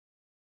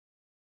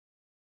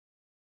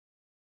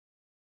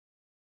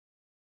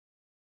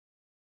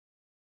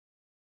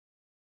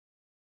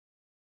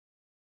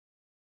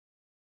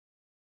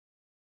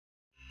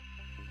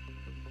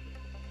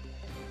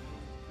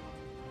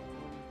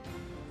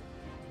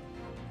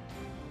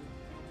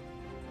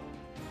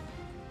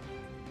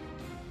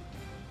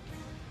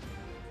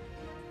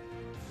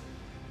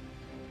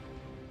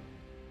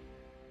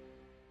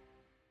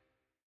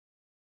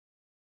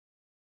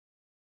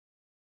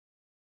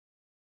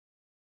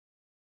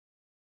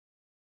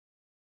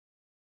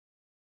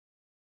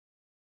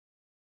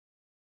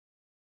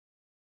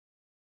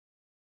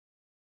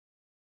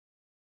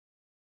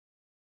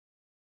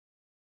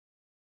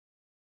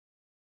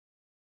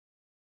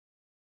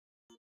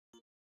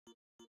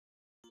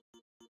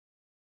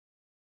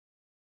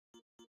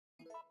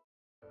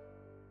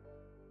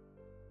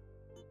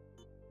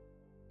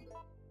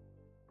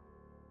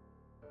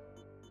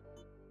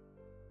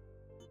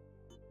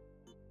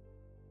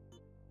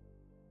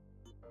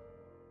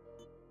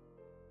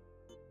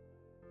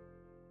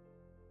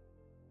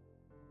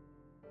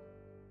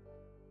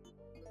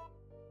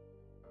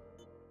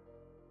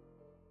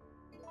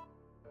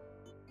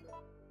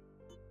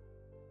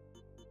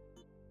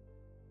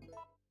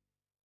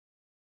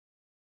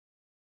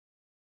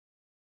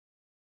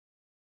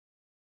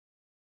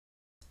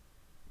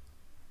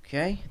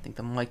Okay, I think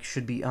the mic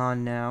should be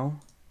on now.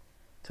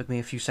 Took me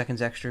a few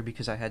seconds extra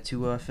because I had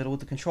to fiddle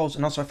with the controls,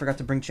 and also I forgot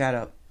to bring chat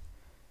up.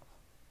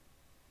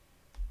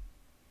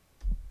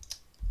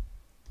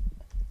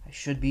 I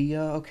should be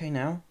okay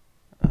now.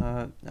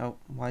 Oh,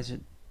 why is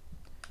it?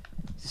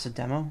 Is this a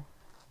demo?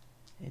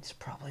 It's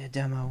probably a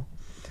demo.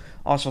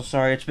 Also,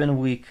 sorry, it's been a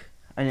week.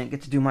 I didn't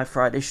get to do my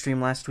Friday stream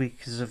last week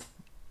because of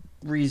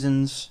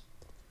reasons.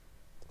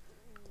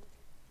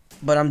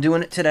 But I'm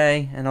doing it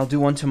today, and I'll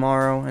do one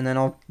tomorrow, and then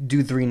I'll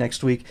do 3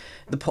 next week.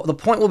 The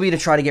point will be to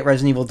try to get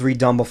Resident Evil 3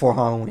 done before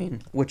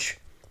Halloween, which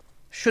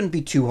shouldn't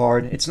be too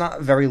hard. It's not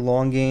a very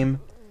long game,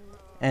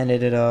 and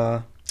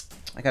I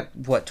got,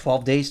 what,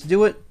 12 days to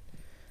do it?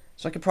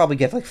 So I could probably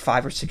get like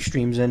 5 or 6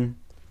 streams in,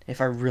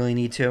 if I really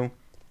need to.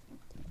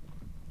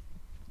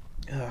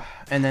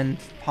 And then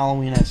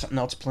Halloween, I have something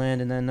else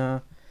planned, and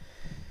then,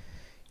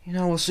 you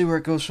know, we'll see where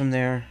it goes from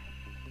there.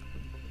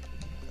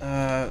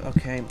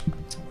 Okay.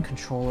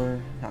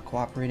 Controller not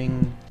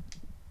cooperating.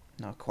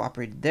 Not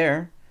cooperated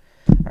there.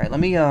 Alright, let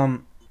me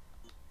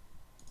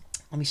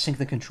sync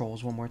the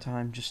controls one more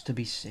time just to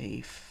be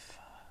safe.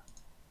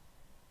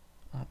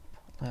 Up,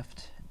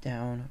 left,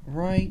 down,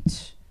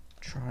 right.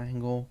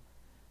 Triangle,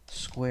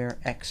 square,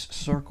 X,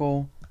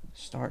 circle.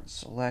 Start,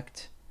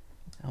 select.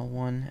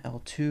 L1,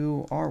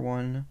 L2,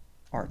 R1,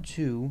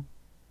 R2.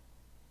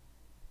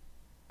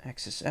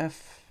 Axis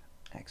F,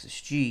 axis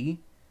G.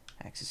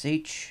 Axis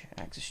H,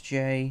 axis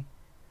J,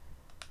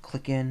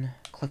 click in,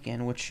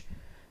 which,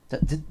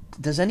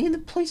 does any of the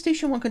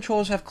PlayStation 1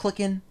 controllers have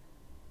click in?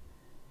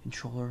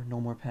 Controller,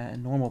 normal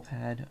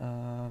pad,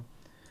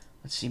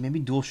 let's see, maybe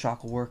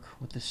DualShock will work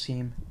with this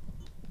game.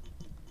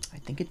 I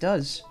think it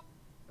does.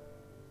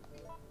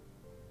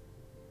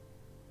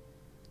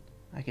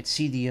 I could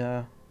see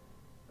the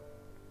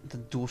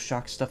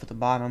DualShock stuff at the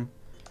bottom.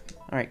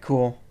 Alright,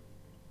 cool.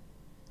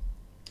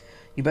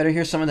 You better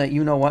hear some of that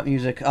you-know-what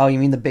music. Oh, you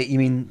mean the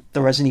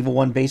Resident Evil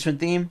 1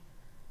 basement theme?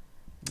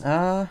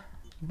 You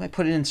might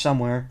put it in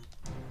somewhere.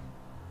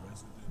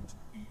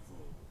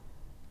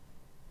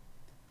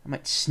 I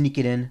might sneak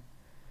it in.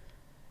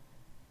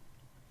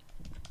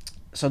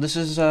 So this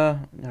is,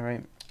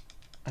 alright.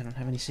 I don't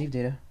have any save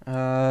data.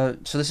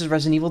 So this is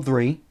Resident Evil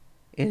 3.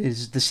 It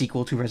is the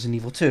sequel to Resident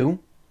Evil 2.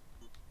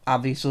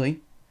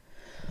 Obviously.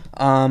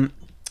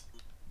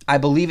 I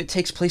believe it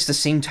takes place the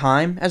same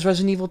time as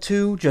Resident Evil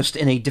 2, just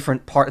in a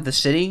different part of the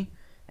city,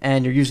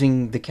 and you're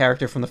using the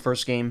character from the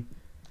first game,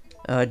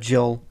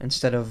 Jill,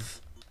 instead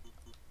of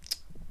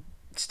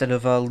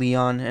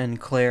Leon and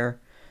Claire.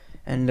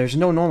 And there's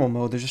no normal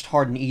mode, there's just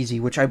hard and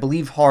easy, which I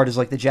believe hard is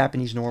like the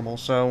Japanese normal,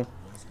 so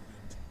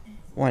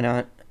why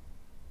not?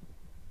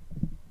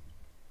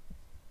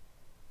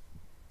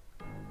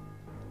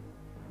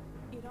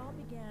 It all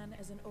began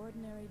as an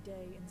ordinary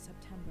day in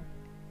September,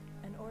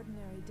 an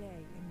ordinary day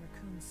in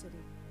Raccoon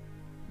City,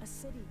 a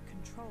city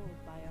controlled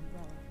by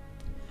Umbrella.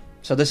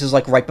 So this is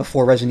like right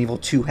before Resident Evil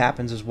 2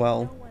 happens as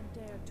well. No one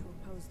dared to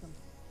oppose them,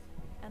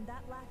 and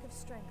that lack of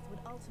strength would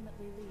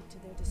ultimately lead to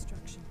their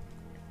destruction.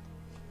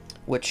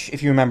 Which,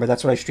 if you remember,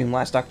 that's what I streamed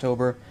last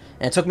October,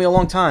 and it took me a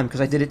long time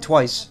because I did it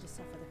twice. To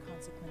suffer the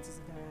consequences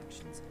of their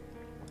actions,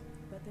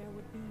 but there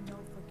would be no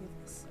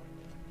forgiveness.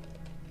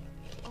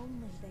 If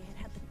only they had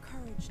had the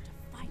courage to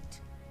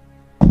fight.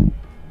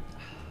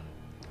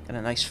 Got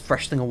a nice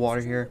fresh thing of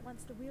water here.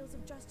 Once the wheels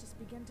of justice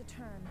begin to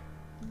turn,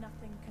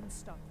 nothing can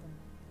stop them.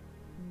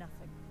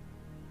 Nothing.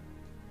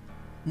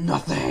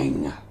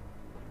 Nothing!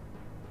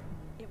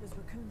 It was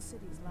Raccoon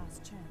City's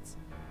last chance,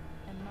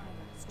 and my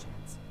last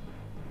chance.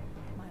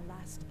 My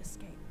last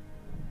escape.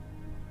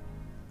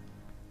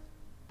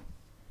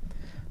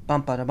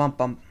 Bump bada bump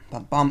bump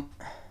bump bump.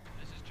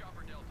 This is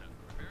Chopper Delta,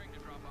 preparing to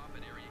drop off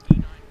at area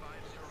E95070.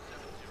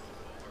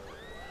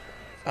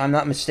 I'm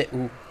not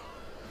mistaken. Ooh.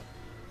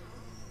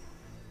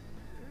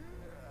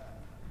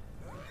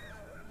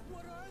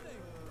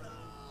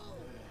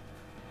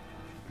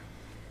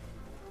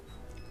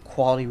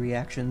 Quality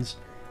reactions.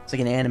 It's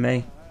like an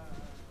anime.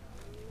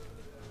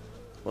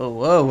 Whoa,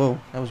 whoa, whoa.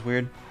 That was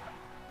weird.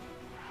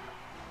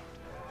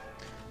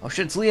 Oh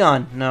shit, it's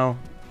Leon. No,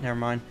 never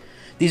mind.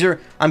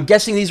 I'm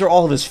guessing these are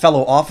all of his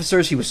fellow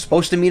officers he was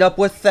supposed to meet up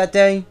with that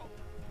day.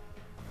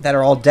 That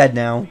are all dead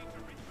now.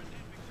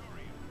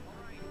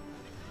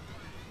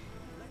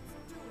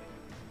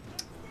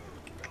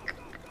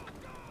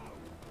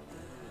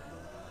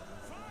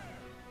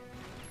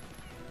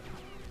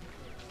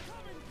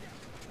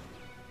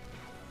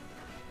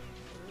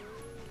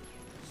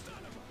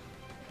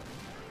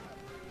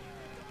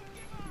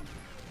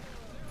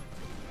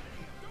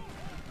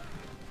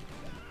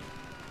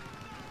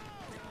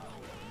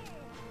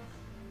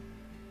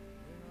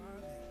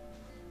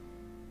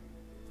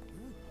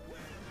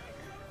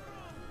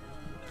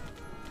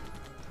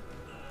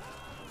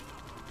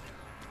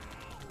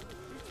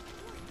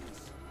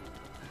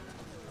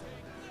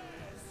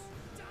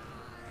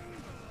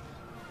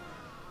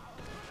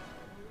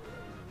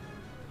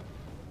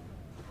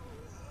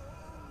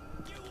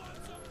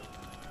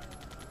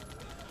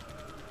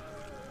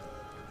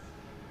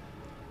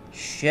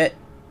 Shit.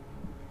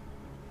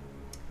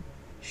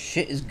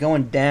 Shit is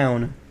going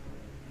down.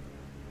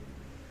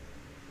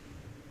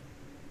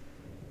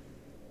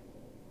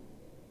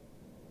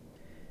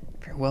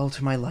 Farewell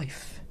to my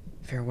life.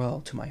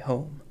 Farewell to my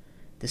home.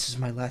 This is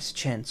my last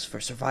chance for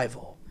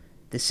survival.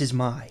 This is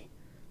my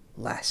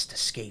last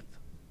escape.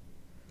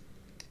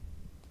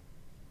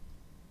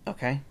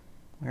 Okay.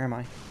 Where am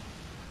I?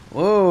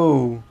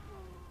 Whoa!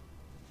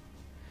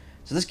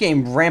 So this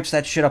game ramps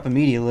that shit up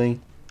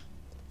immediately.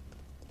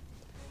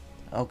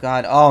 Oh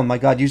god. Oh my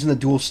god, using the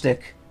dual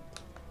stick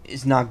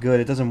is not good.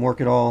 It doesn't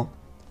work at all.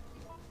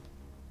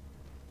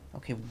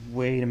 Okay,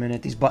 wait a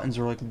minute. These buttons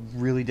are like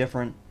really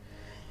different.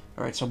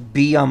 Alright, so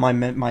B on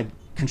my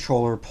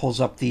controller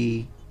pulls up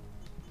the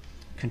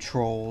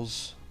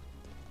controls.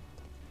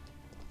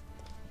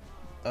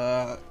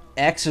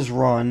 X is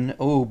run.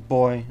 Oh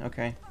boy,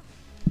 okay.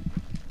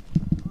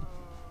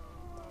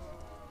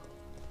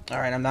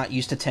 Alright, I'm not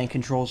used to tank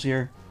controls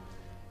here.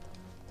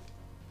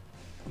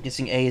 I'm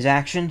guessing A is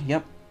action.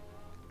 Yep.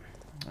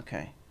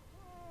 Okay.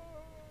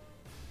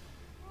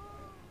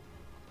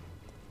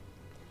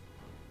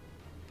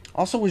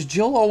 Also, was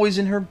Jill always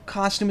in her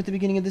costume at the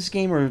beginning of this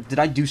game, or did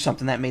I do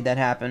something that made that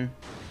happen?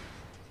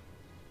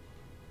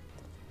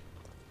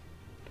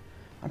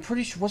 I'm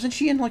pretty sure... Wasn't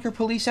she in, like, her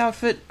police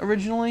outfit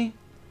originally?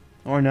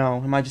 Or no?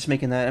 Am I just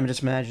making that? I'm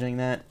just imagining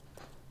that.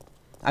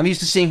 I'm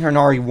used to seeing her in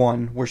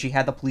RE1, where she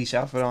had the police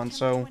outfit on,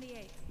 so...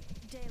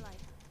 Daylight.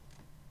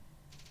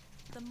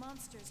 The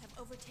monsters have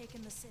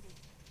overtaken the city.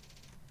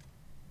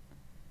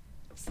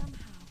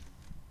 Somehow,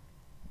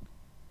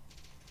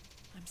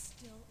 I'm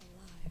still alive.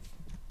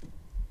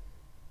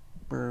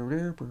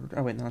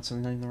 Oh wait, no, that's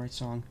not even the right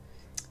song.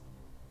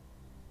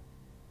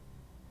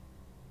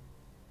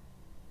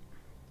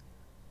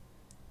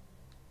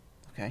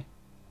 Okay.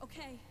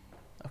 Okay.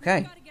 Okay.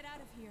 We gotta get out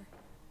of here.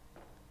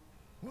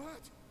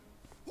 What?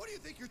 What do you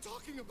think you're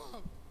talking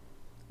about?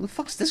 Who the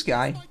fuck's this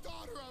guy? My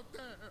daughter out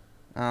there.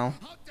 Oh.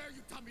 How dare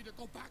you tell me to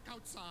go back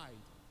outside?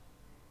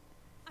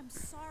 I'm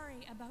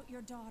sorry about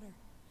your daughter,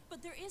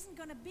 but there isn't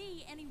gonna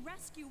be any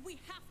rescue. We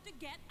have to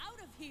get out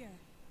of here.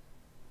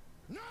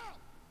 No!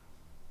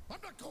 I'm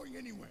not going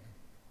anywhere.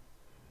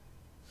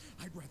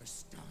 I'd rather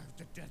starve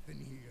to death in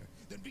here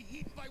than be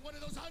eaten by one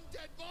of those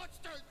undead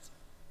monsters.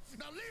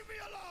 Now leave me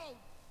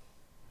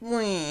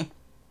alone!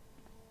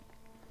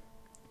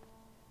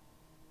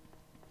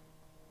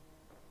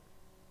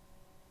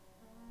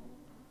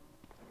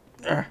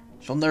 Whee.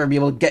 She'll never be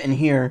able to get in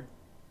here.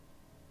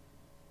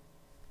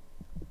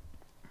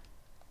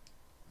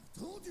 I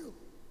told you!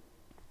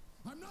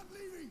 I'm not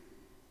leaving!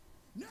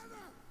 Never!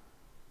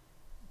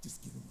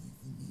 Just get away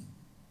from me.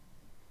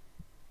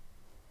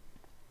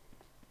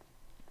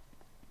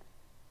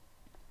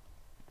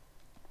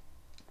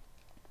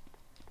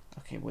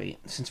 Okay, wait.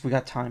 Since we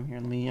got time here,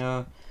 let me,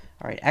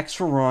 Alright, X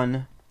for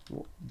run,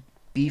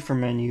 B for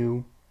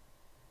menu,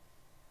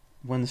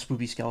 when the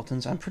spoopy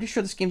skeletons. I'm pretty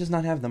sure this game does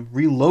not have them.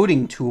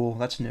 Reloading tool,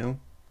 that's new.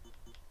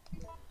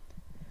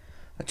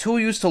 A tool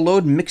used to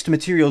load mixed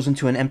materials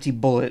into an empty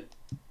bullet.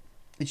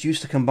 It's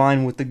used to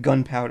combine with the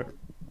gunpowder.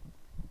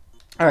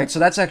 Alright, so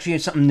that's actually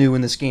something new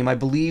in this game. I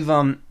believe,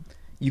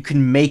 you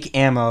can make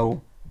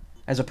ammo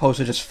as opposed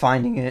to just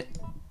finding it.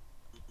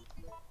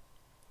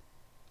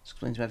 This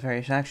explains about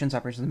various actions,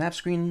 operations on the map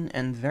screen,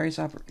 and various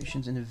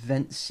operations in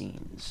event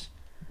scenes.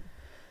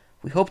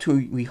 We hope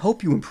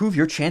you improve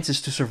your chances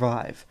to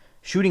survive.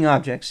 Shooting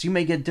objects. You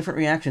may get different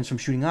reactions from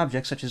shooting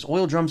objects, such as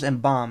oil drums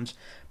and bombs.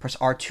 Press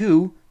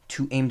R2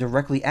 to aim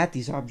directly at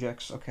these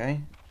objects.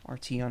 Okay,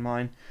 RT on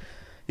mine.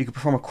 You can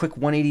perform a quick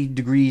 180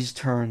 degrees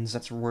turns.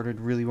 That's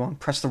worded really wrong.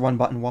 Press the run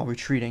button while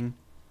retreating.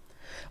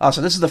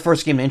 So this is the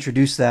first game to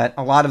introduce that.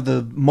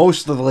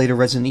 Most of the later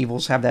Resident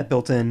Evils have that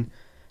built in.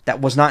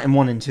 That was not in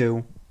 1 and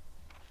 2.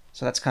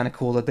 So that's kind of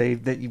cool that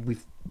we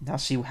now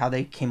see how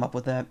they came up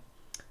with that,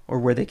 or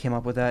where they came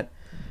up with that.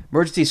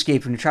 Emergency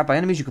escape. When you're trapped by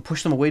enemies, you can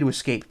push them away to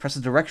escape. Press the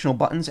directional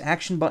buttons,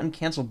 action button,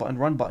 cancel button,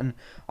 run button,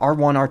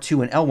 R1,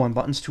 R2, and L1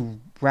 buttons to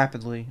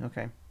rapidly.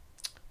 Okay.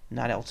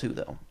 Not L2,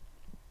 though.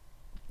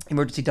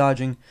 Emergency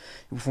dodging.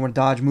 You perform a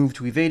dodge move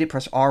to evade it.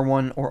 Press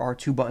R1 or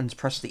R2 buttons.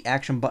 Press the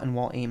action button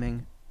while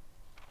aiming.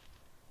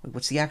 Wait,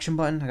 what's the action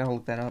button? I gotta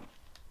look that up.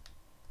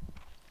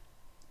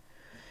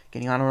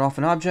 Getting on or off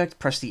an object.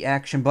 Press the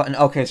action button.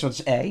 Okay, so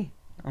it's A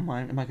on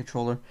my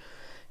controller.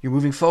 You're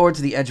moving forward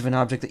to the edge of an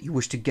object that you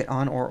wish to get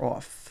on or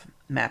off.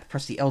 Map.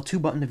 Press the L2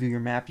 button to view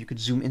your map. You could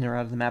zoom in or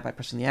out of the map by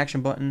pressing the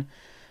action button.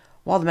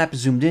 While the map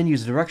is zoomed in,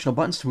 use the directional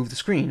buttons to move the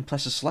screen.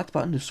 Press the select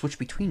button to switch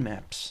between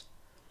maps.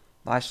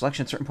 Live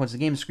selection. At certain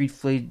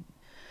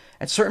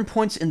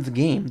points in the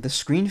game, the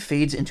screen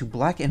fades into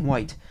black and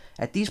white.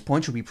 At these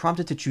points, you'll be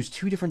prompted to choose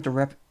two different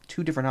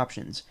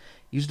options.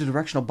 Use the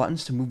directional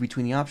buttons to move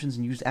between the options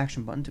and use the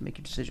action button to make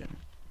your decision.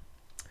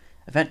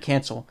 Event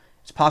cancel.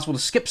 It's possible to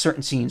skip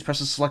certain scenes. Press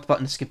the select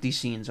button to skip these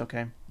scenes,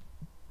 okay?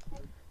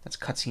 That's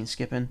cutscene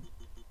skipping.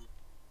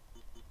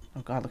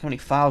 Oh god, look how many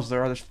files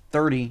there are. There's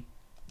 30.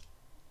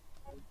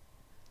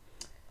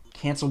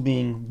 Cancel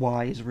being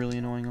Y is really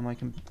annoying on my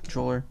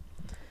controller.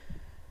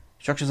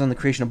 Instructions on the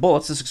creation of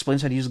bullets. This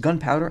explains how to use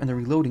gunpowder and the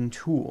reloading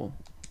tool.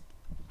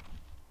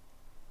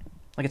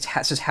 Like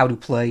it says how to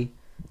play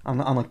on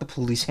like the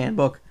police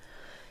handbook.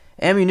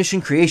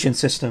 Ammunition creation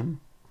system.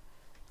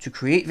 To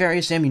create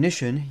various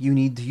ammunition, you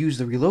need to use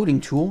the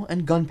reloading tool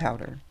and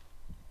gunpowder.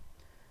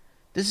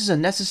 This is a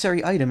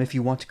necessary item if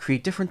you want to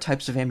create different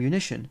types of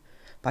ammunition.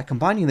 By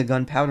combining the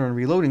gunpowder and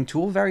reloading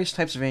tool, various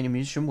types of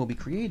ammunition will be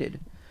created.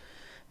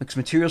 Mix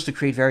materials to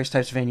create various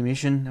types of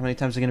ammunition. How many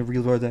times am I going to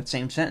reload that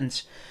same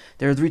sentence?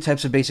 There are 3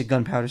 types of basic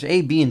gunpowders,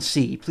 A, B, and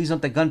C. Please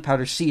note that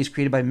gunpowder C is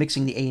created by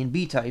mixing the A and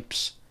B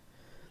types.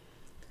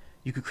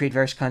 You could create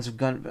various kinds of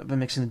gun by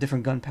mixing the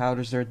different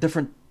gunpowders. There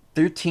are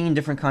 13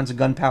 different kinds of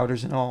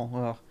gunpowders in all.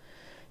 Ugh.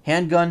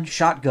 Handgun,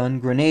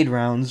 shotgun, grenade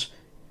rounds,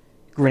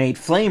 grenade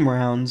flame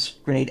rounds,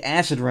 grenade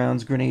acid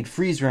rounds, grenade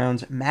freeze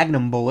rounds,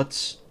 magnum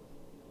bullets.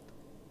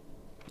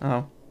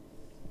 Oh.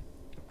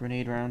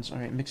 Grenade rounds.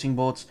 Alright, mixing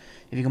bullets.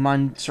 If you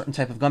combine certain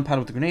type of gunpowder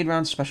with the grenade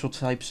rounds, special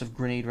types of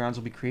grenade rounds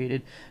will be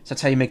created. So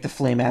that's how you make the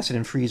flame, acid,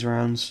 and freeze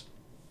rounds.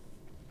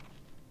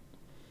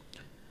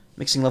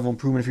 Mixing level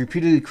improvement. If you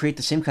repeatedly create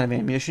the same kind of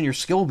ammunition, your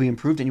skill will be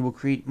improved and you will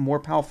create more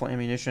powerful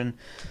ammunition.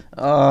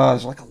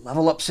 There's like a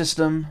level up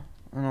system.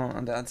 I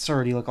don't know, that's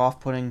already like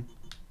off-putting.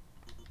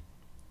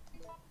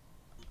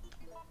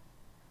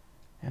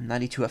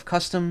 M92F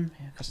custom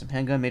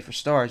handgun made for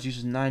stars,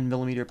 uses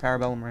 9mm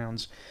parabellum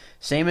rounds.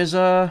 Same as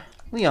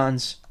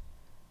Leon's.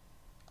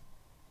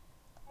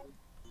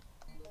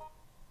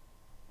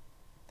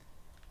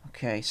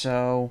 Okay,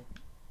 so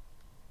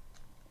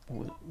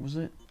what was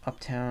it?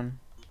 Uptown.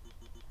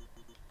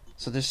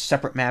 So there's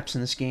separate maps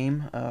in this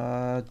game.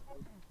 How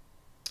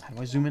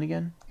do I zoom in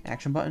again?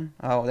 Action button?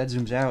 Oh, that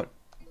zooms out.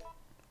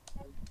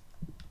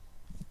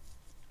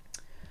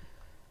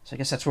 So I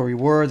guess that's where we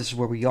were. This is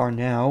where we are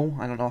now.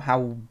 I don't know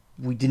how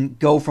we didn't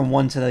go from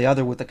one to the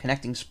other with the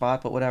connecting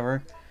spot, but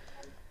whatever.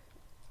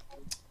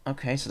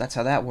 Okay, so that's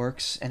how that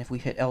works. And if we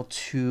hit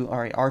L2,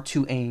 alright,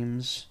 R2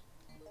 aims.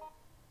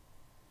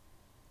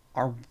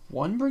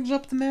 R1 brings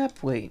up the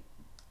map? Wait.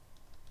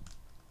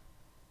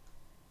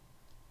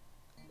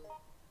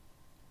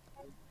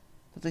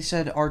 But they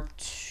said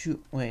R2...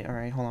 Wait,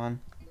 alright, hold on.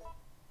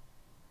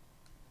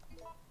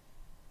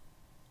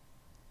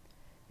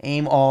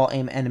 Aim all,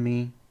 aim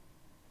enemy.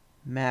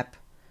 Map.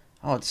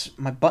 Oh, it's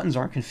my buttons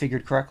aren't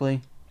configured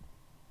correctly.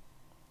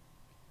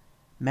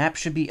 Map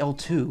should be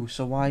L2,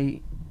 so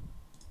why...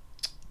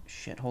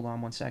 Shit, hold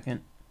on one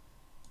second.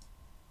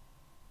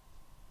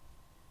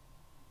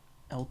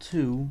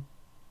 L2.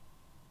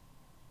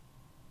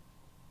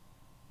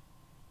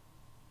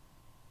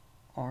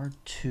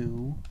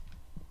 R2.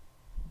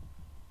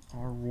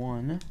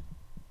 R1.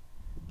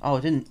 Oh,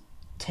 it didn't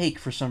take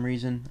for some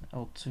reason.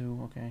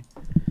 L2, okay.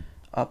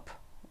 Up,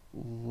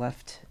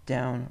 left,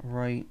 down,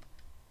 right.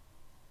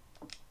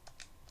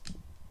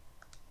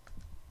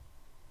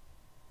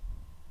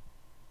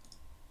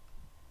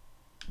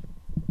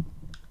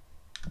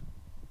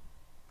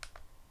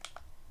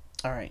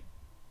 Alright.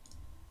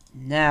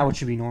 Now it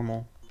should be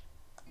normal.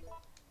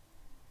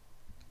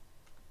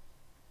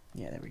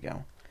 Yeah, there we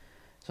go.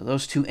 So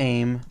those two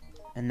aim,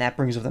 and that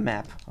brings up the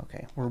map.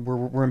 Okay,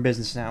 we're in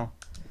business now.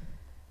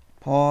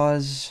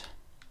 Pause.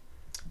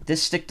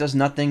 This stick does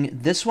nothing.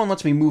 This one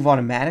lets me move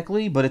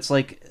automatically, but it's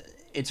like,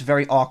 it's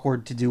very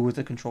awkward to do with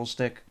the control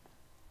stick.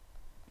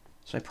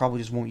 So I probably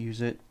just won't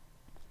use it.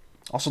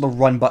 Also, the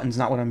run button's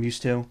not what I'm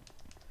used to.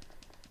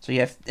 So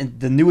yeah,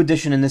 the new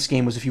addition in this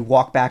game was if you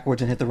walk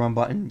backwards and hit the run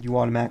button, you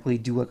automatically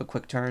do like a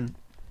quick turn.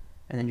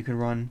 And then you can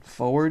run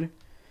forward.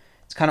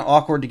 It's kind of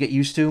awkward to get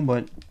used to,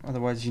 but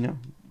otherwise, you know,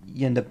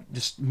 you end up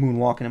just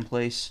moonwalking in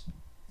place.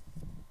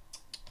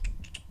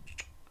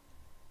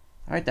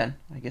 Alright then,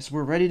 I guess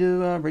we're ready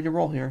to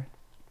roll here.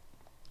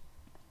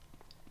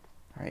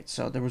 Alright,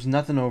 so there was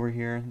nothing over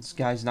here. This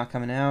guy's not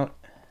coming out.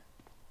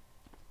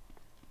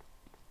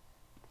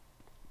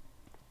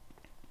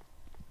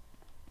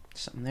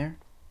 Something there?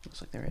 Looks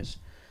like there is.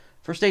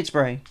 First aid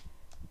spray.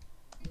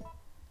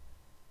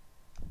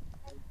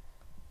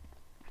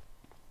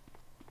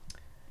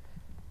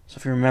 So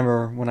if you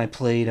remember when I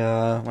played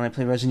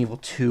Resident Evil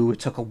 2, it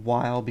took a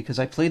while because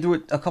I played through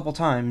it a couple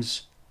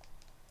times.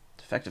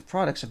 Defective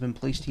products have been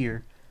placed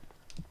here.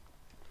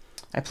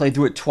 I played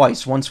through it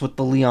twice. Once with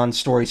the Leon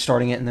story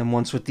starting it, and then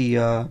once with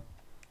the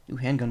new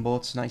handgun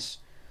bullets, nice.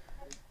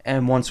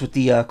 And once with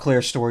the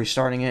Claire story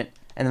starting it,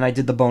 and then I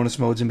did the bonus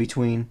modes in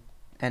between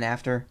and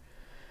after.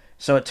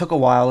 So it took a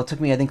while. It took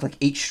me, I think, like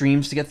 8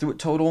 streams to get through it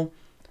total.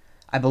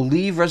 I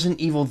believe Resident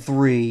Evil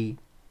 3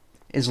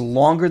 is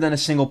longer than a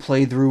single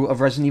playthrough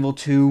of Resident Evil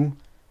 2,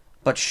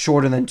 but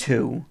shorter than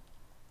 2.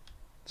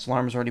 This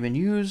alarm has already been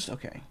used.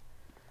 Okay.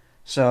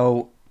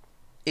 So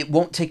it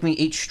won't take me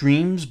 8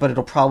 streams, but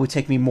it'll probably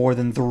take me more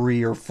than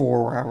 3 or 4,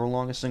 or however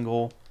long a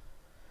single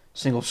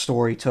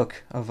story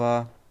took of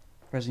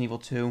Resident Evil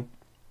 2.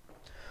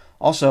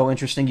 Also,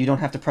 interesting, you don't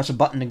have to press a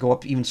button to go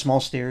up even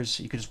small stairs.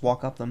 You could just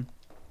walk up them.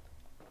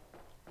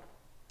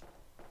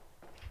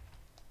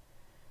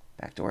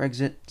 Back door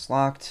exit. It's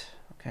locked.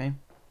 Okay.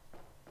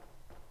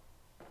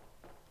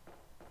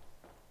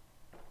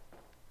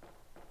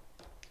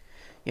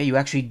 Yeah,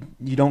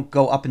 you don't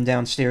go up and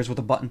down stairs with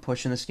a button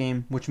push in this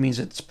game, which means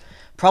it's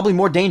probably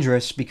more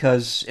dangerous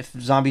because if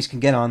zombies can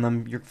get on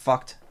them, you're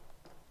fucked.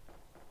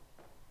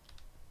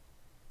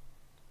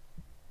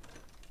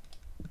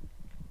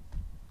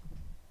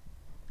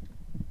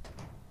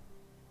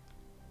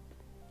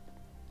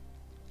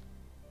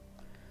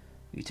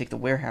 You take the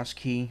warehouse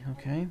key,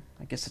 okay.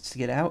 I guess that's to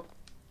get out.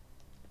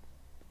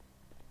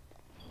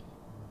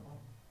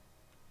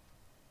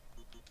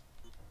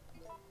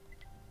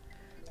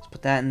 Let's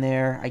put that in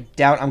there. I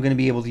doubt I'm going to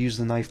be able to use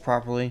the knife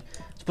properly.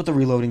 Let's put the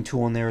reloading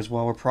tool in there as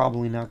well. We're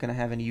probably not going to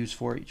have any use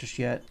for it just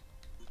yet.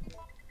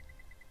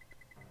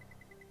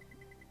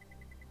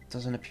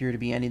 Doesn't appear to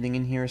be anything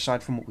in here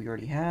aside from what we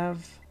already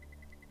have.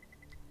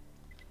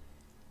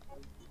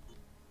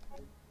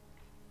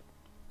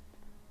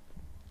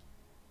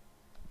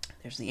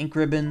 There's the ink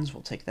ribbons.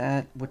 We'll take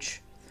that,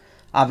 which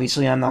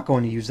obviously I'm not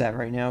going to use that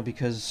right now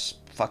because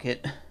fuck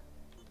it.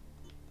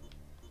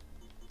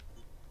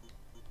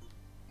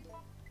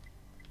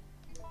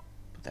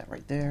 Put that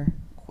right there.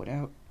 Quit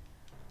out.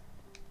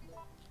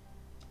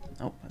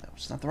 Oh, that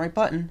was not the right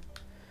button.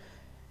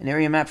 An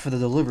area map for the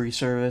delivery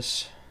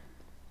service.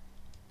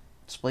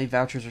 Display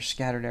vouchers are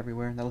scattered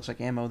everywhere. That looks like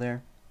ammo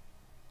there.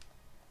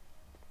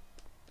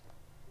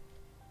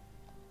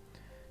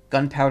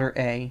 Gunpowder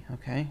A.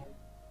 Okay.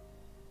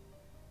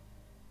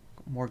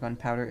 More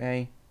gunpowder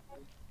A.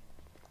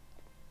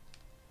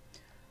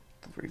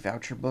 Delivery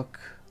voucher book.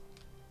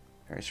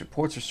 Various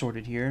reports are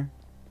sorted here.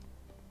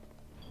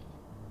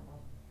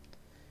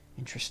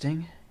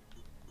 Interesting.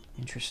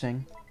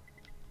 Interesting.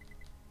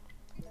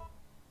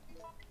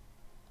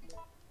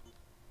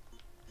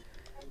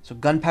 So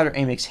gunpowder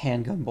A makes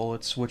handgun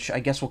bullets, which I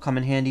guess will come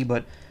in handy,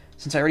 but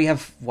since I already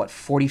have, what,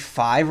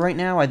 45 right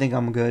now, I think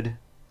I'm good.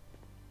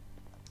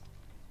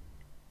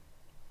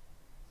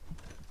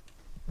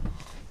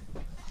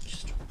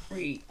 Just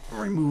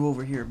remove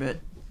over here a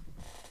bit.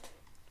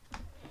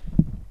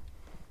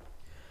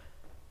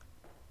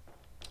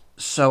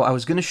 So I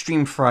was going to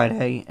stream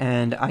Friday,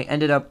 and I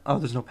ended up... Oh,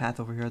 there's no path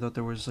over here. I thought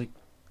there was, like,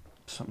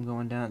 something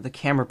going down. The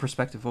camera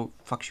perspective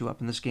fucks you up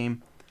in this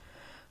game.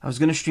 I was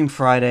going to stream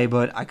Friday,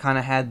 but I kind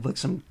of had, like,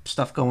 some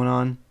stuff going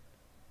on.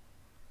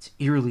 It's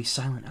eerily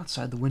silent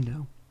outside the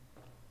window.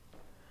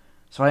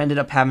 So I ended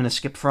up having to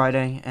skip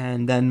Friday,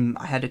 and then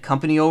I had a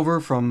company over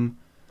from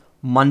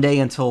Monday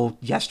until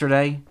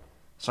yesterday,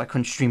 so I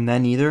couldn't stream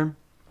then either.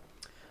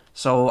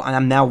 So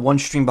I'm now one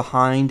stream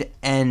behind,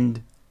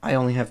 and I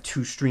only have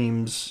 2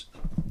 streams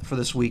for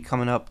this week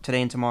coming up,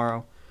 today and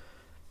tomorrow.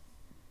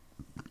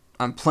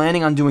 I'm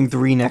planning on doing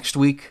 3 next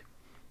week.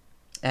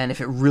 And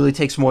if it really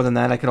takes more than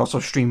that, I could also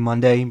stream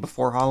Monday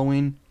before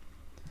Halloween.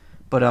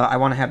 But I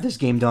want to have this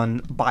game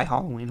done by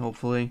Halloween,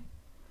 hopefully.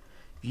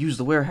 Use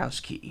the warehouse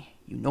key.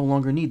 You no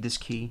longer need this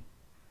key.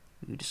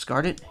 Will you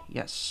discard it?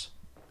 Yes.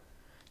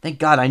 Thank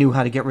God I knew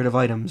how to get rid of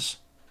items.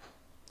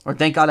 Or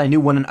thank God I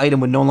knew when an item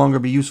would no longer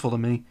be useful to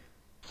me.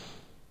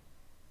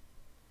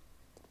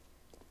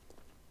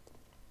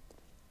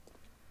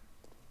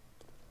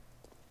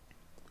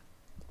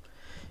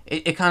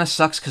 It kind of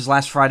sucks because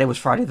last Friday was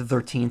Friday the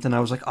 13th, and I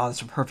was like, oh,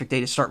 that's a perfect day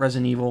to start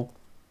Resident Evil.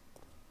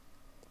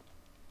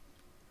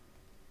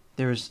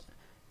 There is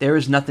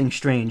nothing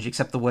strange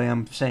except the way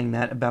I'm saying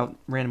that about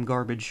random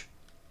garbage.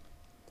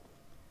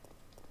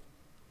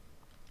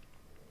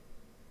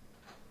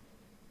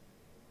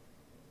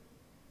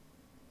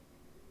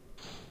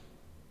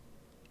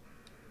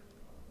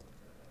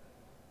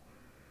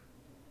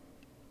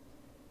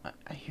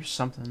 I hear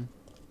something.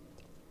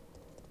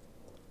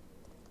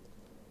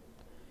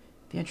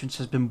 The entrance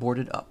has been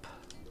boarded up.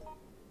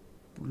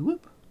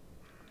 Whoop.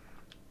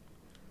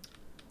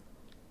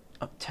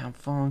 Uptown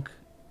Funk.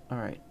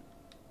 Alright.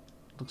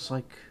 Looks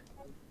like...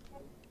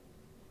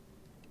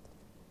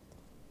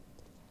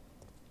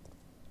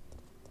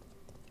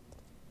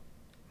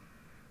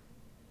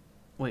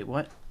 Wait,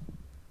 what?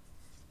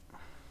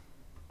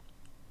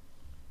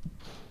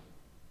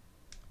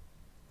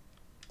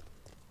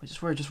 Is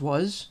this where it just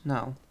was?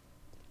 No.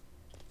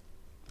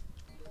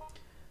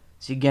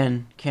 See,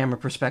 again, camera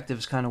perspective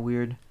is kind of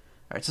weird.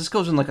 Alright, so this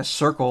goes in like a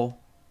circle.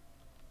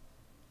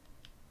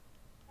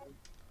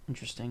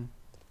 Interesting.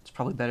 It's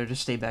probably better to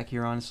stay back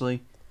here,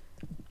 honestly.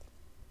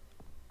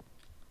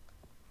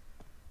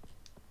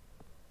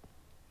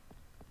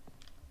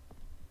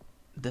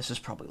 This is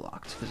probably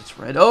locked because it's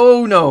red.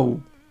 Oh,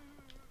 no!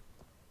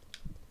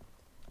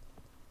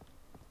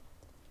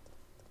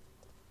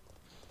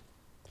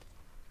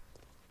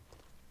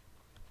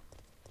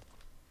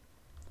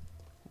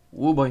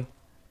 Oh, boy.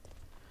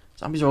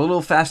 Zombies are a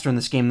little faster in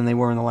this game than they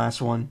were in the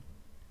last one.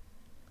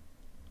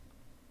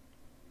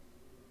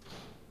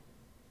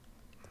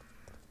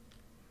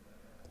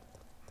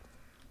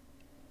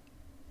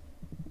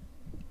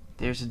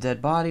 There's a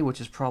dead body, which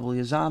is probably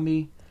a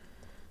zombie.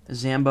 A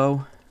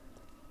Zambo.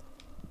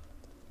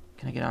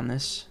 Can I get on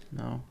this?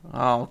 No.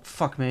 Oh,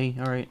 fuck me.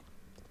 Alright.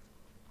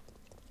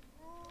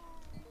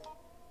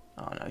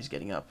 Oh, no, he's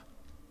getting up.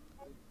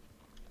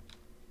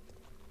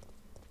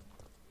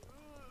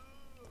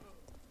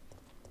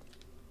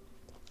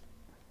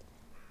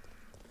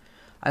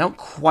 I don't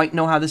quite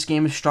know how this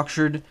game is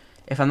structured.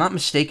 If I'm not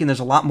mistaken, there's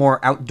a lot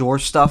more outdoor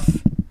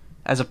stuff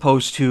as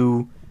opposed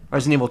to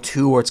Resident Evil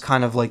 2, where it's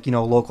kind of like,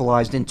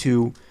 localized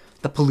into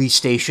the police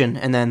station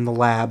and then the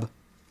lab.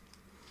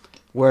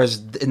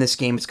 Whereas in this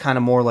game, it's kind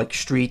of more like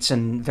streets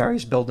and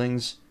various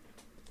buildings.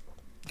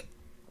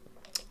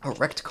 A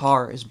wrecked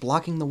car is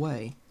blocking the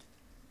way.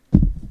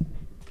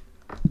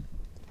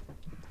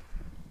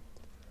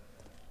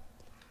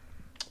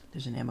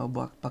 There's an ammo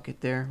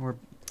bucket there. Or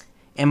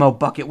ammo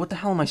bucket. What the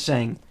hell am I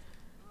saying?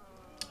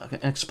 Okay,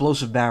 an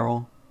explosive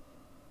barrel.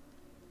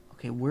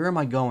 Okay, where am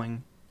I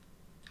going?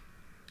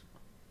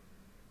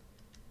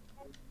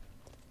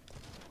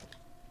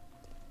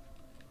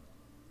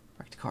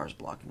 Wrecked car is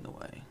blocking the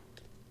way.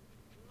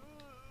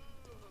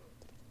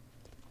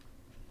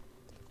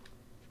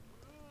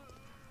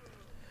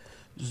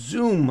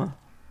 Zoom!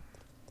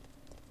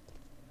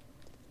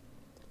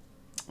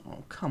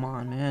 Oh, come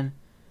on, man.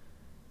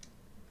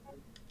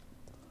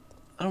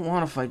 I don't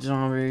want to fight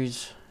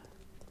zombies.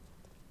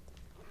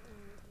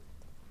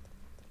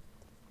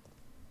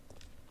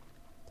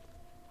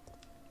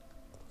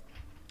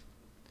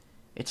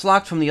 It's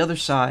locked from the other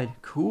side.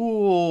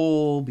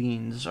 Cool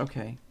beans.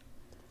 Okay.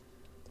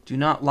 Do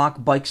not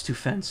lock bikes to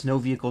fence. No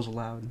vehicles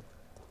allowed.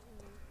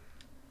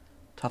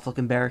 Tough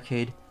looking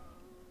barricade.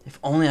 If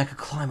only I could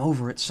climb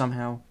over it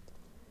somehow.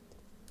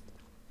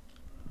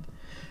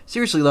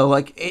 Seriously though,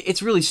 like,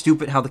 it's really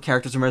stupid how the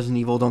characters in Resident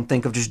Evil don't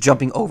think of just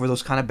jumping over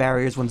those kind of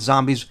barriers when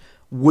zombies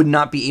would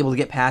not be able to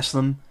get past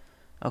them.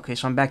 Okay,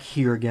 so I'm back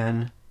here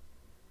again.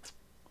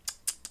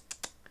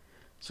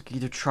 So I could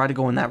either try to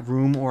go in that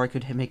room or I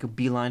could make a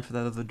beeline for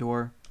that other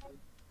door.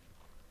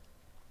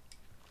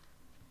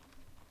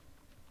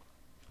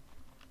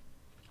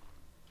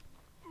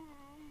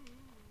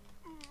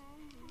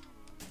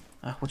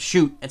 Let's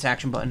shoot. It's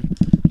action button.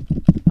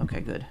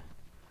 Okay, good.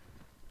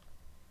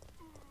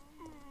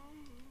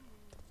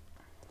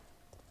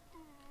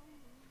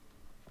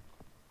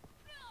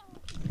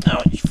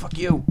 Oh, fuck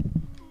you.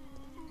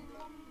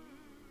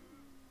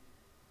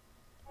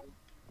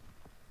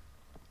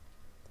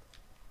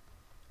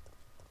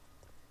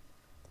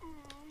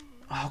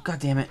 Oh, god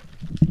damn it.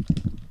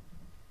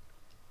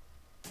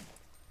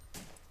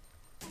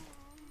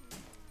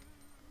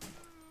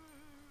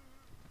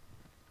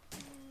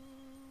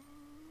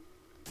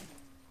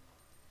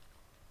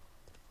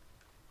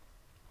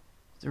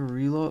 Is there a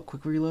reload?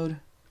 Quick reload?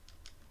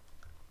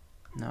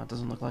 No, it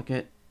doesn't look like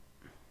it.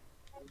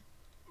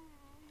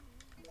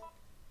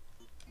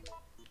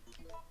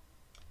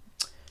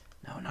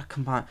 No, not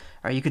combined.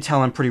 Alright, you could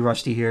tell I'm pretty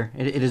rusty here.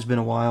 It has been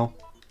a while.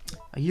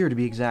 A year to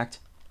be exact.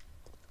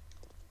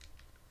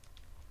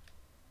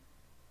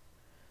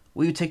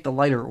 Will you take the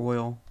lighter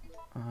oil?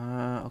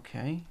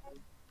 Okay.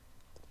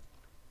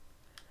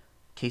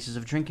 Cases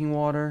of drinking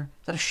water.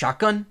 Is that a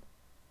shotgun?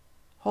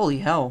 Holy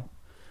hell.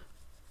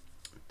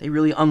 They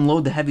really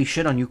unload the heavy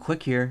shit on you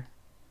quick here.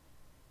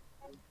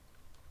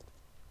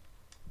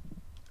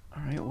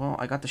 Alright, well,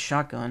 I got the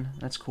shotgun.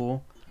 That's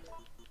cool.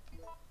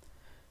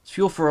 It's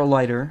fuel for a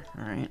lighter.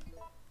 Alright.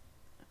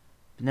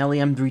 Benelli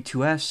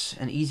M32S,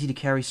 an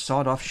easy-to-carry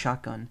sawed-off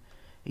shotgun.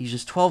 It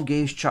uses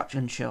 12-gauge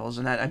shotgun shells,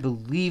 and that, I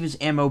believe, is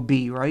ammo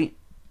B, right?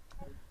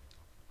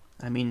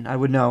 I mean, I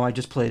would know. I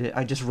just played it.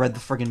 I just read the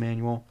friggin'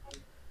 manual.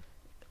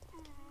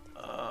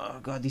 Oh,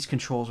 God, these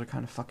controls are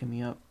kind of fucking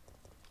me up.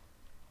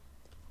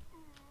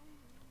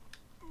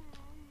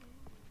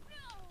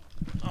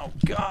 Oh,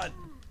 God.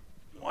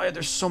 Why are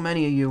there so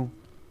many of you?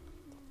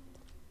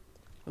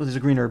 Oh, there's a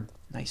green herb.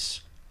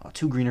 Nice. Oh,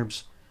 2 green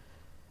herbs.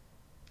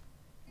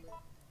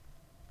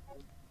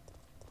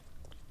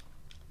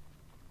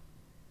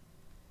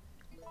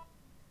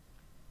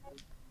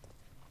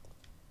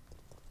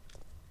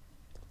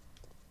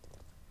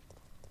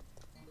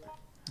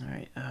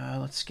 Alright,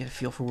 let's get a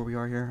feel for where we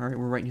are here. Alright,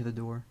 we're right near the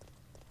door.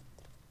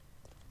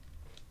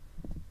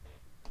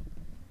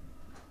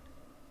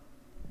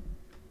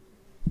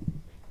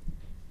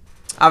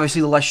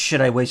 Obviously, the less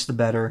shit I waste, the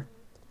better.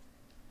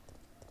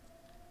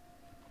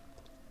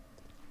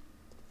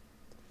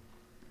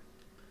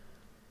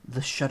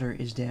 The shutter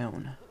is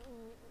down.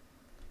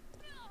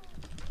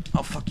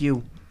 Oh, fuck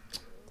you.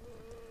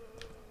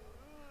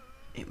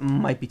 It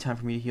might be time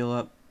for me to heal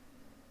up.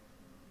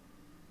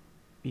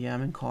 Yeah,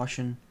 I'm in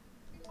caution.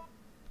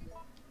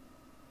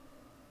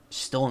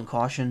 Still in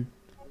caution.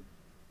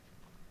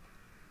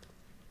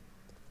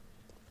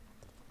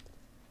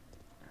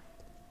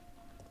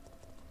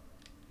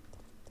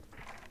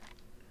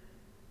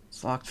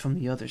 It's locked from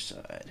the other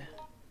side.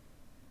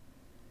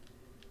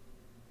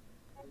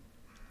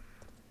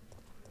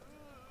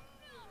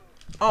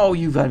 Oh,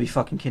 you've got to be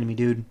fucking kidding me,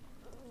 dude.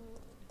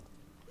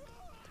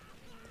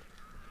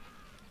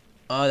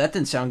 That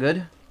didn't sound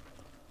good.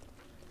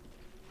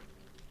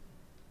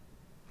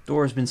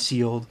 Door has been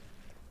sealed.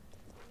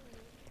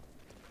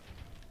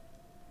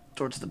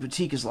 Door to the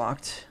boutique is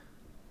locked.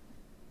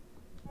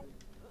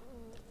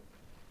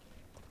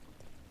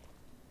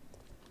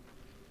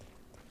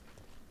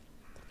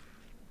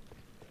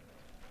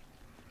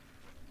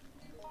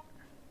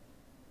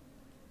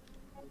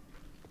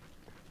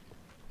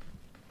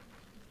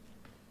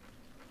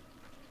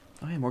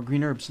 Oh yeah, more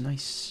green herbs.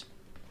 Nice.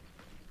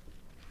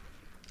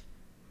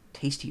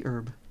 Tasty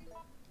herb.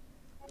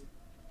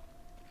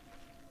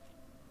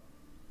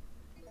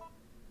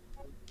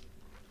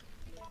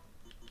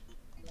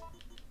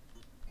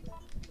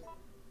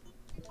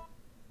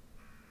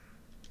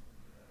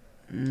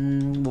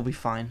 We'll be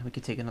fine. We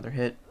could take another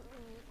hit.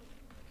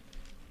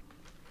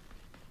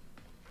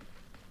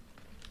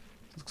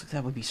 Looks like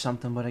that would be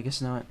something, but I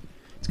guess not.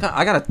 It's kind of,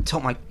 I gotta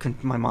tilt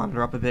my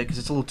monitor up a bit because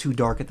it's a little too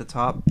dark at the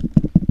top.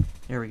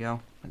 There we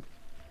go.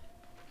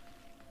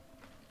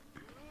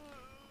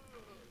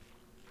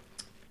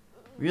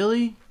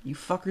 Really? You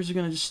fuckers are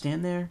gonna just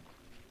stand there?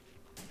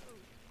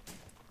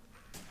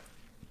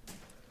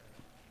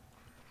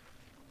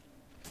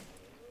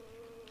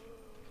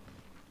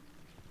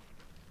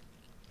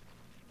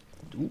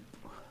 Oop.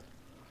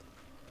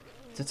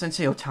 Does that sign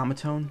say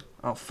automaton?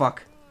 Oh,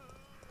 fuck.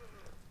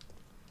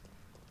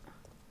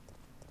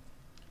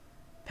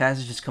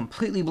 Passage is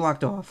completely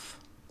blocked off.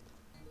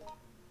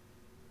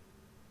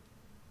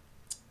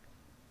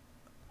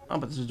 Oh,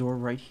 but there's a door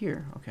right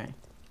here. Okay.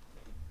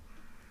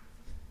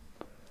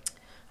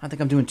 I don't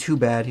think I'm doing too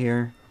bad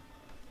here.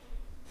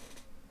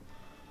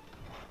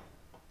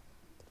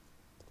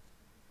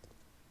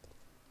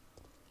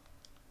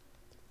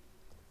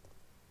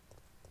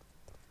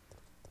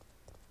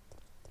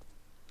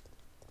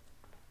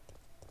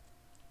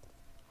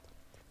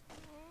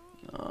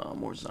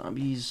 More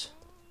zombies.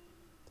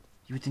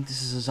 You would think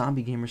this is a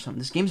zombie game or something.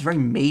 This game's very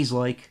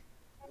maze-like.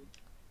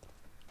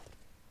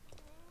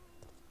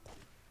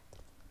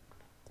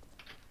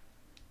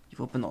 You've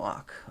opened the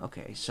lock.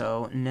 Okay,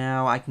 so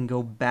now I can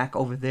go back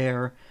over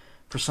there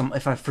for some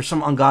for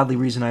some ungodly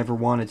reason I ever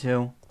wanted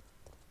to.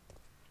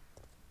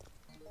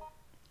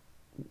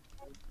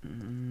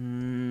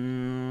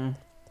 Something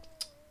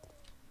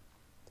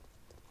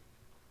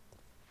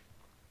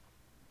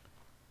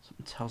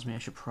tells me I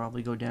should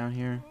probably go down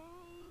here.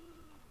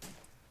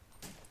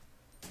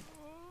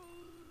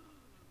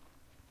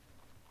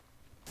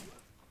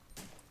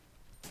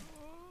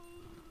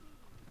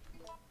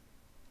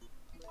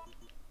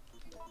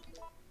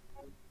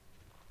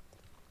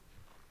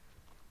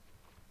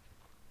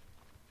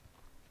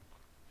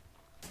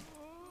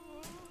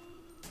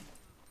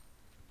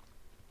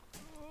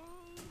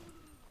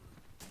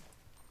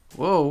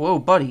 Whoa, whoa,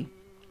 buddy.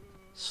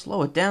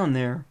 Slow it down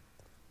there.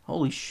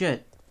 Holy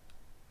shit.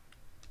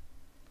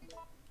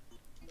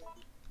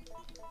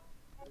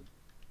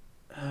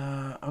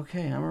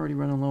 Okay, I'm already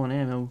running low on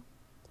ammo.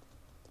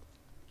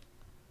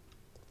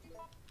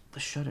 The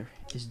shutter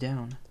is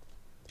down.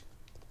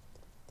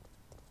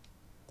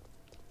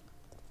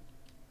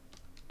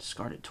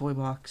 Discarded toy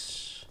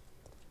box.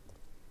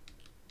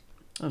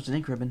 Oh, it's an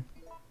ink ribbon.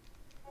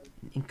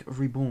 An ink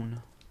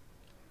ribbon.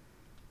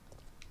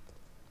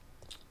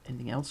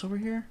 Anything else over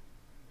here?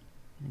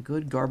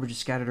 Good. Garbage is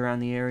scattered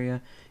around the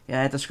area.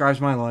 Yeah, that describes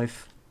my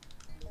life.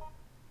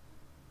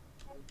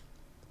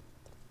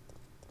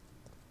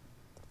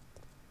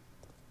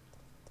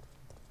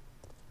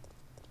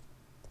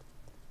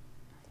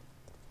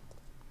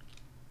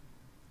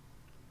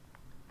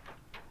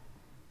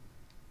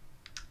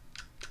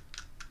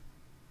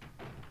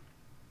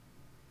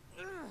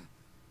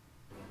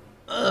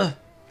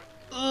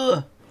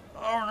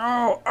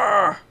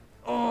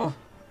 Oh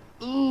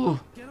no!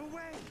 Get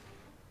away!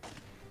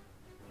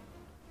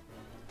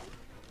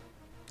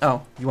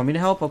 Oh, you want me to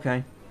help?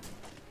 Okay.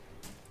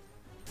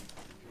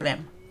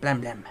 Blam,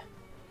 blam, blam.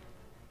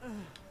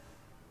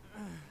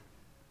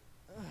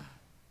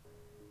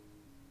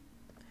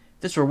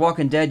 If this were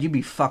Walking Dead, you'd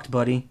be fucked,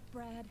 buddy.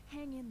 Brad,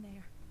 hang in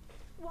there.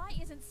 Why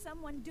isn't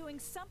someone doing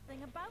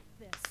something about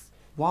this?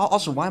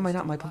 Also, why am I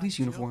not in my police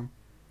uniform?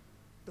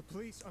 The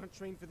police aren't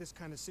trained for this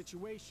kind of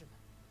situation.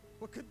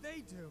 What could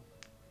they do?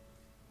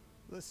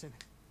 Listen,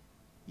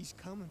 he's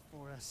coming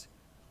for us.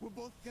 We're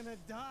both gonna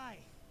die.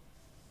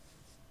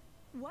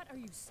 What are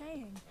you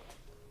saying?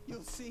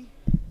 You'll see.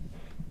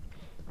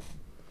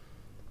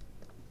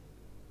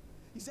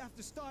 He's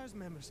after STARS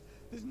members.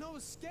 There's no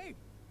escape.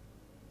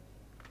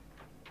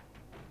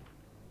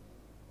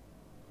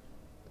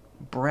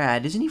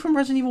 Brad, isn't he from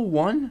Resident Evil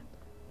 1?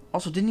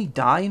 Also, didn't he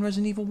die in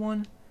Resident Evil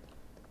 1?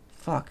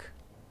 Fuck.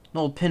 An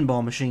old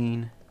pinball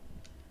machine.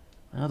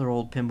 Another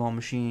old pinball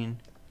machine.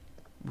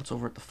 What's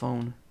over at the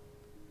phone?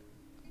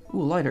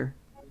 Ooh, a lighter.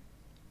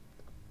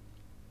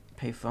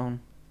 Payphone.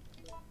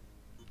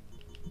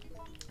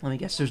 Let me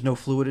guess, there's no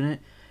fluid in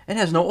it. It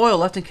has no oil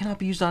left and cannot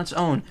be used on its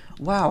own.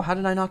 Wow, how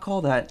did I not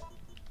call that?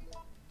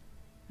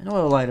 An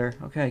oil lighter.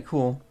 Okay,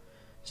 cool.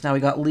 So now we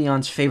got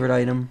Leon's favorite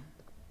item.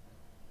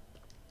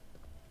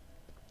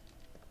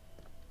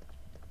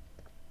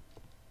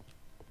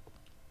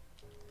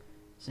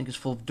 Sink is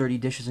full of dirty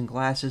dishes and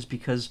glasses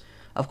because,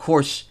 of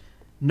course,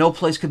 no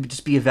place could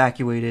just be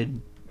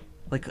evacuated,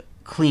 like,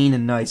 clean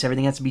and nice.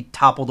 Everything has to be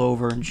toppled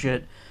over and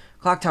shit.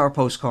 Clock tower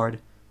postcard.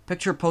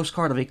 Picture a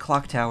postcard of a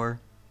clock tower.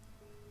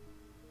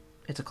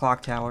 It's a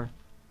clock tower.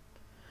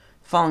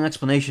 The following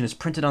explanation is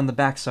printed on the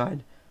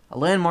backside. A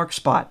landmark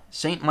spot.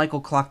 St.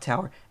 Michael Clock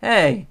Tower.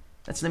 Hey!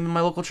 That's the name of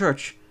my local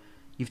church.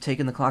 You've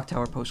taken the clock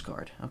tower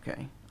postcard.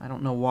 Okay. I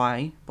don't know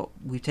why, but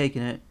we've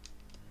taken it.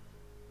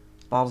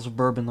 Bottles of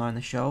bourbon line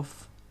the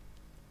shelf.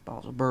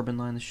 Bottles of bourbon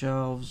line the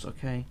shelves.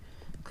 Okay.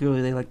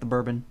 Clearly they like the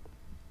bourbon.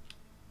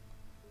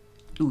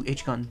 Ooh,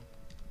 H-gun.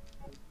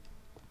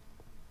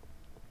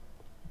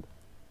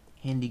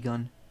 Handy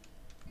gun.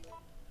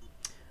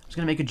 I was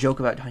gonna make a joke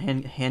about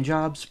hand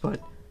jobs, but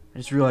I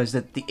just realized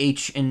that the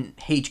H in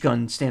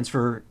H-gun stands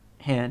for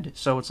hand.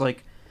 So it's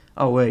like,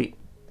 oh wait.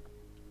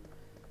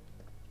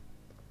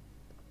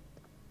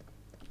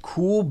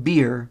 Cool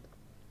beer.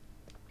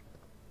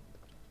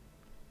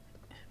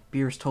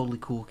 Beer is totally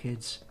cool,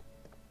 kids.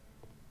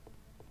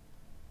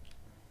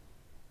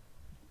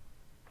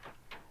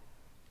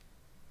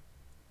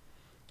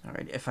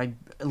 Alright, if I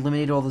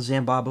eliminate all the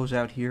Zambabos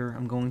out here,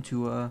 I'm going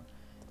to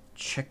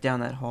check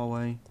down that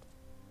hallway.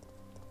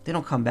 They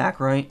don't come back,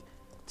 right?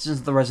 This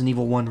isn't the Resident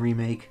Evil 1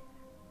 remake.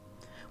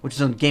 Which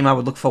is a game I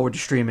would look forward to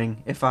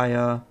streaming if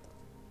I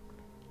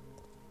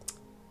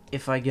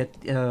get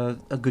a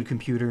good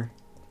computer.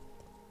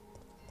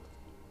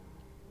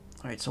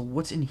 Alright, so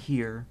what's in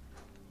here?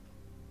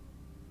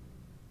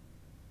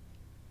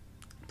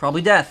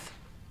 Probably death.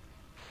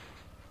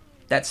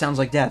 That sounds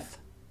like death.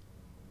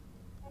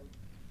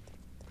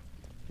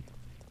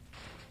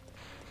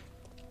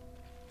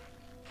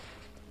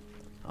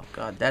 Oh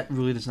god, that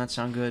really does not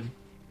sound good.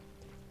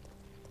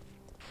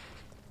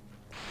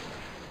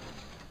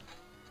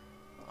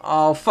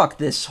 Oh, fuck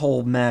this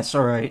whole mess,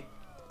 alright.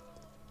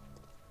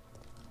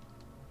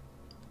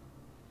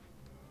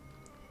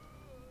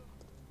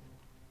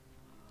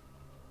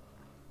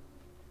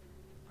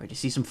 Ready to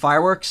see some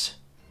fireworks?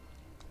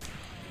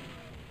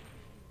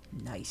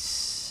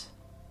 Nice.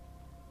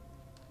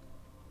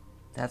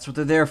 That's what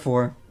they're there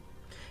for.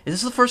 Is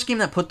this the first game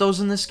that put those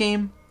in this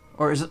game?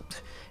 Or is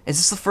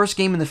this the first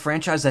game in the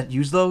franchise that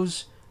used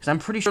those? Because I'm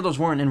pretty sure those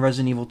weren't in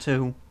Resident Evil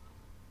 2.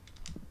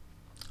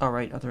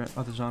 Alright, other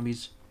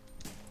zombies.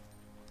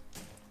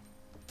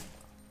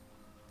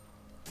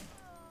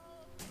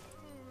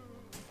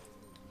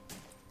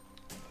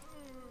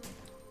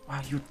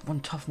 Wow, you're one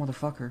tough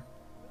motherfucker.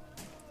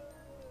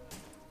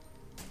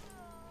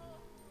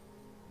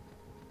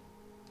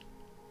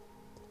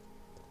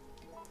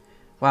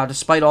 Wow,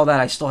 despite all that,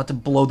 I still had to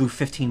blow through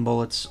 15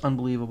 bullets.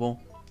 Unbelievable.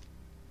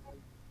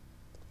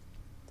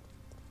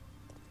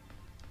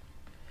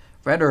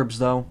 Red herbs,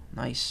 though.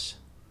 Nice.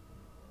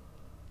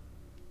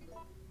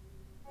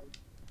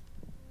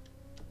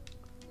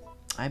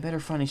 I better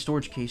find a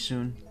storage case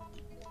soon.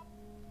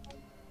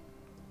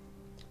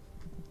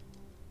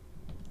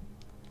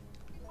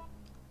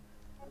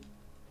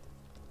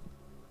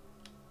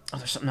 Oh,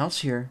 there's something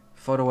else here.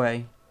 Photo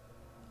A.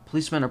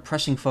 Policemen are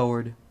pressing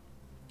forward.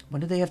 When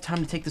did they have time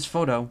to take this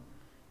photo?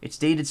 It's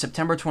dated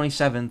September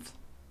 27th.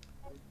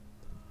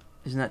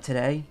 Isn't that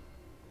today?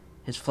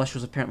 His flesh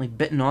was apparently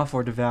bitten off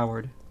or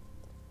devoured.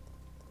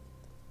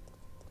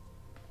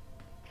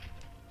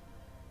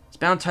 It's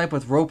bound tight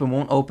with rope and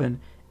won't open.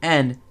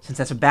 And, since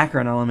that's a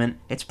background element,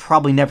 it's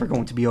probably never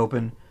going to be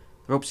open.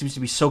 The rope seems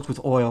to be soaked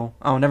with oil.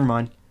 Oh, never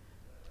mind.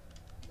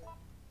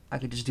 I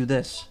could just do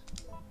this.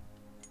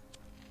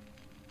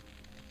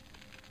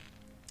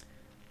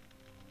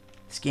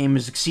 This game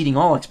is exceeding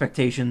all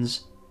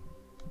expectations.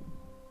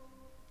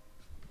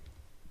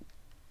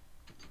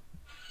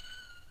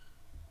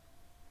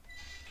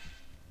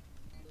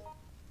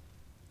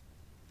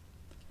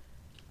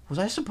 Was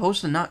I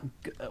supposed to not...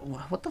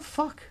 what the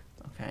fuck?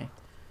 Okay. You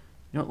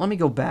know what, let me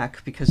go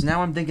back, because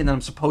now I'm thinking that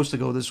I'm supposed to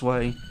go this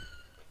way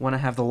when I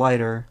have the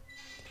lighter.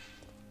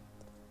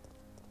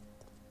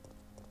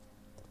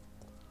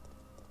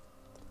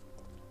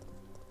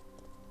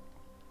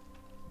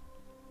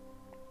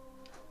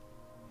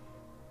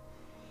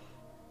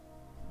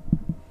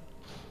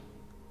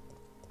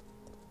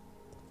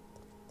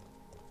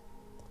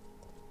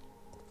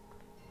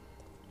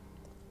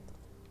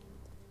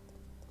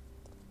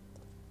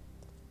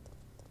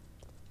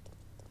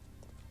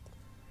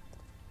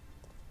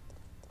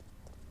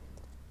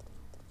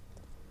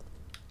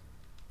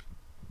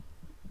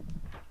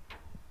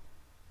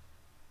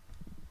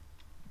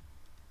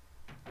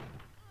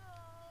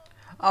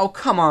 Oh,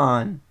 come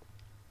on.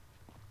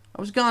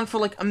 I was gone for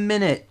like a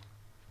minute.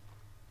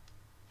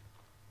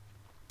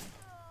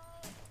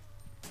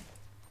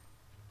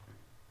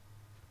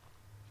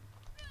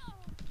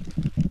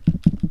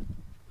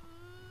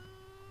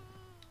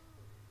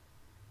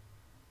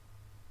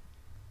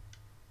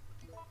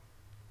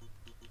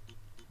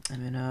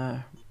 I'm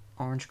in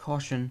orange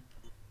caution.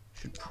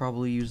 Should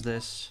probably use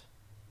this.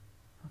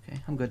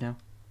 Okay, I'm good now.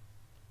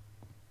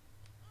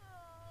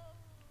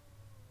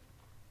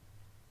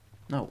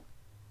 No.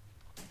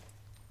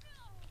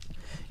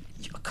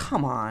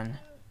 Come on.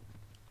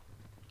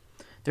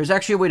 There's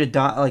actually a way to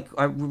dodge. Like,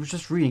 I was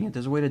just reading it.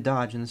 There's a way to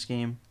dodge in this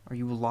game. Are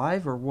you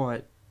alive or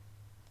what?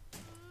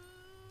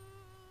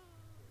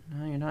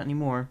 No, you're not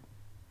anymore.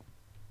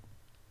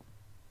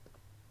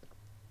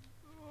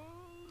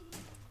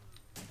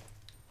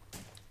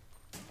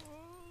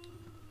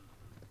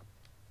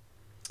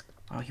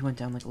 Oh, he went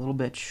down like a little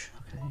bitch.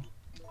 Okay.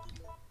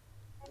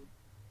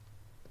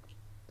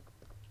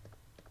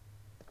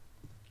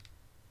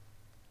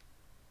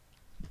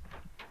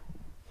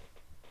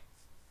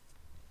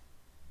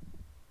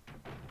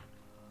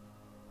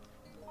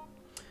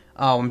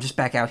 Oh, I'm just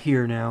back out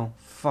here now.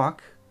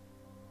 Fuck.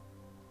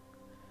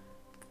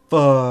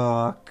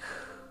 Fuck.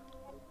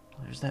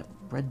 There's that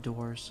red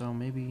door, so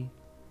maybe...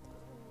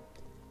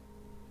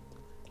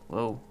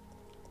 Whoa.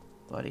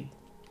 Buddy.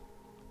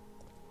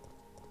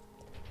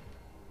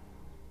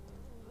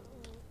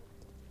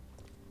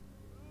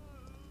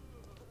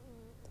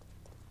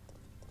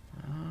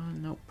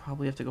 Nope.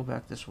 Probably have to go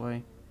back this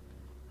way.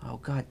 Oh,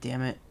 god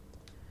damn it.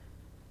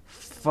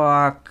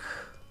 Fuck.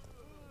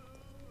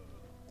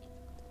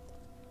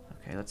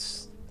 Okay,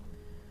 let's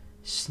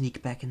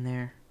sneak back in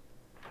there.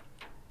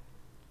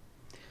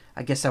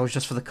 I guess that was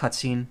just for the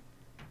cutscene.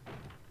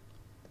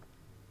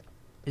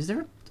 Is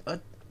there a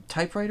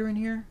typewriter in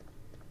here?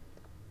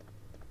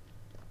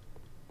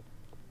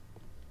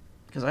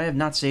 Because I have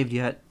not saved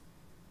yet.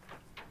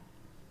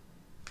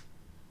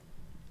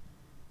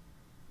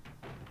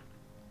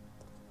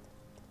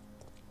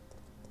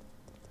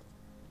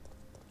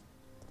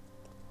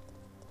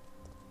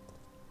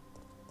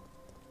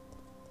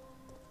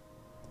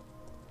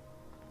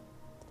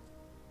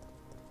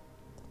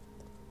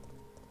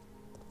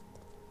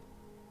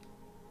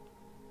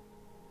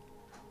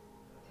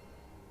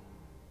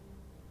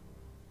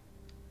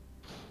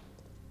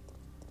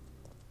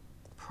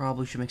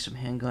 Probably should make some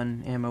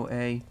handgun ammo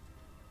A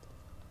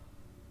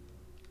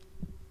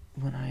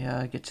when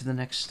I get to the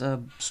next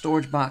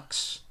storage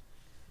box.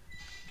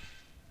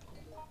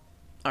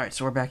 Alright,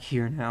 so we're back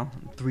here now.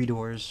 3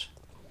 doors.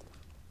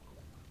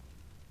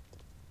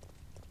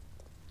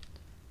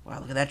 Wow,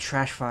 look at that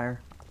trash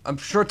fire. I'm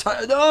sure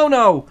no,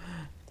 no!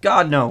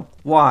 God, no.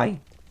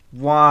 Why?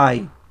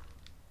 Why?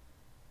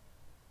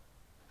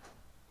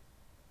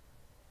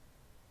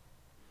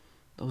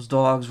 Those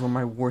dogs were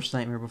my worst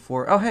nightmare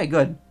before. Oh, hey,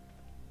 good.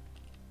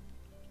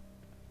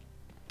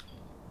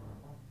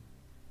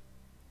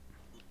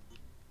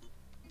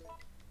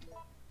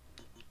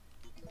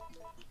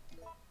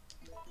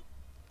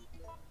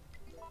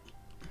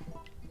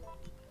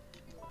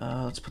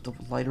 Let's put the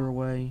lighter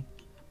away.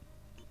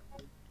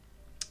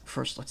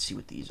 First, let's see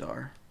what these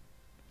are.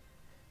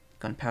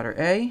 Gunpowder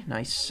A,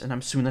 nice. And I'm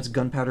assuming that's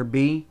gunpowder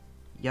B.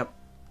 Yep.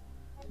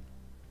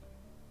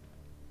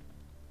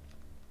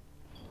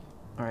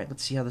 Alright,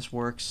 let's see how this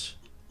works.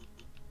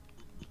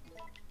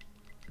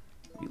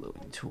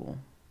 Reloading tool.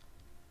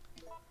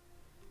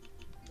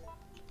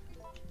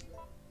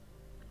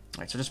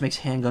 Alright, so this makes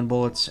handgun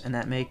bullets, and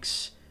that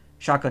makes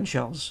shotgun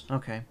shells.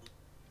 Okay.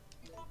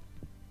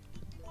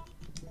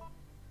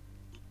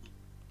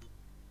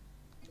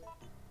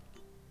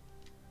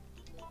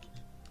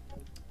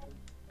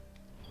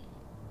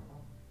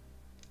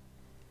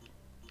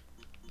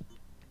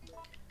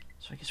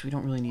 So I guess we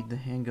don't really need the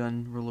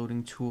handgun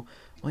reloading tool.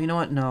 Well, you know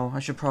what? No,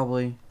 I should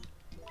probably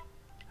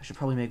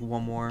make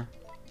one more.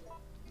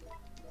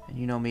 And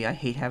you know me, I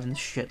hate having this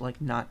shit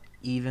like not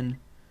even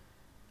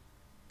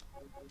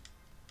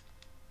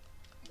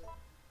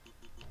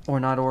or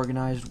not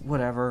organized,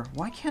 whatever.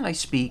 Why can't I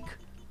speak?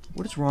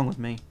 What is wrong with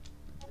me?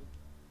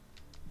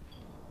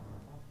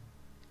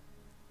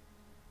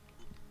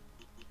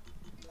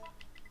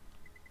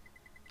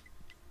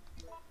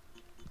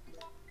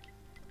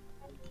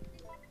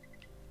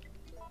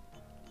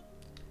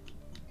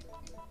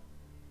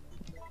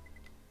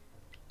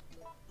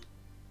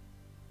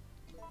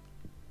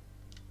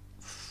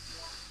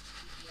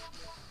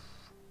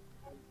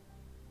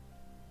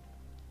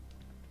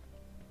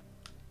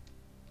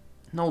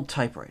 An old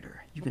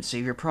typewriter. You can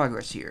save your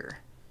progress here.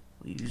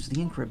 Will you use the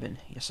ink ribbon?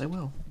 Yes, I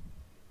will.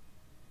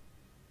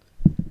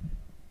 The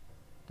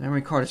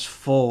memory card is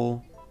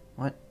full.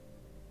 What?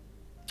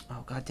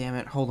 Oh, god damn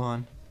it. Hold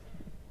on.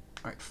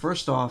 Alright,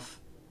 first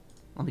off,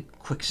 let me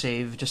quick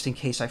save, just in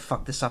case I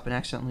fuck this up and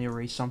accidentally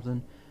erase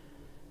something.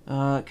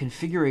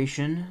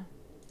 Configuration.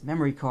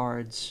 Memory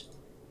cards.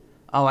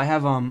 Oh, I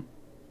have a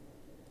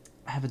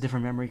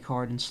different memory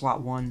card in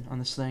slot 1 on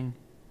this thing.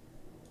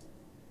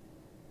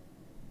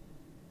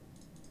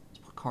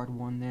 Card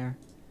 1 there.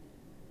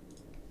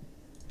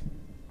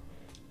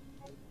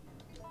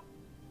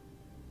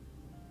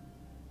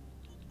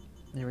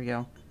 There we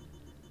go.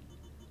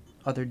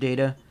 Other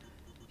data.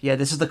 Yeah,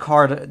 this is the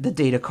card, the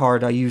data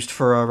card I used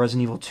for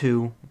Resident Evil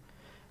 2.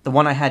 The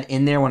one I had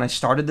in there when I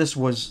started this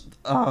was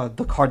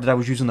the card that I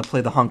was using to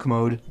play the hunk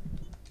mode.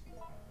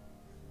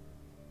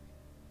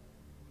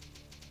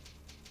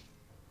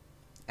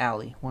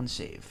 Alley, 1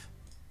 save.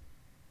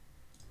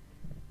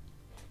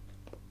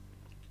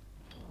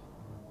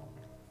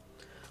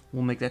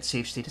 We'll make that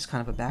save state as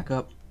kind of a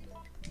backup.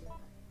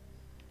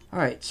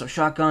 Alright, so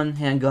shotgun,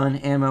 handgun,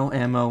 ammo,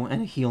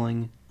 and a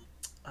healing.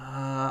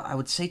 I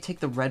would say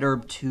take the red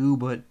herb too,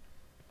 but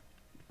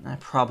I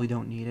probably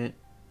don't need it.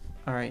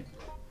 Alright.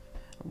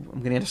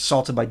 I'm gonna get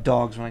assaulted by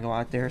dogs when I go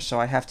out there, so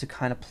I have to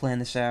kind of plan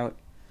this out.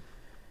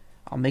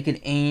 I'll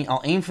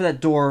aim for that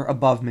door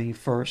above me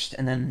first,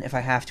 and then if I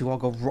have to,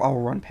 I'll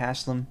run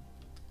past them.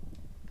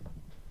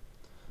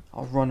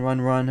 I'll run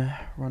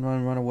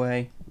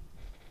away.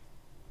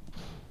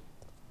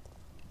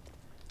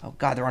 Oh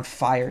god, they're on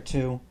fire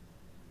too.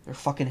 They're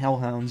fucking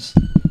hellhounds.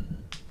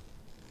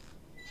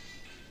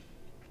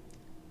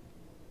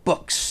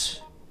 Books.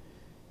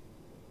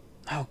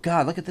 Oh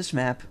god, look at this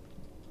map.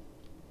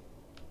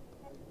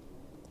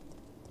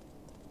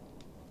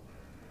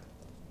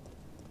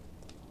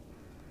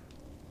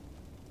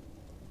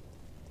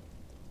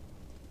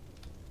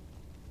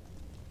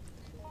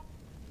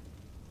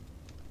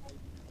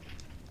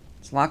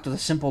 It's locked with a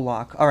simple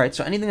lock. Alright,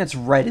 so anything that's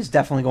red is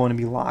definitely going to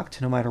be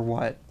locked, no matter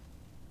what.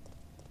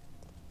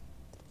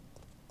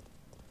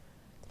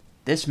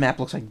 This map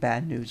looks like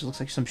bad news. It looks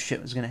like some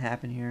shit was going to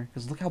happen here.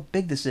 Because look how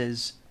big this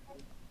is.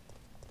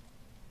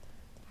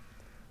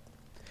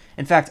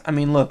 In fact, I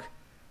mean, look.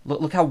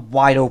 Look how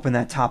wide open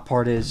that top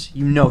part is.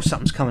 You know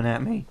something's coming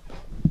at me.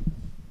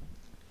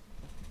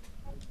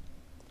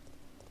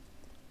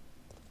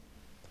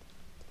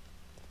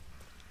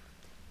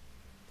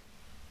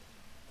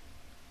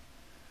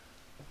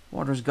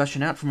 Water's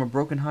gushing out from a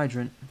broken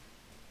hydrant.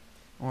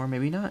 Or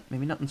maybe not.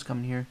 Maybe nothing's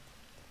coming here.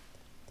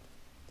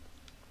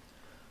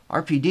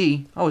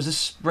 RPD? Oh, is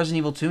this Resident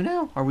Evil 2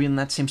 now? Are we in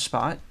that same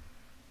spot?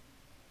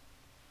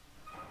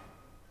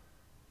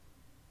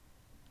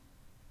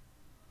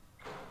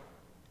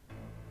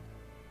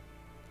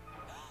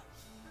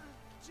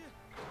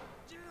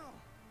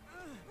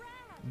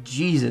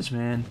 Jesus,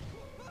 man.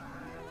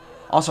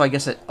 Also, I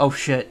guess it... Oh,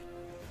 shit.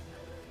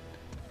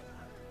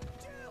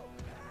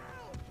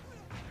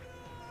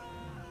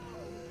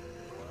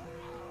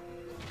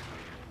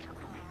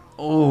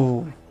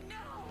 Oh.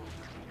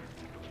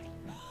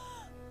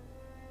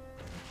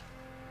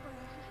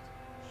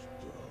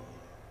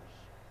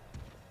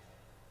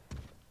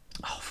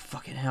 Oh,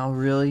 fucking hell,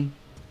 really?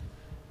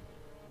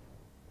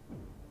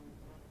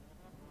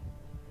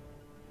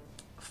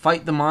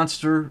 Fight the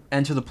monster,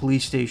 enter the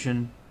police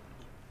station.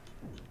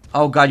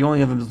 Oh god, you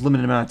only have a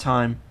limited amount of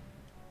time.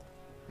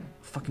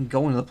 Fucking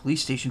go into the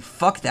police station.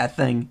 Fuck that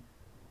thing.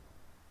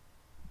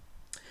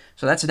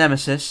 So that's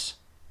Nemesis.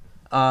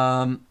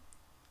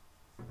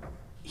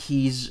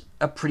 He's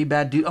a pretty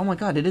bad dude. Oh my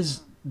god, it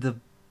is the...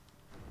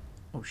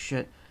 Oh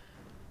shit.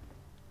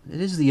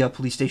 It is the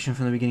police station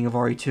from the beginning of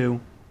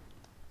RE2.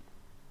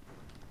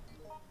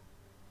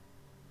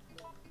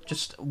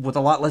 Just with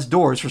a lot less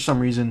doors for some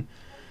reason.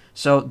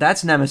 So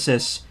that's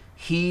Nemesis.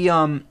 He's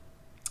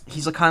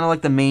kind of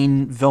like the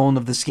main villain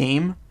of this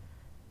game,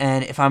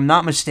 and if I'm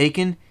not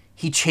mistaken,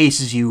 he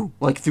chases you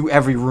like through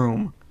every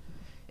room.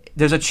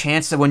 There's a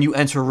chance that when you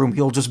enter a room,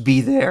 he'll just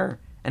be there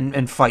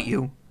and fight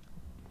you.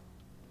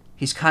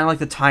 He's kind of like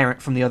the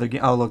tyrant from the other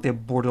game. Oh look, they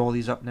boarded all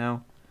these up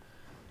now.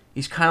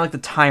 He's kind of like the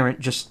tyrant,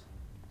 just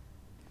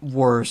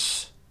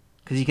worse,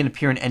 because he can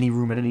appear in any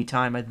room at any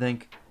time, I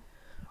think.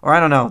 Or I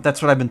don't know.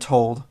 That's what I've been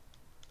told.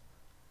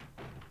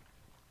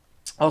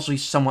 Also,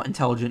 he's somewhat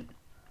intelligent.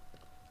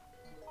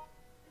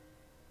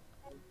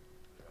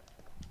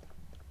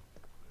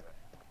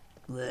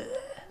 Blech.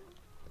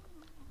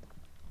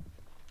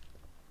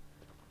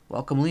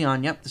 Welcome,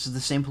 Leon. Yep, this is the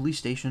same police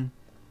station.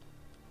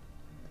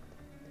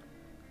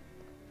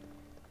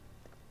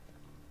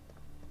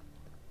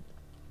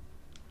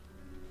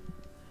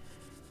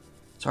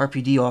 It's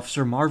RPD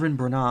officer Marvin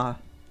Bernard.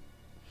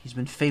 He's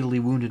been fatally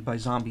wounded by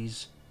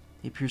zombies.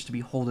 He appears to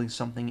be holding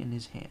something in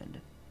his hand.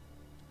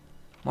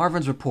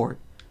 Marvin's report.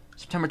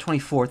 September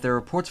 24th, there are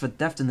reports of a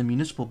theft in the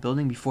municipal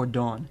building before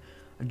dawn.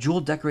 A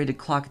jewel-decorated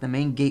clock at the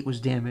main gate was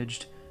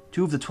damaged.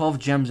 2 of the 12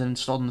 gems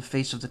installed in the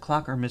face of the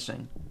clock are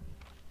missing.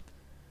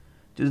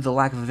 Due to the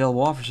lack of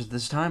available officers at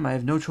this time, I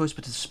have no choice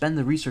but to suspend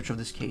the research of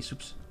this case.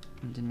 Oops.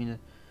 I didn't mean to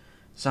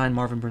sign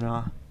Marvin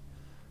Bernard.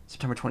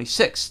 September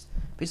 26th.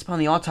 Based upon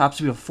the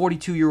autopsy of a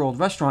 42-year-old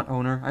restaurant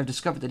owner, I have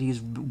discovered that he is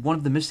one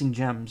of the missing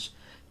gems.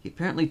 He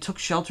apparently took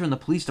shelter in the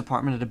police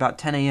department at about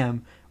 10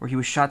 a.m., where he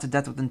was shot to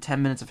death within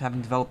 10 minutes of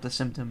having developed the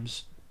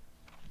symptoms.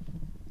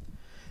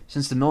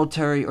 Since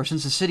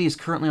the city is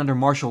currently under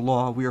martial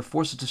law, we are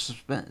forced to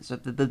suspend...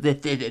 Since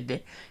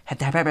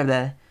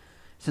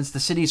the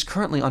city is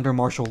currently under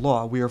martial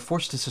law, we are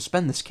forced to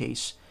suspend this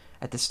case.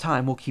 At this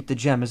time, we'll keep the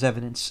gem as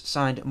evidence.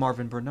 Signed,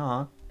 Marvin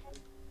Bernard.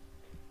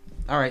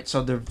 Alright,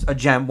 so there's a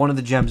gem. One of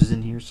the gems is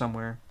in here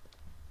somewhere.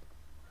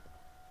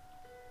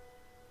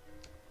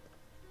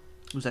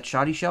 Was that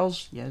shoddy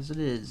shells? Yes, it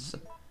is.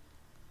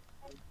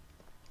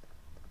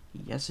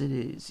 Yes, it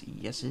is.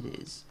 Yes, it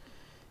is.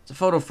 It's a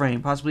photo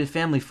frame, possibly a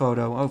family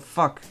photo. Oh,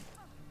 fuck.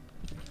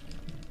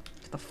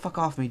 Get the fuck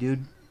off me,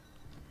 dude.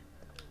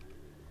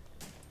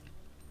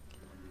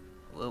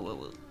 Whoa, whoa,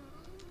 whoa.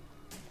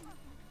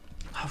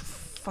 Oh,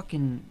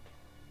 fucking...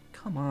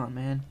 Come on,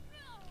 man.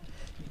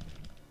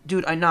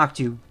 Dude, I knocked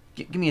you.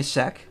 Give me a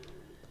sec.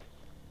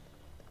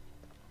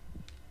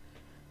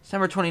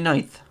 December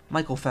 29th,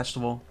 Michael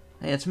Festival.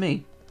 Hey, it's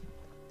me.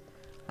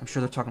 I'm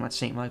sure they're talking about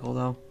St. Michael,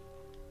 though.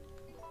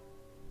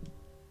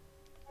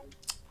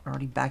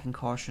 Already back in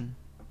caution.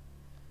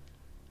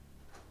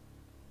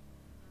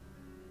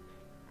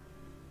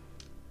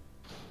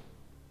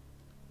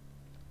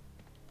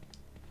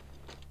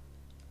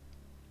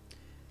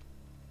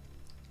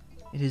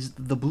 It is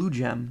the blue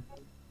gem.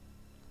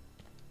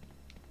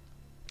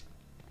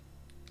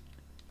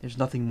 There's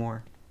nothing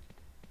more.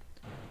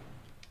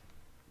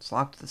 It's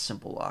locked with a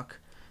simple lock.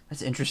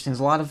 That's interesting. There's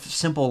a lot of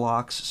simple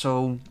locks,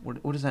 so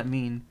what does that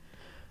mean?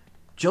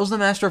 Jill's the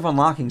master of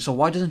unlocking, so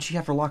why doesn't she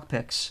have her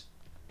lockpicks?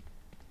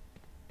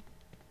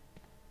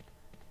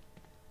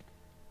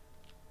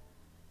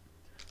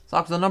 Let's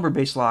lock the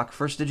number-based lock.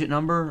 First digit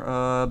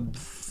number,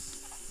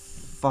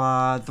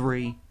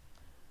 3.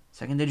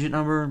 Second digit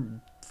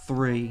number,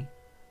 3.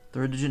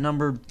 Third digit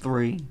number,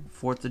 3.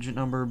 Fourth digit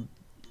number,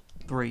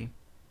 3.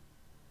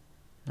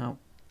 No.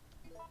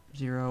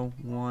 0,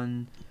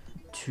 1,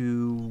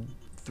 2,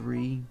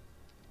 3.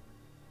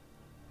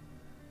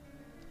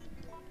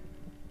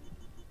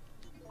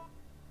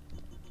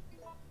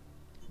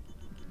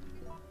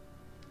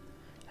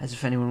 As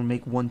if anyone would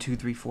make 1, 2,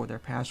 3, 4 their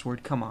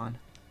password. Come on.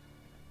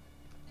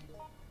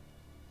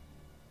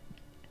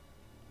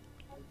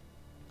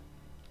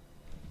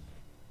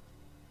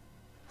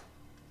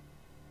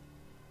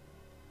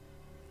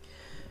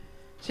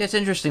 See, it's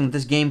interesting that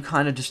this game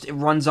kind of just, it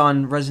runs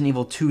on Resident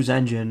Evil 2's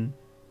engine,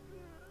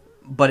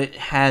 but it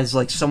has,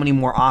 like, so many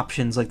more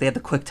options. Like, they have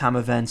the quick time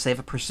events, they have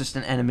a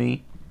persistent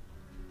enemy.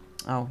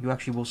 Oh, you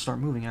actually will start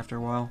moving after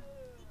a while.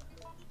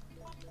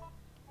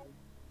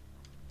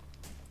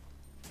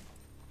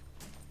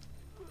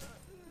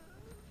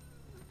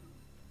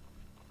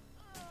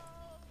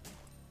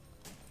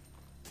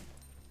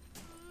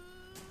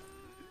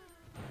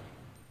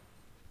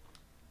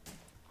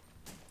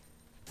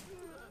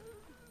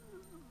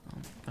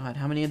 God,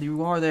 how many of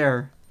you are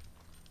there?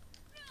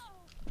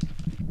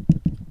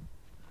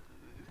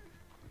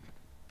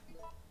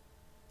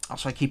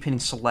 Also, I keep hitting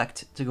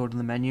select to go to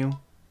the menu.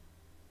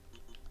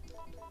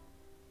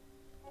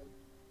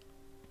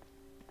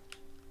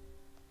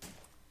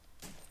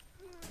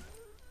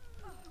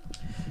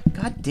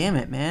 God damn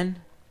it, man.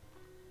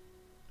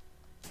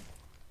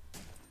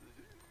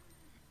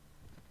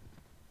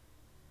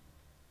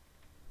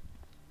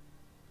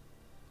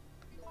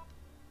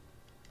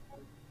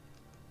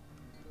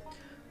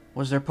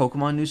 Was there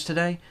Pokemon news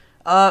today?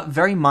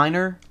 Very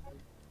minor.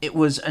 It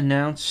was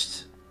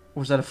announced...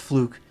 Or was that a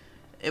fluke?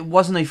 It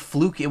wasn't a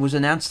fluke. It was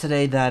announced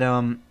today that,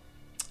 Oh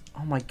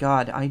my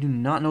god, I do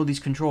not know these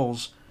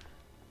controls.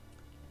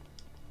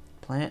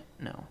 Plant?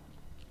 No.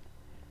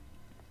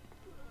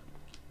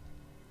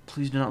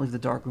 Please do not leave the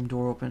darkroom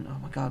door open. Oh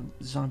my god,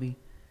 zombie.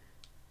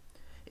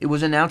 It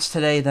was announced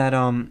today that,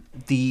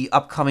 the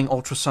upcoming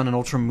Ultra Sun and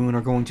Ultra Moon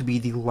are going to be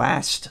the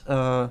last,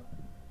 3DS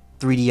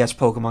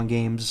Pokemon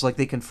games. Like,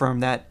 they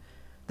confirmed that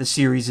the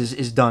series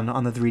is done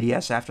on the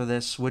 3DS after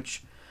this,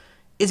 which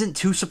isn't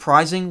too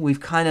surprising.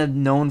 We've kind of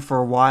known for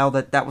a while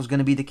that that was going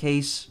to be the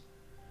case.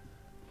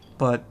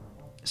 But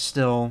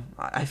still,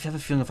 I have a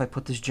feeling if I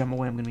put this gem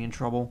away, I'm going to be in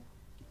trouble.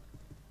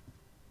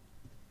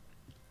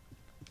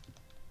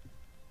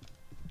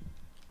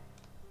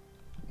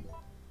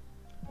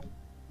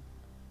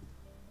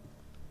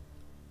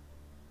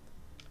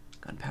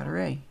 Gunpowder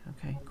A.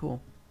 Okay,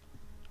 cool.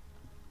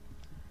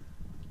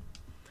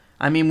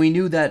 I mean, we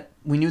knew that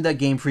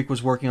Game Freak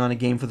was working on a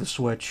game for the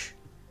Switch,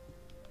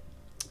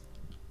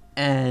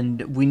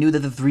 and we knew that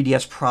the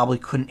 3DS probably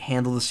couldn't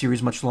handle the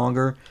series much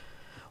longer.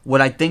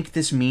 What I think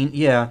this means,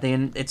 yeah,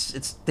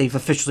 they've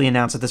officially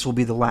announced that this will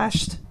be the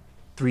last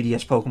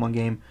 3DS Pokemon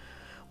game.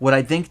 What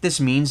I think this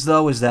means,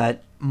 though, is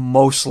that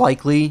most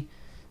likely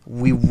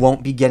we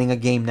won't be getting a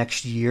game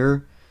next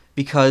year,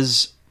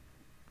 because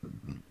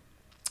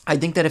I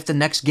think that if the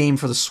next game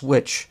for the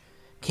Switch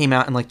came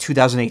out in like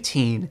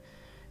 2018,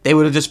 they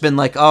would have just been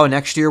like, oh,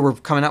 next year we're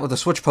coming out with a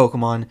Switch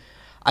Pokemon.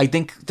 I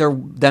think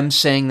them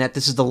saying that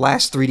this is the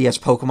last 3DS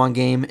Pokemon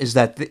game is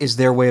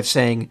their way of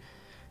saying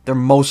there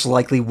most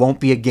likely won't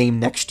be a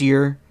game next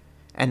year,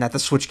 and that the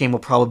Switch game will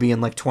probably be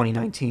in like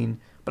 2019.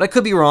 But I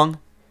could be wrong.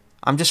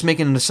 I'm just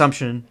making an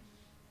assumption.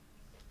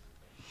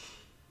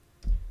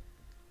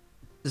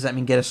 Does that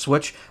mean get a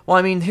Switch? Well,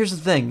 I mean, here's the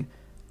thing.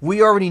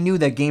 We already knew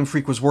that Game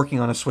Freak was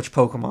working on a Switch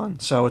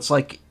Pokemon, so it's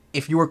like,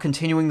 if you were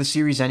continuing the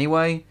series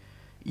anyway,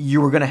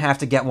 you were going to have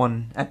to get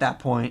one at that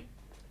point.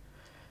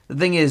 The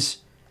thing is,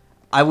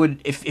 I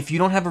would, if you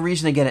don't have a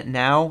reason to get it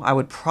now, I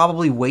would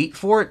probably wait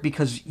for it,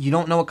 because you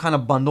don't know what kind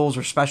of bundles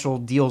or special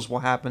deals will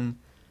happen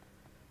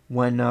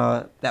when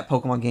that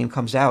Pokemon game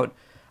comes out.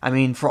 I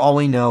mean, for all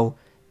we know,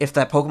 if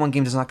that Pokemon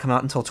game does not come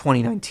out until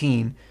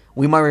 2019,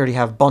 we might already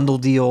have bundle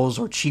deals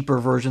or cheaper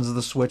versions of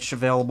the Switch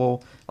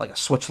available, like a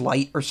Switch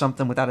Lite or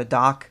something without a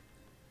dock.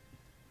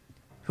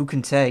 Who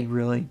can say,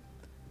 really?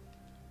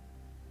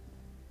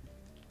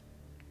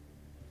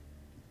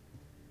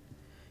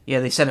 Yeah,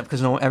 they said it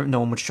because no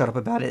one would shut up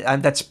about it.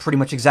 And that's pretty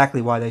much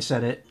exactly why they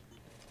said it.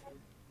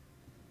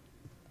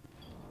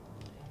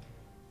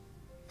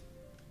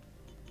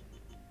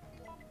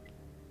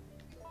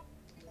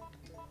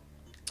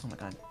 Oh my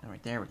god.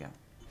 Alright, there we go.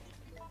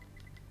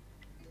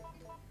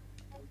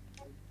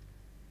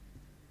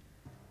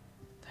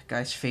 That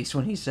guy's face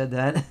when he said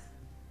that.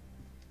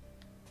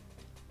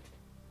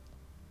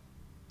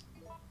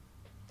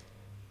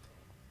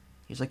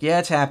 He's like, yeah,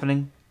 it's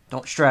happening.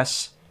 Don't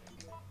stress.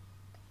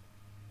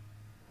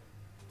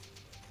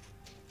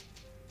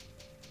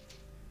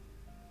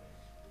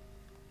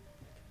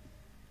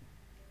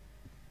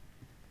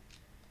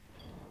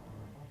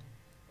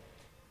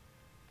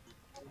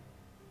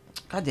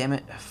 God damn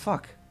it.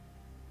 Fuck.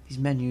 These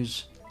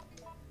menus.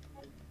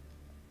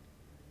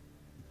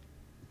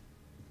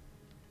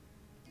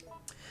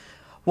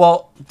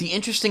 Well, the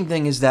interesting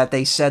thing is that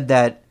they said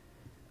that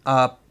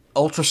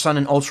Ultra Sun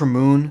and Ultra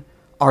Moon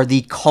are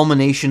the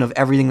culmination of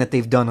everything that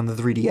they've done on the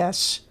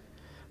 3DS.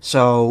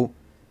 So,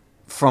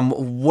 from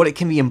what it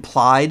can be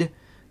implied,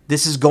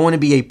 this is going to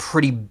be a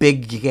pretty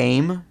big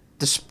game,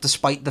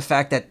 despite the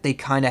fact that they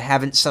kind of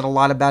haven't said a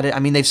lot about it. I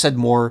mean, they've said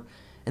more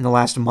in the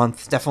last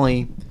month.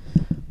 Definitely.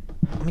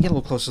 Let me get a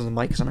little closer to the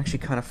mic because I'm actually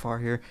kind of far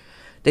here.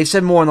 They've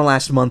said more in the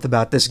last month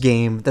about this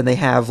game than they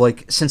have,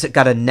 like, since it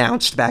got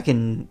announced back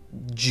in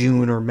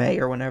June or May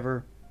or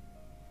whenever.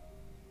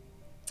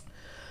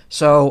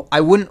 So,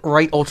 I wouldn't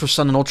write Ultra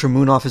Sun and Ultra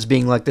Moon off as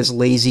being, like, this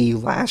lazy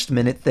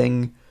last-minute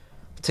thing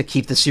to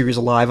keep the series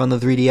alive on the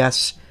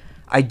 3DS.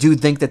 I do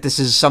think that this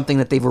is something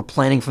that they were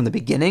planning from the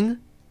beginning.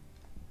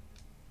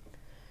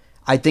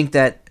 I think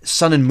that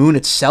Sun and Moon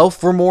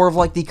itself were more of,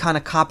 like, the kind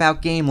of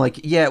cop-out game.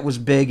 Like, yeah, it was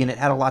big and it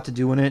had a lot to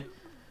do in it.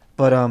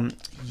 But,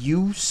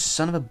 you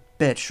son of a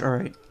bitch.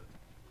 Alright.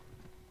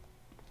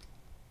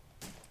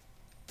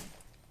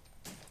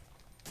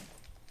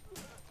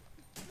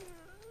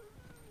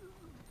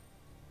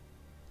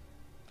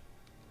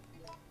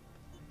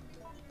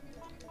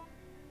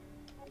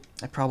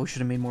 I probably should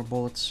have made more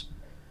bullets.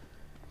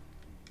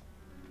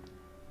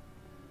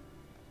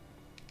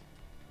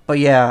 But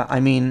yeah, I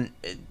mean,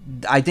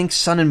 I think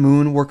Sun and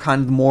Moon were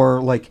kind of more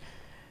like...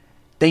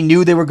 They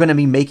knew they were going to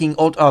be making...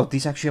 Oh,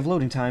 these actually have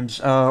loading times.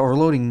 Or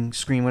loading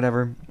screen,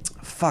 whatever.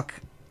 Fuck.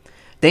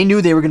 They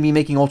knew they were going to be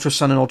making Ultra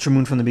Sun and Ultra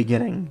Moon from the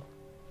beginning.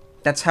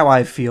 That's how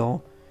I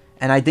feel.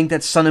 And I think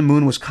that Sun and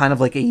Moon was kind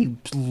of like a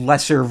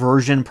lesser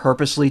version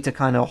purposely to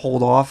kind of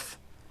hold off.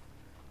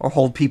 Or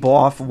hold people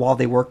off while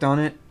they worked on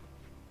it.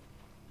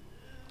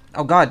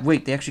 Oh god,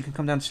 wait, they actually can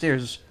come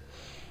downstairs.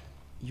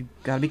 You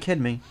gotta be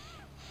kidding me.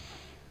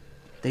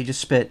 They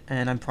just spit,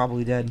 and I'm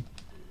probably dead.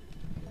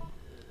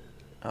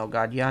 Oh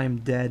god, yeah, I'm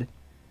dead.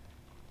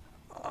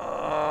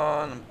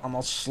 I'm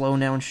all slow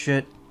now and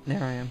shit.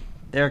 There I am.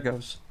 There it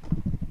goes.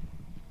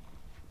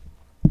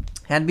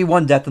 Had to be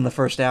one death in the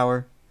first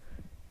hour.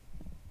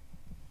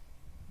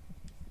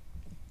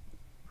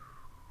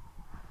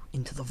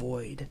 Into the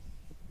void.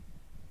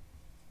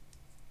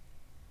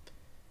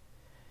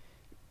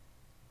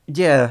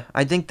 Yeah,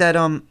 I think that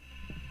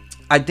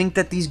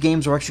these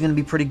games are actually going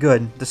to be pretty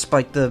good,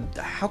 despite the...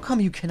 How come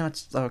you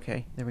cannot...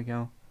 Okay, there we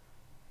go.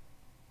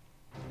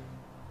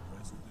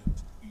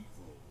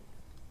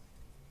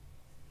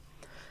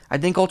 I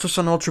think Ultra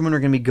Sun and Ultra Moon are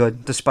going to be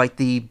good, despite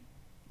the,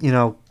 you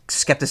know,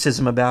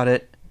 skepticism about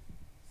it.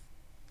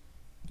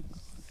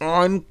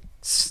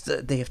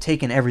 They have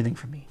taken everything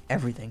from me.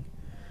 Everything.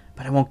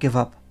 But I won't give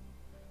up.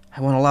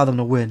 I won't allow them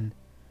to win.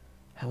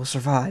 I will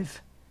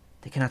survive.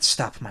 They cannot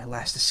stop my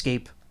last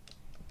escape.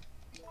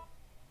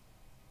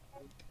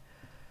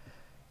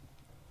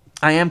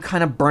 I am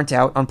kind of burnt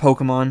out on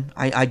Pokemon.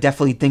 I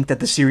definitely think that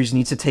the series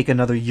needs to take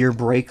another year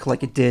break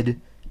like it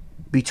did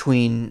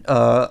between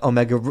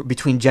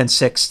between Gen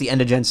 6, the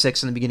end of Gen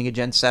 6 and the beginning of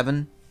Gen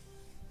 7.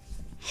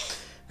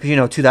 Because, you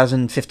know,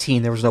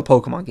 2015 there was no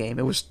Pokemon game.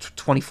 It was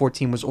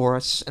 2014 was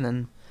Oris, and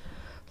then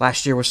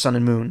last year was Sun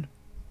and Moon.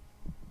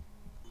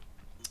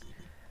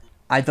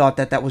 I thought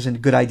that that was a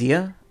good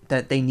idea,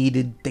 that they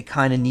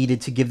kind of needed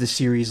to give the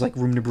series like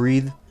room to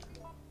breathe.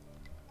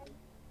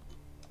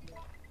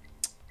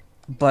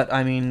 But,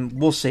 I mean,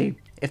 we'll see.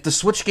 If the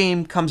Switch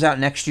game comes out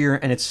next year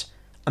and it's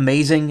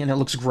amazing and it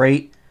looks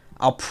great,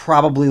 I'll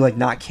probably, like,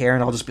 not care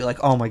and I'll just be like,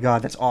 oh my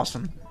god, that's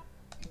awesome.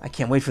 I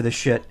can't wait for this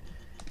shit.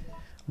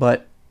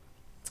 But,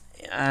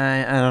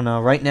 I don't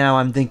know. Right now,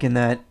 I'm thinking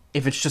that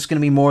if it's just going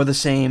to be more of the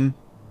same,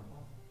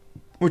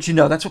 which, you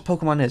know, that's what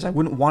Pokemon is. I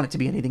wouldn't want it to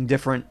be anything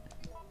different.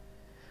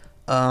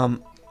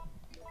 Then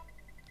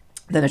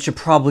it should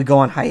probably go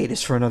on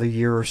hiatus for another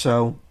year or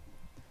so.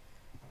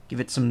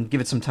 Give it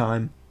some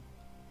time.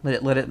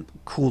 Let it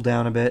cool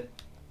down a bit.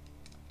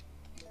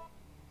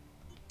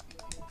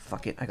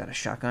 Fuck it, I got a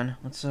shotgun.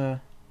 Let's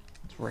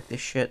wreck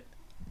this shit.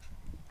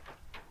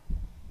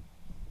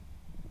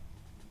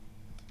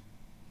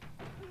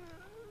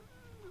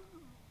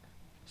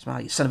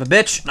 Smile, you son of a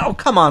bitch! No,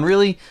 come on,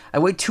 really? I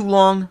wait too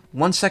long?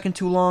 1 second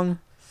too long?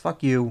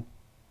 Fuck you.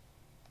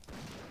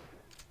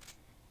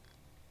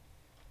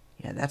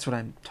 Yeah, that's what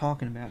I'm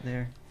talking about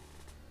there.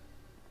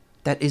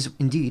 That is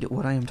indeed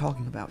what I am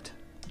talking about.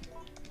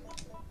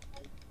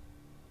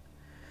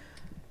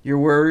 You're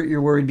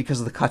worried because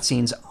of the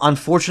cutscenes.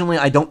 Unfortunately,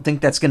 I don't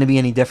think that's going to be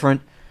any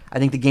different. I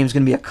think the game's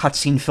going to be a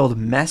cutscene-filled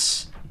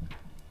mess,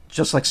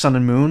 just like Sun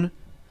and Moon.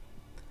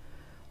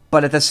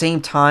 But at the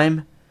same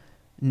time,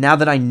 now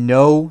that I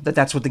know that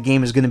that's what the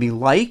game is going to be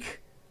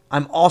like,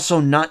 I'm also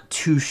not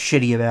too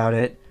shitty about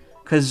it.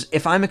 Because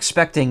if I'm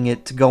expecting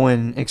it to go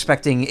in,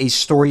 expecting a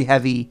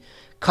story-heavy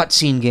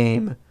cutscene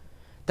game,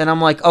 then I'm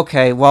like,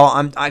 okay,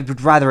 well, I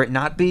would rather it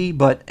not be,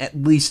 but at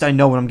least I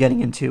know what I'm getting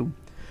into.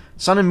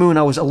 Sun and Moon,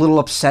 I was a little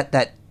upset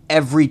that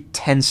every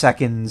 10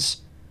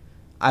 seconds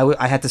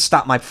I had to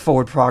stop my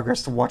forward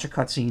progress to watch a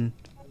cutscene.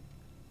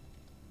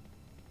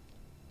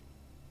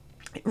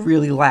 It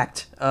really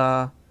lacked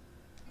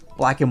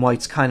Black and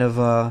white's kind of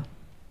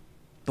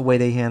the way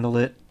they handled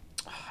it.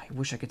 I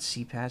wish I could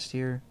see past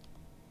here.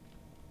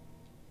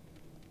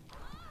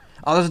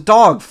 Oh, there's a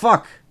dog!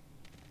 Fuck!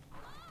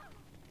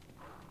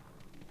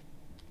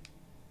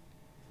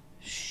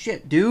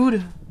 Shit,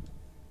 dude.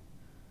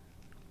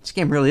 This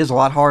game really is a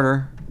lot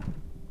harder.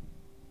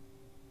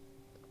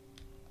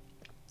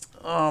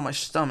 Oh, my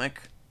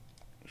stomach.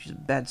 She's a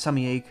bad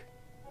tummy ache.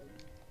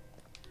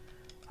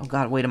 Oh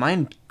god, wait, am I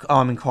in... Oh,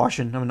 I'm in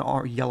caution. I'm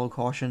in yellow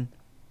caution.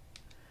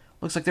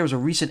 Looks like there was a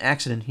recent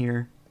accident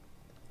here.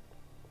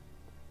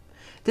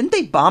 Didn't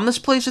they bomb this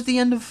place at the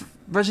end of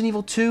Resident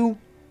Evil 2?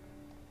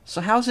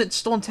 So how's it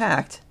still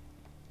intact?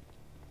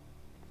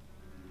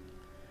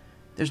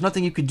 There's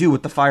nothing you could do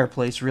with the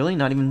fireplace, really?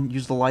 Not even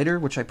use the lighter,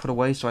 which I put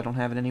away so I don't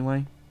have it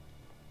anyway.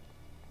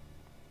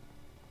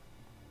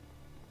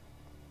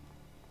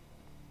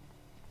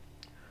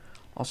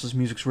 Also, his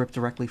music's ripped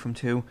directly from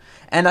 2.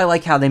 And I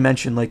like how they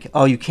mentioned, like,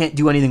 oh, you can't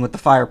do anything with the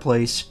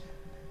fireplace.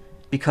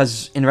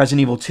 Because in Resident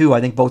Evil 2, I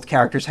think both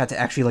characters had to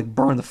actually, like,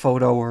 burn the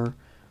photo or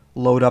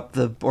load up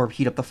the... or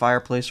heat up the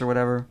fireplace or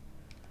whatever.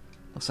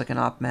 Looks like an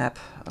op map.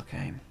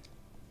 Okay.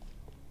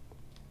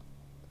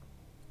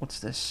 What's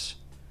this?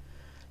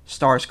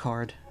 Stars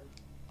card.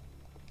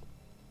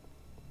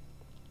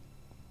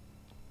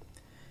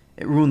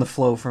 It ruined the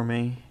flow for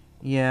me.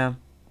 Yeah.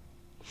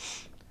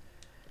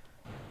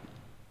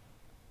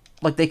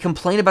 Like, they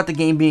complain about the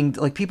game being...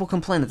 Like, people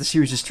complain that the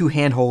series is too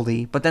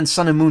handholdy, but then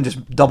Sun and Moon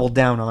just doubled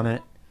down on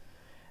it.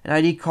 An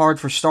ID card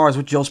for Stars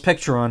with Jill's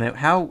picture on it.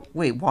 How...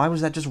 Wait, why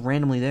was that just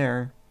randomly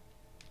there?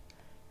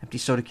 Empty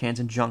soda cans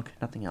and junk.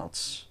 Nothing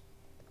else.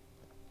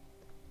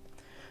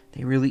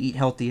 They really eat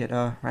healthy at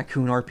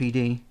Raccoon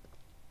RPD.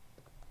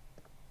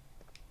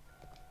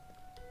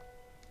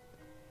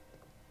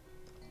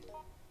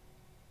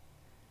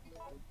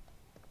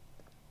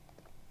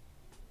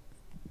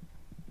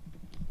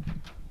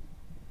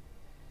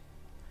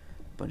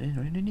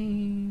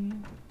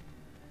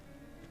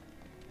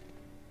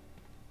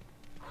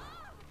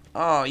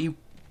 Oh, you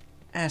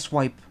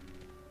asswipe.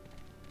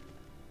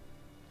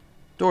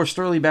 Door's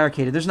thoroughly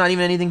barricaded. There's not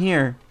even anything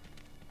here.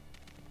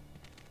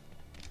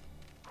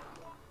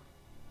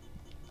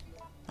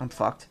 I'm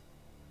fucked.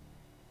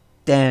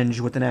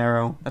 Dange with an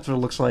arrow. That's what it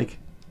looks like.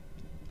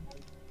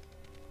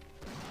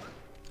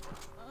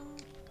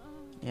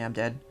 Yeah, I'm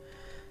dead.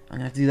 I'm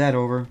gonna have to do that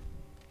over.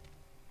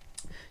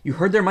 You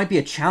heard there might be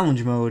a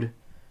challenge mode.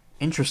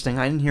 Interesting.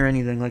 I didn't hear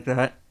anything like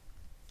that.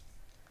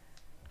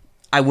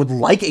 I would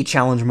like a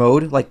challenge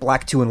mode, like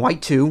Black 2 and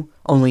White 2,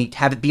 only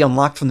have it be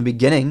unlocked from the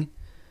beginning.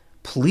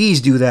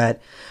 Please do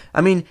that. I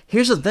mean,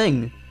 here's the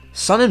thing.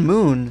 Sun and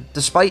Moon,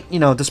 despite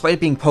it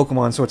being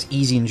Pokemon, so it's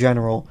easy in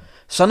general,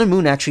 Sun and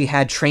Moon actually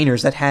had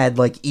trainers that had,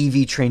 like,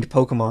 EV-trained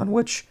Pokemon,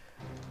 which,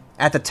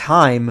 at the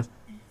time,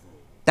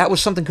 that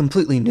was something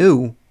completely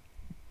new.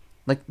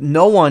 Like,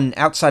 no one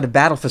outside of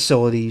battle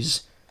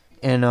facilities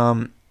in,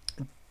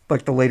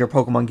 like, the later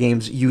Pokemon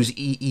games use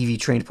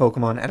EV-trained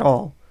Pokemon at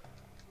all.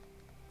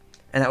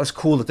 And that was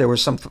cool that there were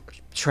some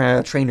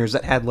trainers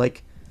that had,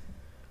 like,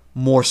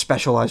 more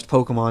specialized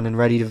Pokemon and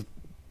ready to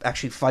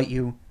actually fight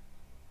you.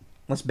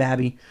 Less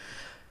Babby.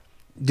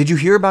 Did you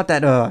hear about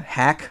that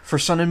hack for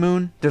Sun and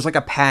Moon? There's, like,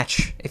 a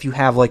patch, if you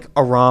have, like,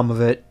 a ROM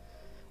of it,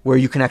 where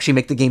you can actually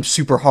make the game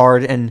super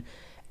hard, and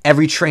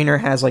every trainer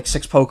has, like,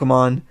 6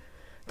 Pokemon.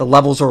 The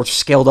levels are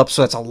scaled up,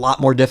 so that's a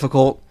lot more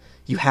difficult.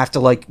 You have to,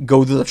 like,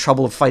 go through the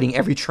trouble of fighting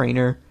every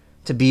trainer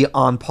to be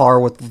on par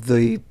with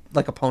the,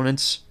 like,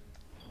 opponents.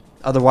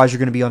 Otherwise, you're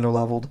going to be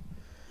underleveled.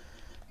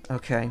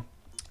 Okay.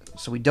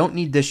 So we don't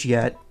need this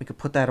yet. We could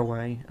put that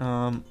away.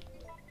 I'll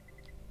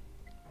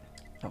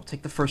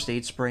take the first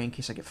aid spray in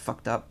case I get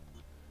fucked up.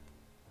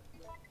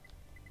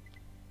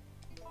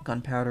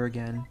 Gunpowder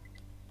again.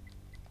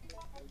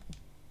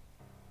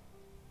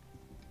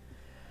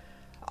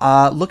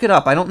 Look it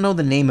up. I don't know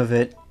the name of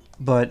it,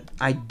 but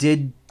I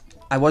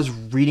was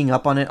reading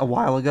up on it a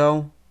while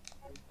ago.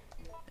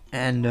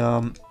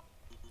 And,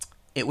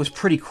 it was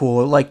pretty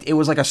cool. It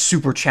was like a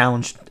super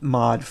challenged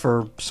mod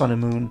for Sun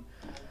and Moon.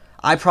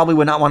 I probably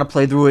would not want to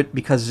play through it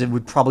because it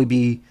would probably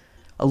be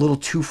a little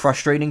too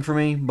frustrating for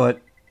me,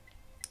 but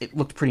it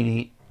looked pretty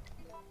neat.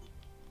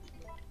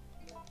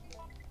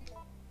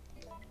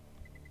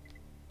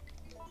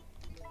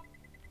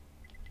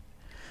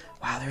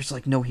 Wow, there's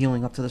like no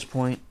healing up to this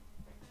point.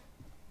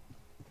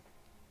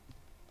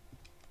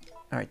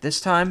 Alright,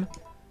 this time,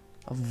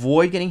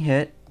 avoid getting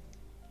hit.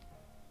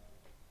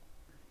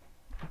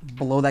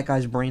 Blow that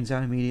guy's brains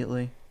out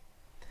immediately.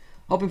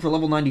 Hoping for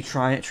level 90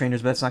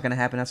 trainers, but that's not going to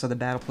happen outside the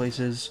battle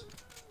places.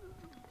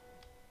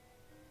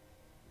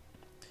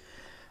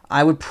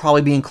 I would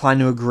probably be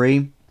inclined to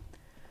agree.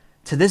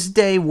 To this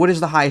day, what is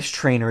the highest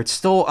trainer? It's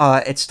still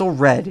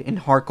Red in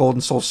Heart Gold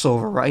and Soul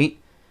Silver, right?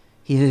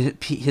 His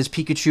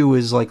Pikachu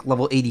is like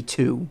level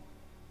 82.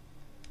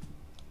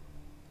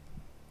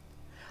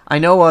 I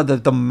know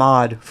the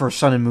mod for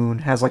Sun and Moon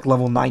has like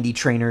level 90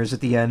 trainers at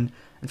the end.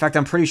 In fact,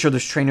 I'm pretty sure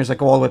there's trainers that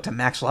go all the way up to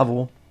max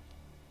level.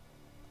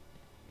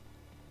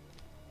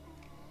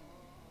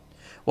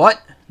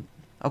 What?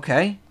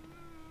 Okay.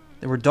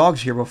 There were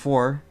dogs here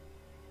before.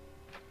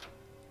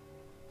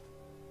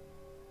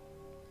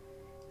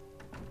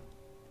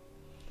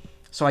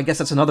 So I guess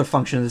that's another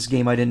function of this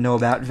game I didn't know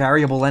about.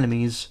 Variable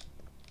enemies.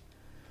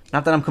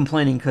 Not that I'm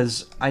complaining,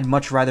 because I'd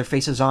much rather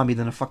face a zombie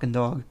than a fucking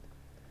dog.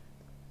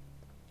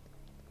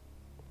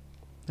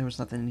 There was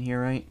nothing in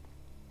here, right?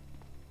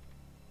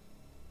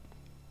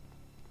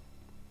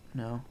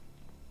 No.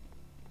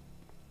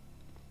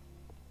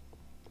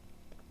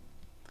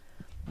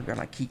 I'll grab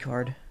my key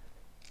card.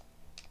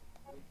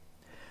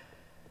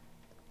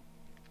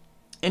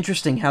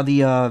 Interesting how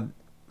the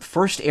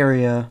first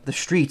area, the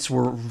streets,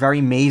 were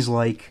very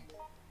maze-like.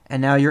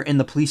 And now you're in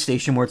the police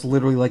station where it's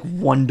literally like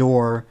one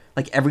door.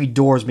 Like every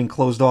door has been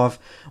closed off.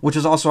 Which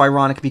is also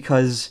ironic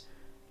because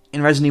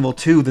in Resident Evil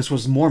 2, this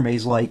was more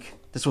maze-like.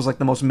 This was like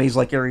the most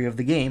maze-like area of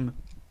the game.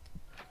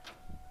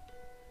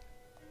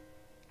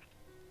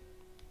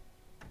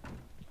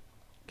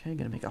 Okay,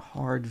 gonna make a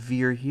hard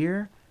veer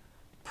here.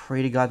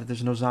 Pray to God that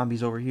there's no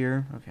zombies over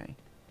here. Okay.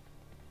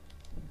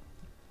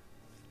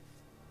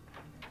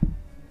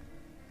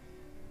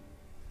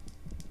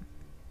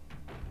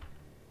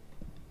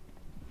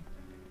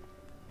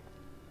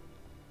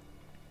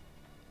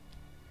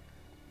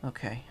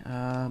 Okay,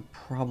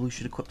 probably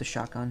should equip the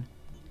shotgun.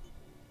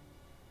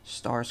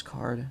 Stars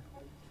card.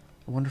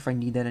 I wonder if I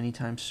need that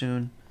anytime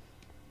soon.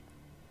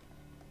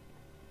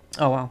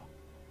 Oh, wow.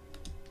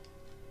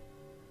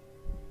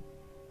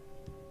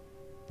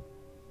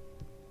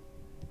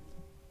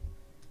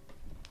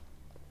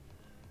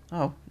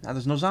 Oh, now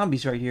there's no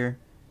zombies right here.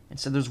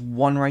 Instead there's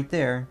one right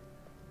there.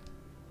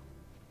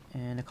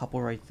 And a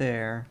couple right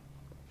there.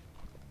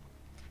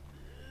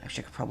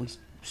 Actually, I could probably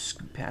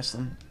scoot past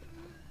them.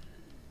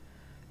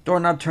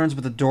 Doorknob turns,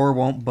 but the door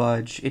won't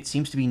budge. It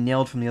seems to be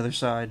nailed from the other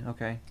side.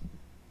 Okay.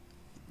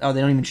 Oh,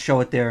 they don't even show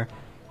it there.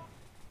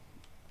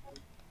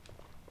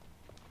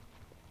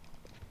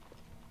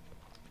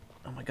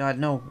 Oh my god,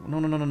 no. No,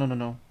 no, no, no, no, no,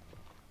 no.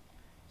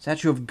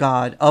 Statue of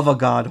God, of a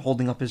god,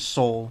 holding up his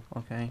soul.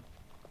 Okay.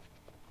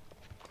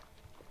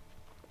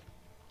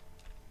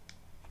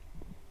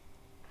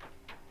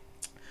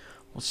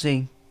 We'll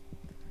see.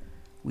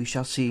 We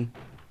shall see.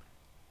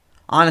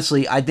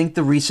 Honestly, I think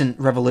the recent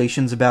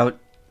revelations about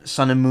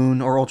Sun and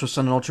Moon, or Ultra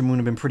Sun and Ultra Moon,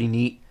 have been pretty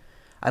neat.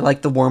 I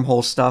like the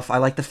wormhole stuff. I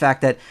like the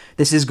fact that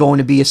this is going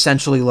to be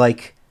essentially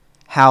like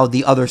how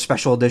the other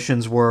special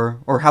editions were,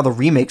 or how the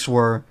remakes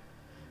were.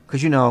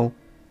 Because, you know,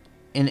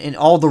 in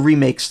all the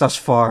remakes thus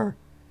far,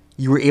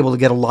 you were able to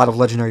get a lot of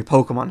legendary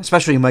Pokemon,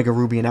 especially Mega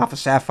Ruby and Alpha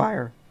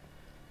Sapphire.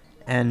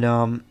 And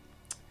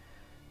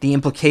the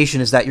implication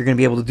is that you're going to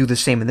be able to do the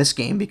same in this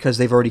game, because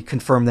they've already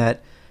confirmed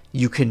that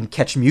you can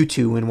catch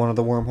Mewtwo in one of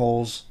the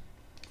wormholes.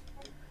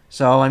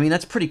 So, I mean,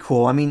 that's pretty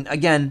cool. I mean,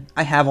 again,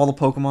 I have all the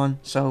Pokemon,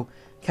 so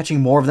catching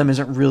more of them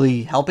isn't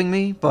really helping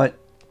me, but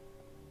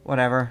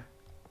whatever.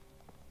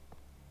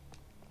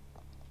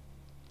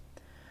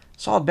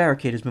 Solid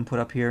barricade has been put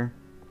up here.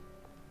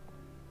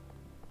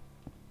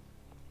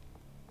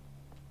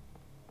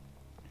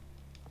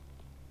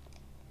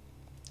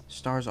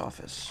 Star's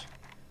office.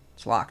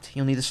 It's locked.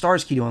 You'll need the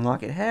Star's key to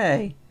unlock it.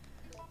 Hey!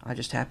 I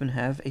just happen to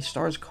have a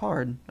Star's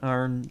card.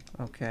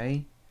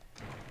 Okay.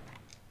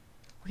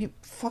 What do you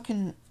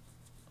fucking...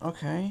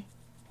 Okay.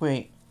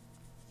 Wait.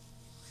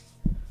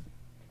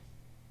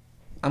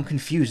 I'm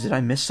confused. Did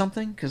I miss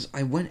something? Because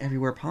I went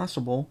everywhere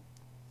possible.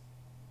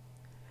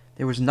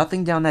 There was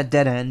nothing down that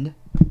dead end.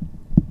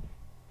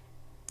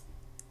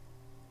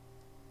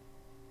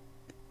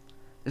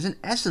 There's an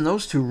S in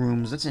those two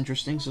rooms. That's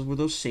interesting. So were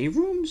those save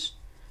rooms?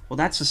 Well,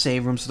 that's the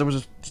save room. So there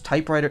was a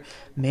typewriter.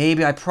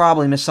 Maybe I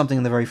probably missed something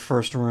in the very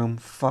first room.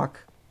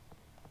 Fuck.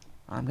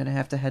 I'm gonna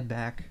have to head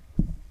back.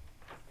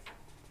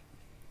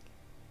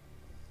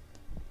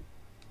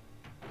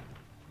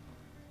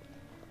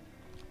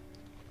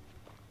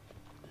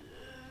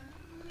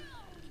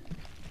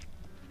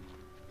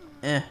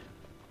 Eh.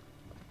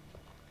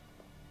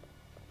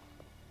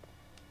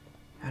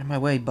 Out of my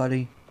way,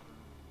 buddy.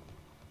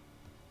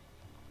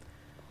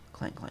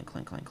 Clang, clang,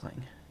 clang, clang,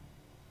 clang.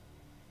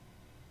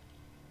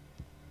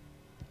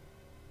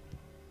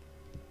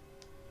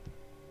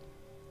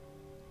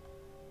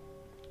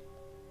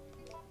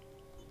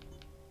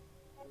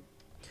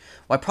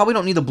 Well, I probably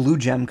don't need the blue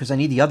gem, because I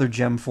need the other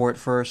gem for it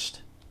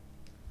first.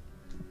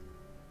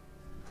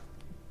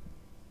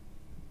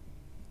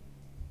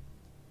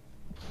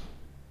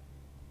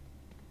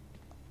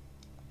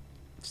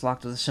 It's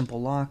locked with a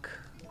simple lock.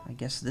 I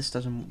guess this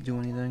doesn't do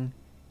anything.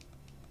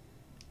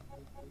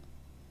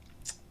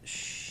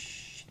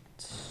 Shit.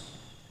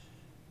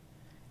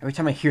 Every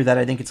time I hear that,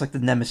 I think it's like the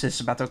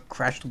Nemesis about to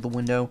crash through the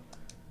window.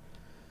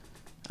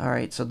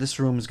 Alright, so this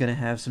room is going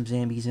to have some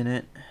zombies in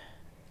it.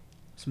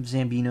 Some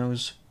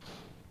Zambinos.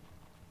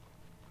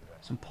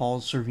 Some Paul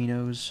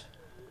Servinos.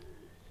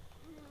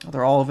 Oh,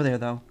 they're all over there,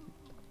 though.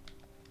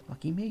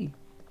 Lucky me.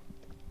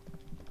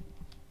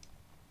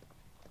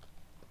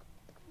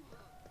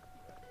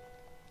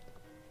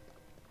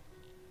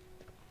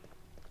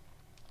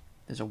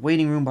 There's a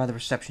waiting room by the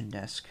reception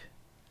desk.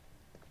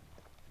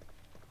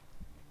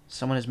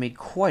 Someone has made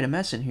quite a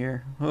mess in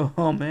here.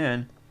 Oh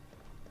man.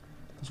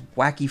 Those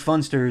wacky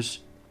funsters.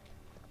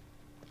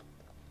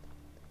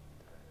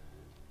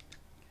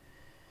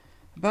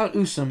 About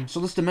Usum, so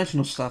this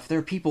dimensional stuff, there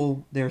are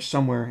people there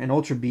somewhere, and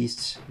Ultra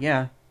Beasts,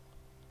 yeah.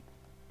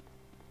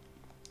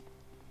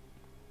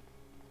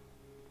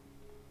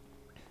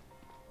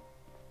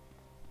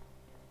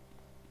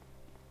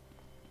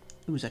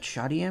 Ooh, is that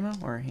shoddy ammo?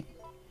 Or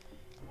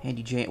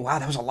handy J? Wow,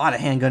 that was a lot of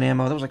handgun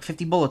ammo. That was like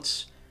 50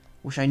 bullets.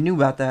 Wish I knew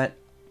about that.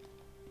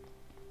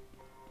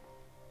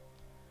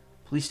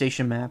 Police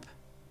station map.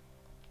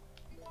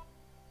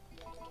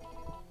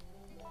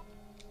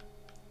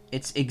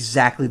 It's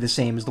exactly the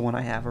same as the one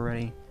I have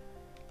already.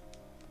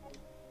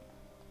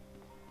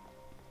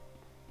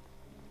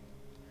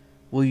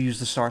 We'll use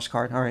the STARS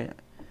card. Alright.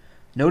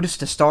 Notice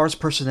to STARS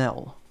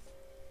personnel.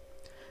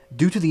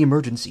 Due to the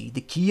emergency,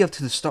 the key up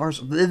to the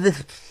STARS...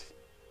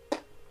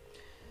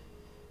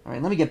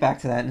 Alright, let me get back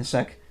to that in a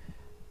sec.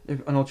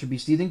 An Ultra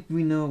Beast. Do you think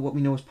we know what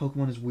we know as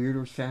Pokemon is weird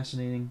or is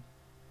fascinating?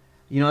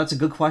 You know, that's a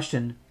good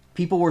question.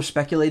 People were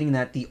speculating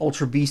that the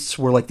Ultra Beasts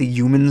were like the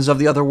humans of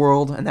the other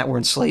world and that we're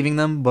enslaving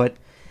them, but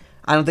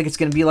I don't think it's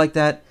going to be like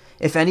that.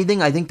 If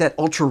anything, I think that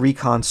Ultra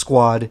Recon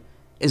Squad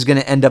is going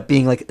to end up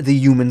being like the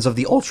humans of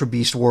the Ultra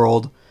Beast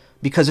world.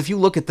 Because if you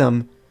look at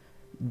them,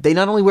 they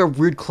not only wear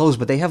weird clothes,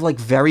 but they have like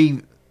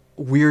very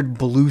weird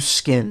blue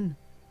skin.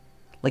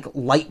 Like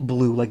light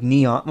blue, like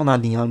neon, well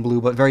not neon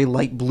blue, but very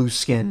light blue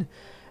skin.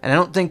 And I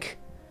don't think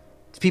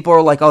people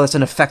are like, oh, that's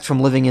an effect from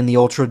living in the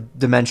Ultra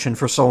Dimension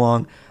for so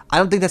long. I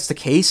don't think that's the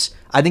case.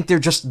 I think they're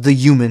just the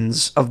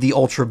humans of the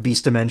Ultra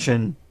Beast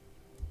Dimension.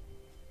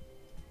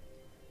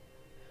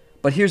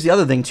 But here's the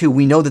other thing, too.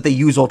 We know that they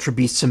use Ultra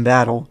Beasts in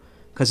battle.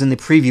 Because in the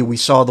preview, we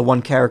saw the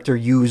one character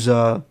use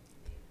the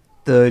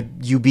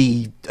UB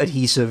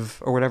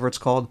adhesive, or whatever it's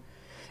called.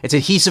 It's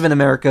adhesive in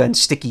America and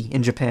sticky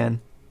in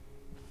Japan.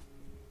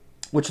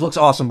 Which looks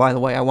awesome, by the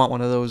way. I want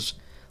one of those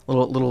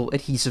little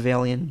adhesive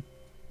alien.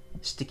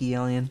 Sticky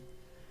alien.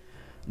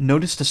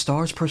 Notice to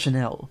STARS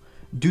personnel.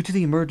 Due to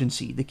the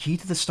emergency, the key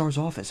to the STARS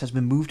office has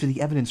been moved to the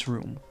evidence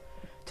room.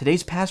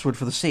 Today's password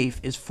for the safe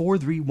is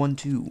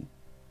 4312.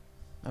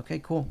 Okay,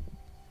 cool.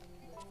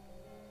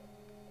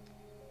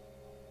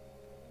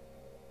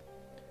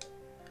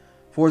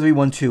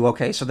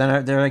 Okay, so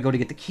then there I go to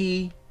get the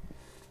key,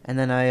 and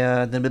then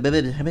I then and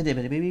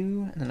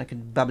then I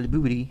can babbly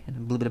boobity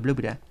and blah blah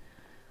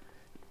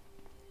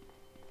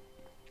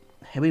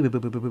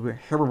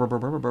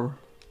blah blah.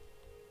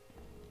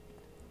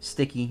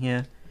 Sticky,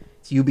 yeah.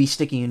 It's UB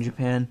sticky in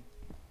Japan.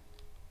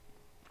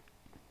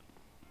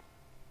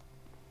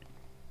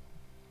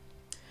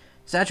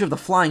 Statue of the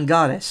Flying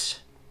Goddess.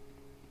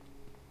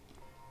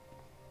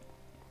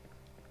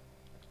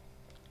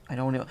 I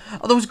don't know.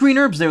 Oh, there was green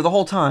herbs there the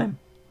whole time.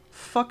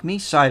 Fuck me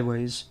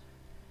sideways.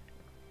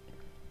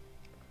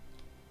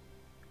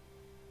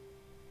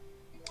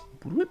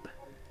 Boop.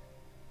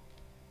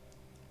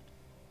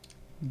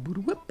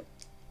 Boop.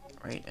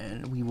 Right,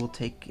 and we will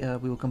take.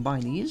 We will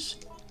combine these,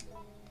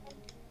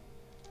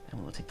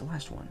 and we'll take the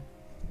last one.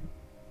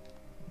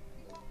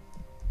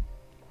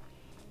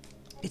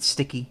 It's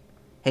sticky.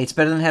 Hey, it's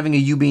better than having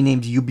a UB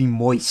named UB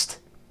Moist.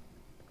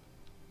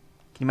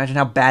 Can you imagine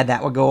how bad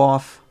that would go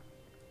off?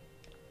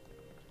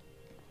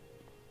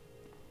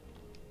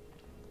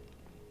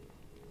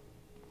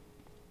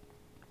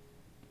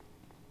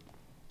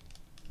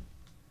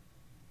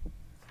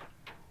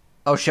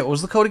 Oh shit, what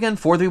was the code again?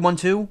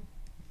 4312?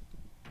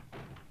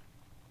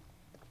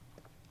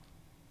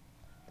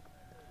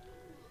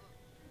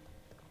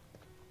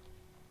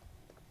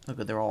 Look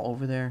at, they're all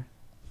over there.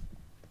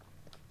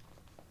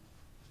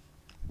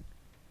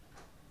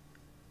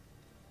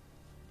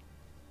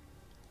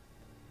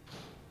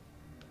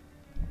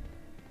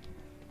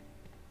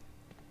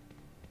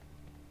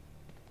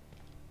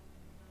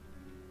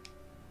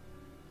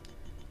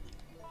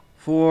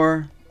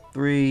 Four,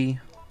 three,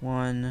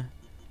 1,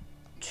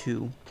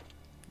 2.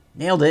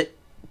 Nailed it.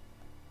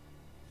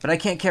 But I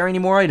can't carry any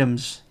more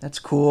items. That's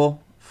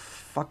cool.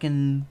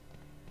 Fucking.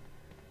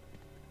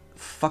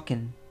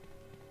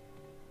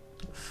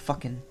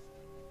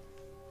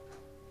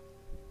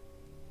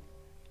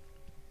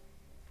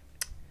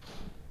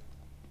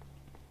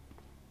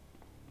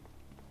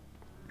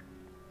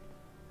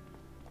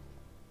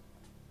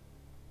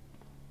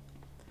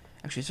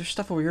 Actually, is there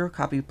stuff over here?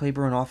 Copy of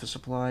paper and office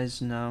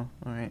supplies? No.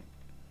 Alright.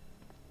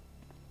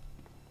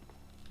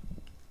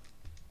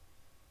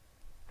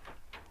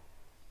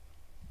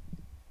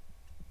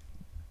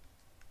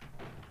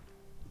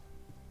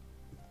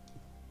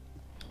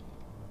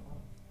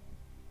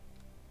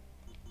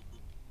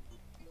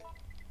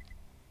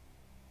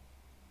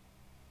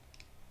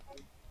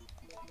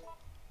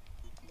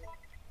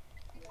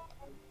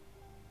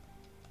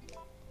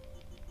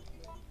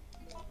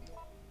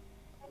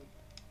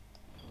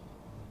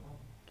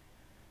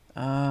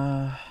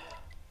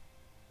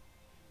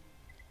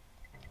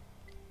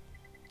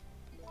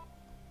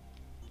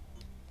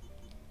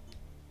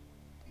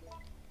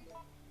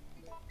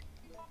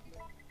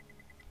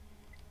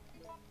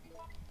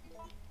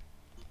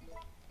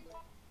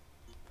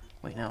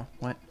 Wait, no.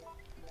 What?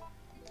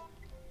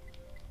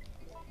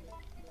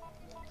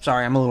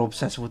 Sorry, I'm a little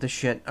obsessive with this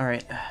shit.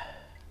 Alright.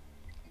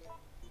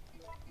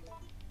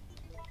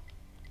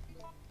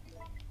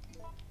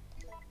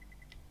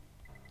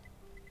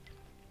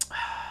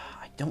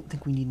 I don't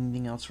think we need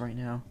anything else right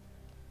now.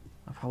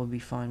 I'll probably be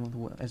fine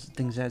with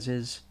things as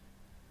is.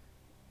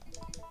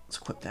 Let's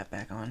equip that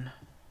back on.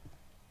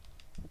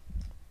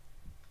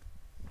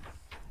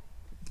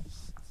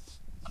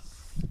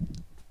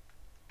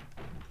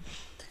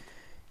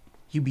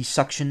 You be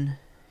suction.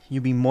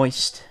 You be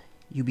moist.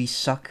 You be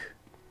suck.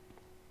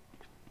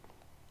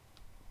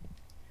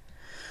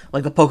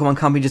 Like, the Pokemon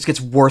Company just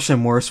gets worse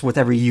and worse with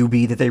every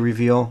UB that they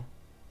reveal.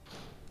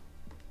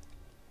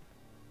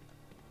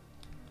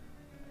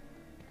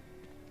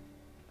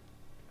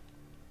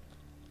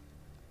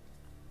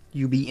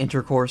 UB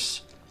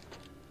intercourse.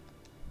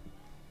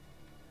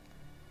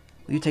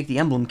 Will you take the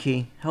emblem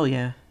key? Hell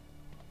yeah.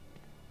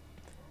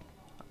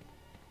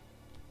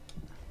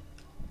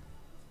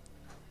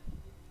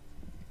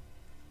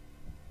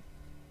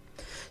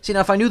 See, now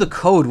if I knew the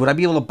code, would I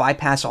be able to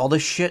bypass all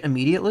this shit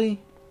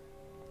immediately?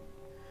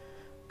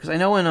 Because I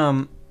know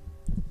in,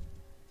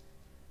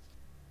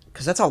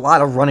 because that's a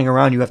lot of running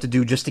around you have to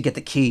do just to get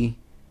the key.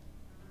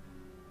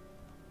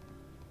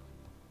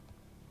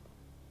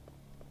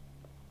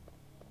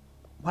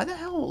 Why the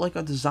hell, like,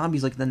 are the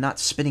zombies, like, the not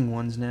spitting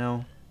ones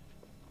now?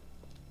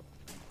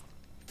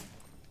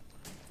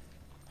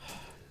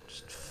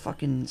 Just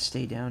fucking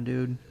stay down,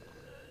 dude.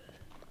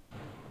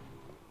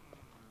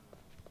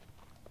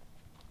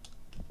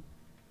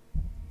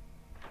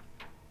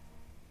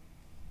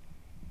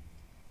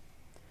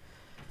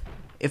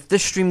 If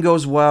this stream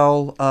goes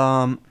well,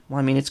 well,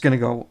 I mean, it's gonna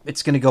go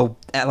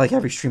at, like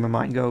every stream of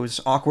mine goes,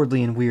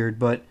 awkwardly and weird,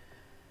 but,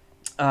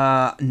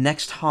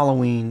 next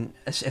Halloween,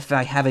 if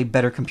I have a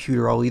better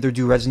computer, I'll either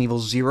do Resident Evil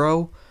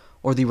 0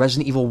 or the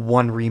Resident Evil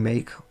 1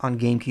 remake on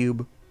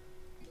GameCube.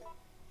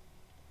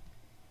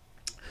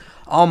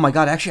 Oh my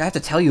god, actually, I have to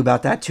tell you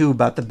about that, too,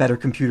 about the better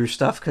computer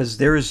stuff, because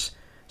there's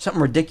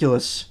something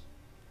ridiculous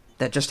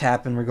that just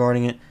happened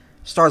regarding it.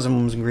 Stars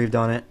Emblem's engraved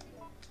on it.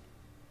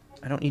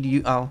 I don't need to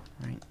use... Oh,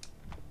 right.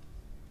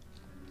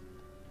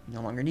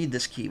 No longer need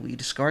this key. Will you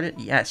discard it?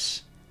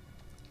 Yes.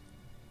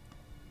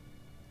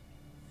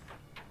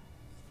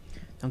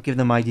 Don't give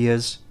them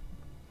ideas.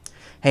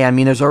 Hey, I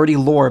mean, there's already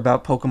lore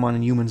about Pokemon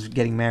and humans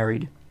getting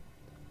married.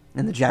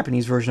 In the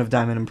Japanese version of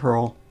Diamond and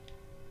Pearl.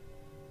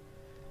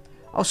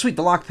 Oh, sweet,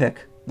 the lockpick.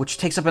 Which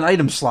takes up an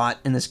item slot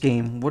in this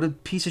game. What a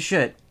piece of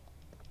shit.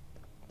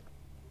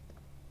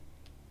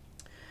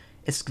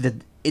 It's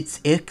the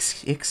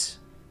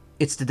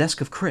desk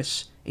of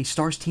Chris, a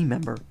STARS team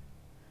member.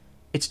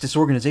 Its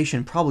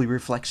disorganization probably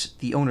reflects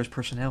the owner's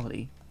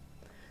personality.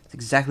 It's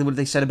exactly what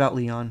they said about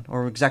Leon,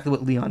 or exactly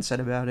what Leon said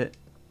about it.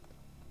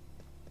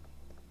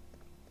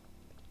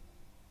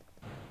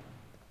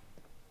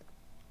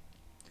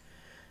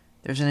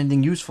 There isn't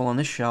anything useful on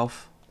this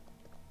shelf.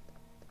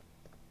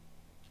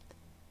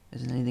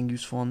 Isn't anything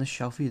useful on this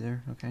shelf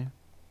either, okay.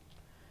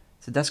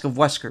 It's the desk of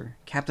Wesker,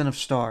 Captain of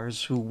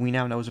Stars, who we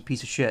now know is a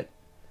piece of shit.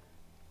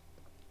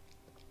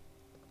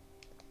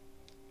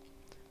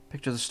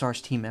 Picture the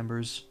STARS team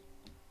members.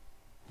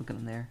 Look at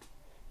them there.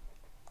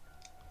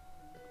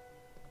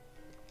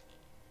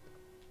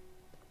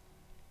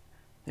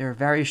 There are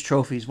various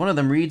trophies. One of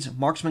them reads,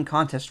 Marksman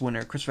Contest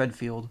winner, Chris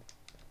Redfield.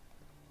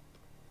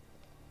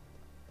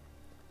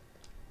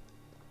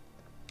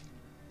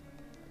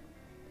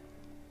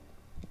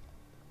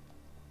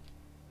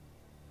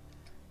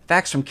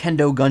 Facts from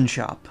Kendo Gun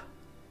Shop.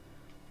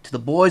 To the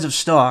boys of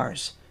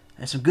Stars,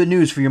 I have some good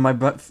news for you,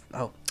 I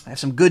have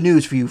some good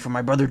news for you from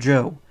my brother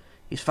Joe.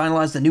 He's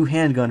finalized a new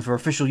handgun for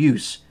official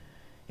use.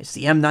 It's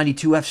the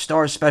M92F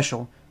Stars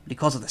Special, but he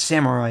calls it the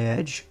Samurai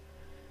Edge.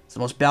 It's the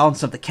most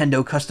balanced of the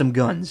Kendo custom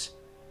guns.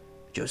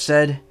 Joe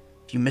said,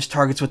 if you miss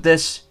targets with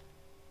this,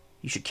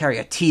 you should carry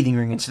a teething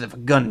ring instead of a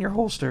gun in your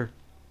holster.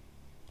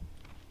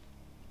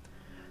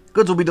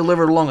 Goods will be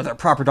delivered along with our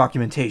proper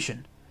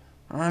documentation.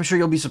 I'm sure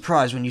you'll be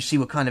surprised when you see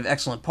what kind of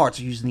excellent parts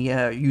are used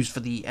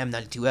for the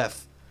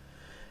M92F,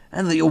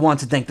 and that you'll want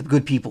to thank the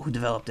good people who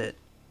developed it.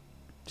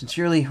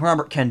 Sincerely,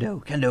 Robert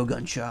Kendo, Kendo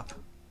Gun Shop.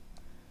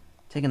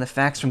 Taking the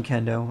facts from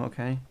Kendo,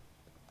 okay.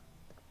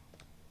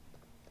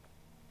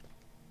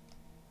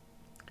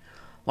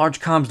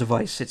 Large comms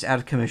device. It's out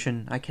of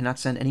commission. I cannot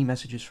send any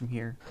messages from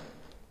here.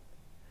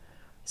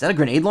 Is that a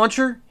grenade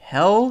launcher?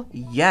 Hell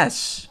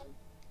yes.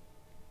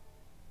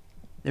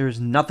 There is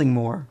nothing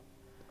more.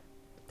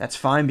 That's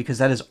fine because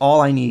that is all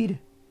I need.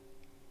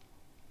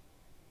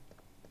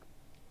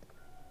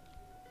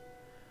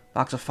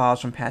 Box of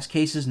files from past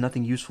cases.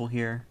 Nothing useful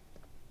here.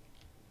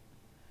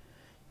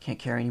 Can't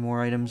carry any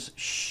more items.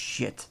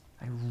 Shit.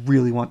 I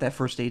really want that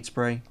first aid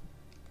spray.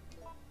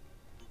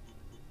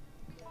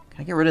 Can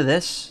I get rid of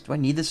this? Do I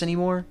need this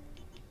anymore?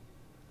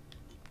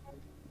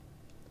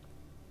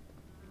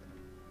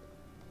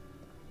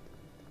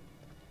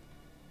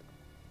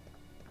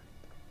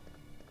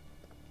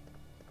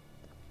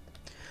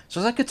 So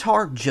is that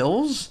guitar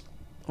Jill's?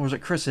 Or is it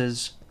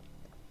Chris's?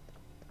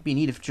 It'd be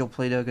neat if Jill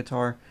played a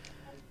guitar.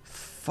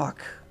 Fuck.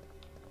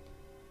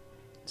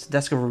 It's the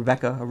desk of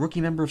Rebecca, a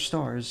rookie member of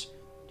STARS.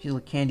 She has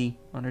like candy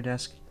on her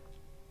desk.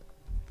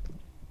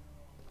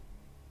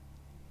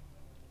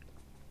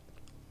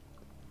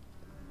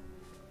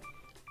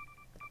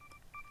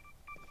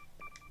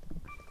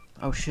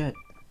 Oh shit.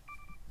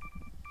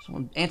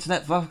 Someone answer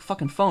that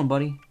fucking phone,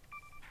 buddy.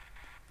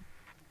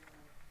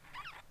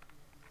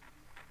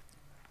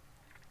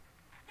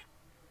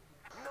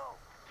 No.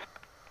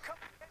 Come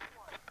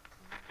anyone.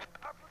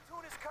 Our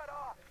platoon is cut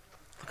off.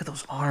 Look at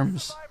those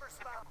arms. Survivors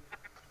found.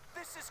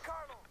 This is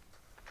Carlo.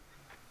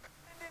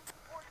 Send in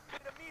support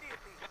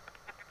immediately.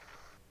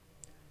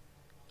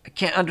 I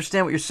can't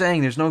understand what you're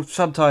saying. There's no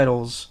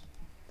subtitles.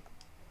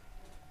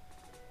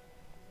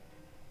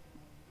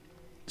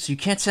 So you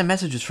can't send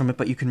messages from it,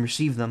 but you can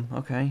receive them.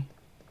 Okay.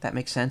 That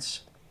makes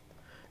sense.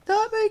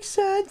 That makes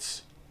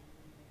sense.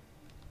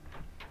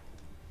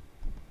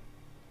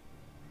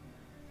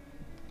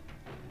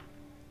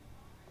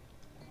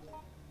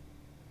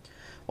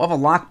 We'll have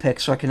a lockpick,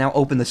 so I can now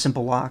open the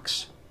simple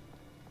locks.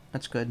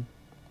 That's good.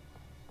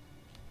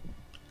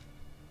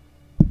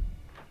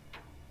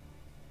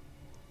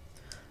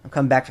 I'm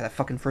coming back for that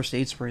fucking first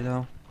aid spray,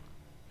 though.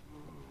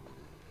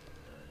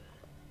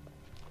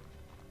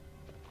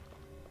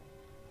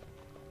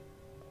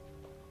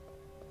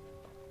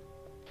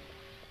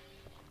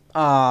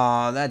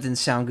 Aw, that didn't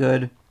sound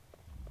good.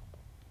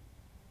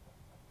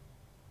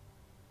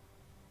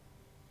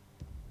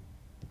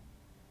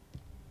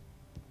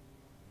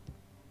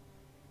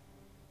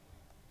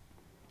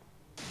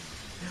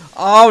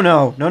 Oh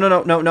no. No, no,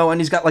 no, no, no. And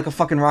he's got like a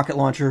fucking rocket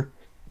launcher.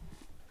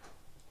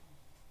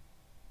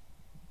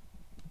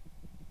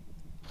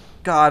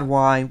 God,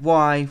 why?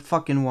 Why?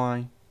 Fucking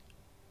why?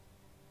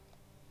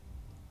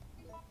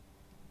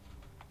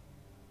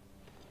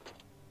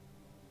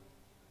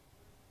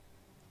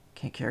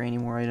 Can't carry any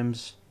more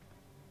items.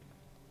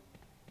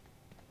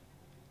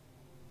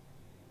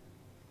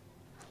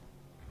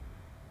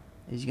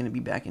 Is he gonna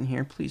be back in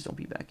here? Please don't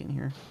be back in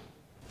here.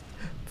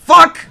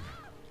 Fuck!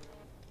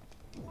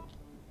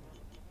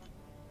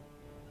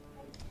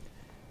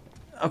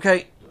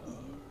 Okay.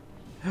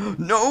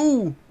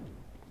 No!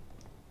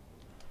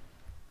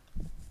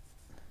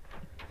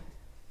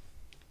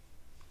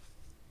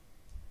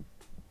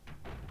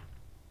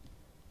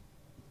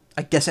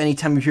 I guess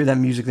anytime you hear that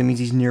music, that means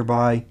he's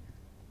nearby.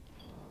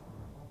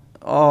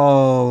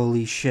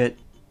 Holy shit.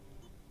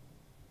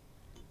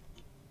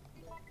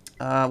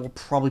 We'll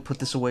probably put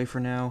this away for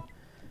now.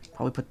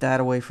 Probably put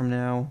that away from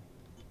now.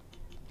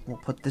 We'll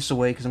put this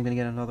away because I'm going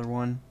to get another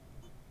one.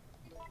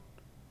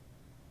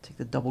 Take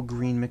the double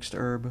green mixed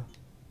herb.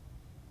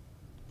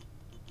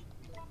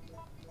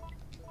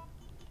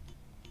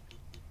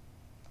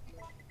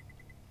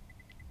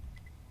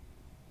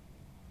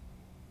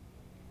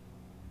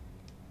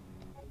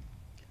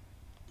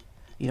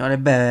 You know what, I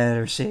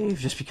better save,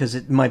 just because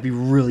it might be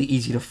really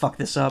easy to fuck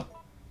this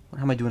up.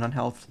 How am I doing on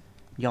health?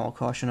 Yellow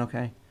caution,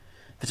 okay.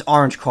 If it's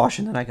orange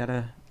caution, then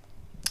I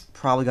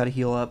probably gotta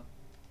heal up.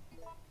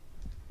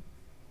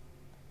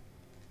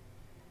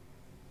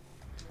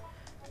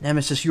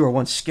 Nemesis, you are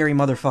one scary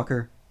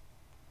motherfucker.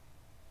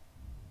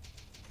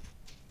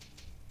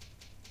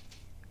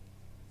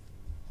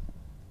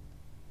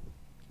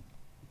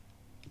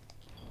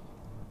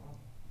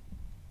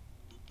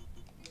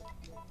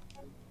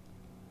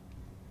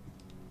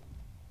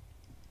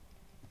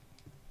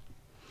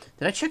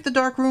 Did I check the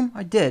dark room?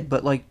 I did,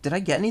 but like, did I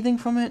get anything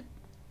from it?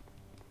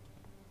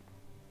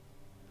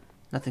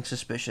 Nothing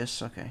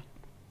suspicious, okay.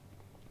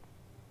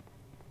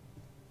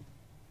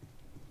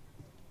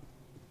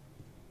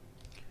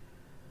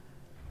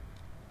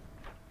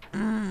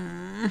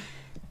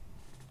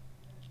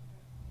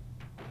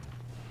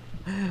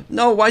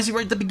 No, why is he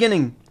right at the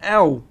beginning?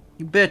 Ow,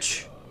 you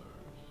bitch.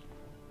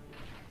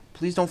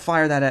 Please don't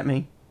fire that at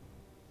me.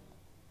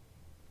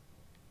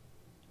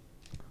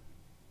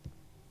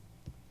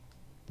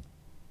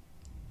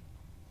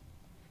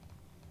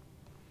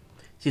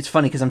 See, it's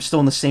funny because I'm still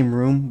in the same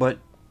room, but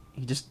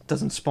he just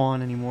doesn't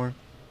spawn anymore.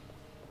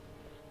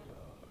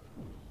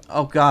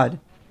 Oh, God.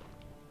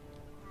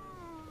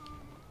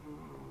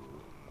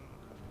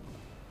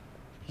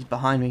 He's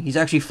behind me. He's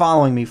actually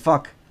following me.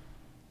 Fuck.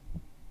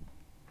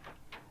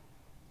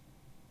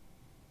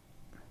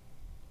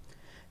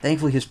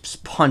 Thankfully, his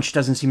punch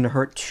doesn't seem to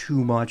hurt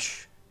too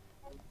much.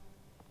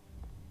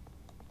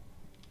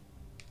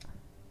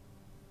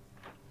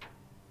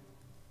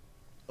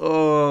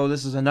 Oh,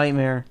 this is a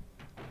nightmare.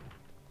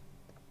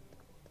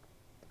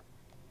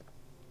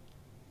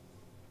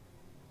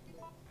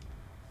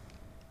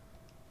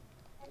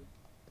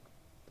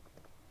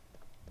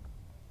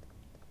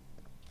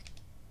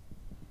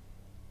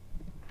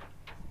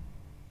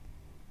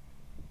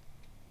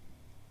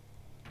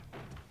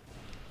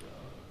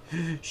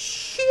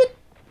 Shit!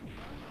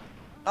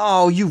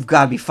 Oh, you've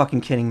got to be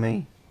fucking kidding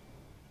me.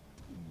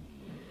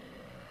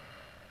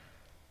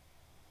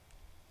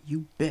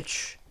 You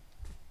bitch.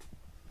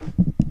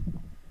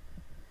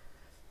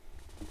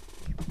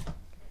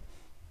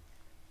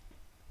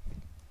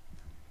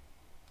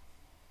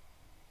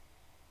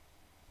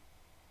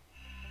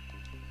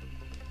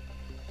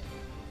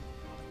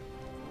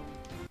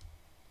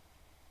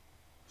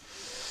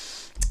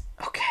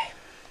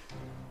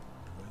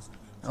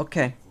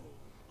 Okay.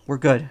 We're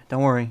good.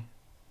 Don't worry.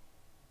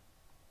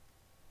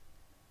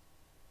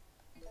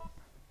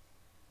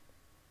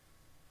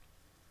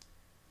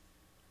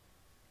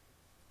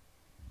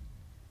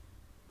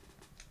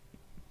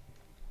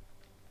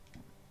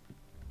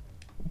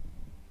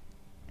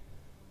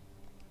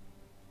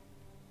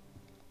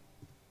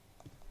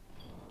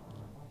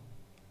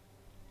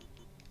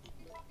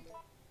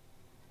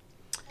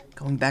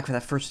 Going back for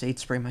that first aid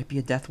spray might be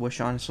a death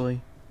wish,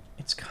 honestly.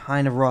 It's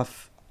kind of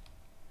rough.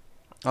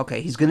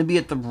 Okay, he's going to be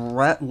at the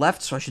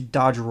left, so I should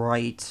dodge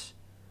right.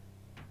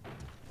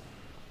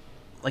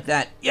 Like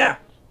that. Yeah!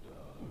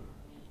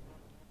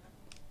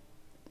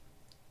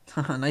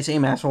 Nice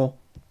aim, asshole.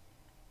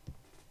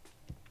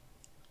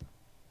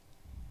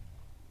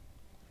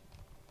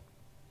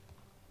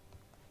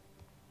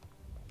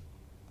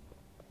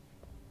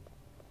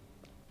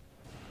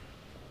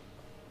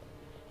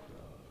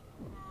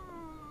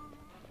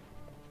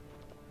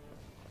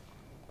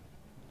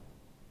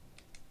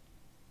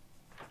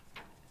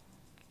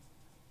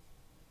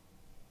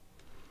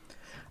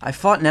 I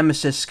fought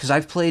Nemesis because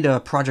I've played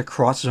Project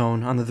Cross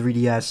Zone on the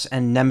 3DS,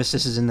 and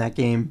Nemesis is in that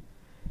game.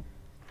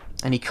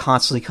 And he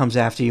constantly comes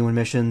after you in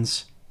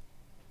missions.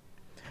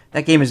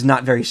 That game is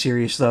not very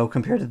serious, though,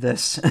 compared to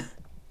this.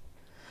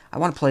 I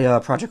want to play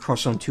Project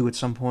Cross Zone 2 at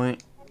some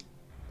point.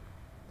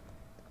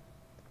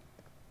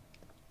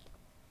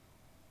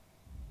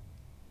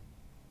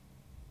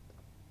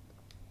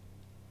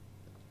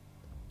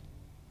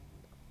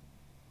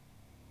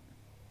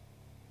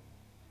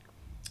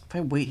 If I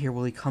wait here,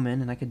 will he come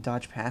in and I could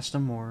dodge past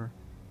him, or...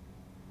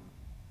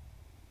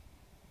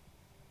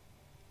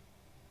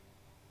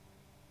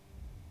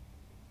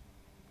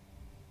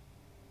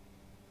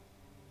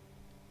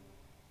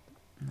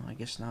 No, I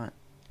guess not.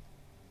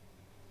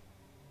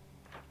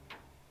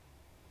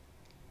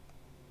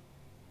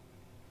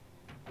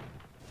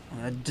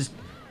 Just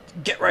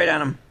get right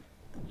at him.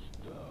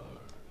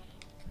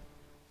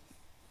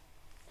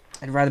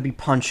 I'd rather be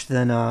punched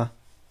than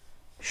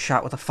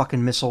shot with a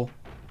fucking missile.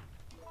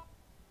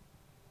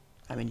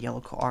 I mean,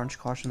 orange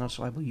caution though,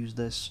 so I will use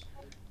this.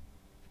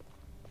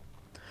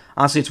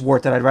 Honestly, it's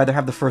worth it. I'd rather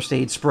have the first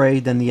aid spray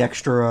than the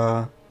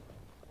extra,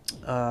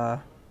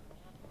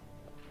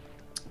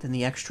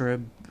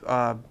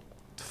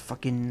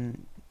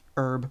 fucking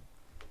herb.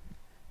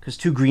 Because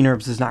 2 green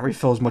herbs does not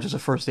refill as much as a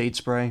first aid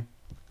spray.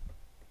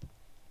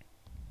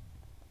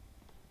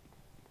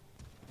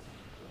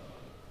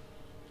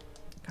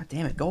 God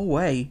damn it, go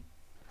away.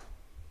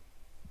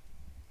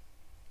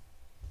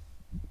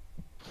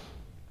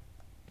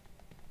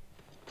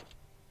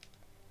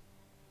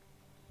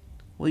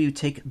 Will you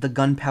take the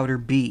gunpowder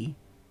B?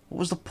 What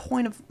was the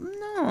point of...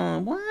 No,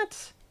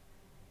 what?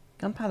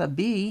 Gunpowder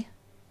B?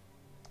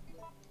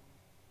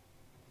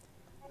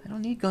 I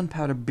don't need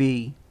gunpowder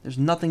B. There's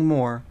nothing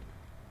more.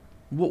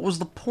 What was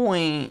the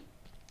point?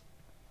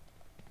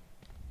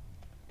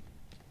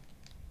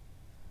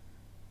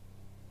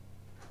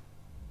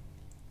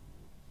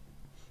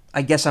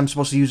 I guess I'm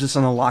supposed to use this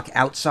on the lock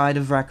outside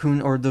of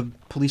Raccoon or the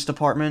police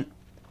department.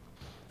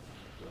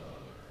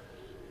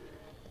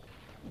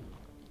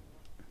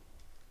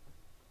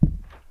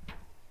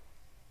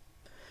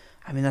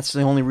 I mean, that's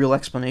the only real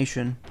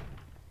explanation.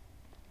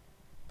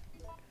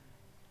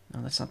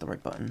 No, that's not the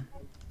right button.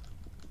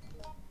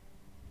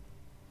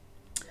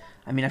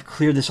 I mean, I've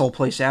cleared this whole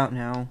place out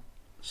now.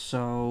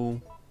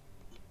 So...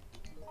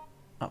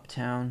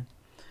 Uptown.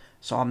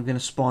 So I'm gonna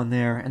spawn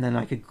there, and then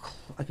I could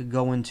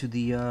go into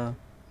the,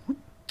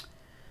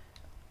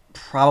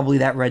 probably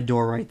that red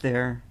door right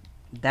there.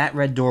 That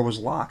red door was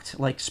locked,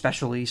 like,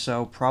 specially,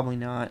 so probably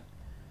not.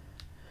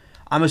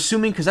 I'm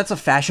assuming, because that's a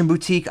fashion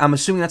boutique, I'm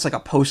assuming that's like a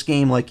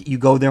post-game, like, you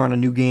go there on a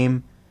new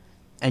game,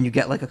 and you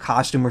get, like, a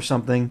costume or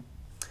something.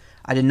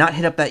 I did not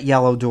hit up that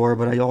yellow door,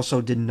 but I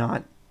also did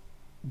not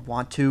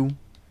want to,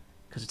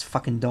 because it's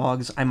fucking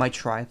dogs. I might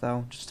try it,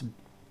 though, just to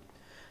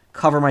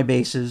cover my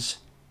bases.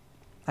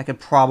 I could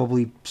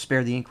probably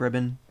spare the ink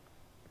ribbon.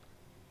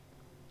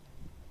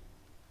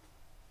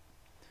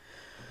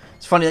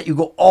 It's funny that you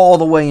go all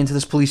the way into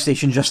this police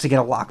station just to get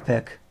a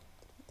lockpick.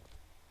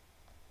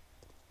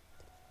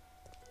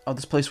 Oh,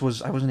 this place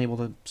was... I wasn't able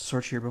to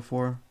search here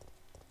before.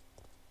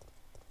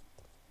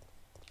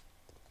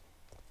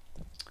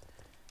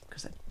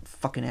 Because that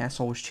fucking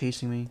asshole was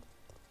chasing me.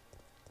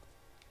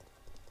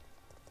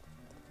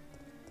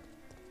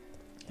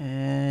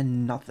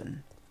 And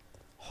nothing.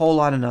 Whole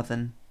lot of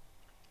nothing.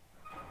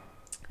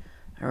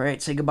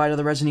 Alright, say goodbye to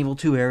the Resident Evil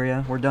 2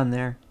 area. We're done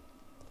there.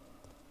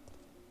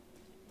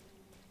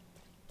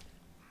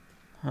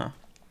 Huh.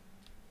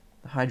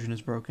 The hydrant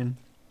is broken.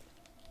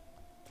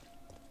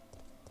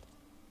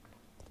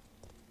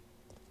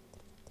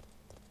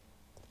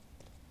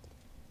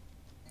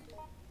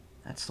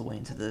 That's the way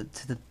into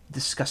the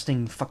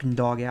disgusting fucking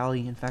dog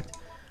alley. In fact,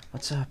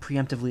 let's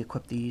preemptively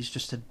equip these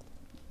just to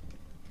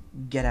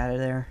get out of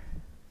there.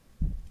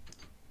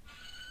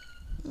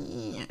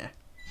 Yeah.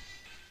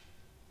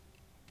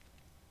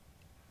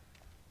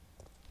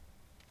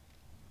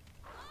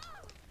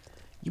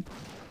 You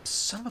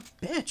son of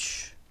a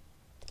bitch.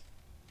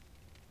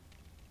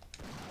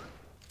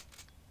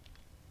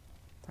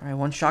 Alright,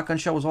 one shotgun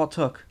shell was all it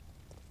took.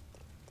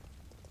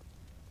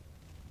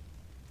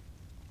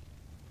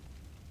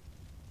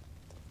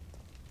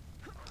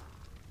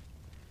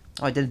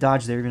 Oh, I did a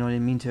dodge there, even though I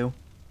didn't mean to.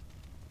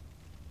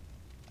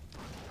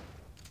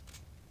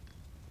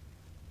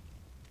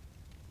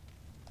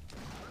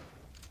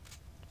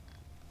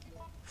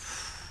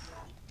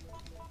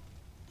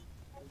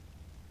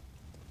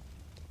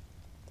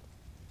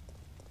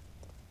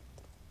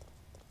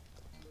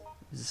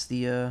 Is this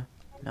the,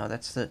 no,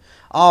 that's the...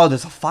 Oh,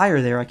 there's a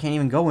fire there. I can't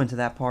even go into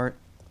that part.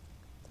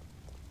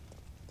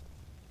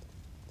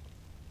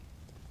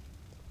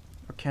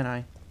 Or can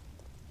I?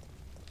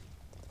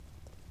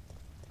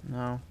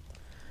 No.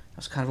 That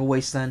was kind of a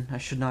waste then. I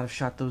should not have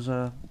shot those,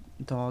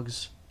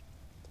 dogs.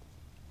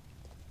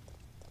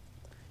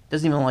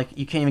 Doesn't even, like,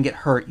 you can't even get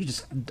hurt. You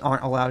just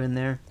aren't allowed in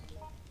there.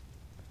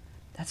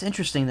 That's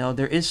interesting, though.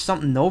 There is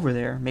something over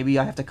there. Maybe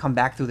I have to come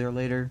back through there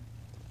later.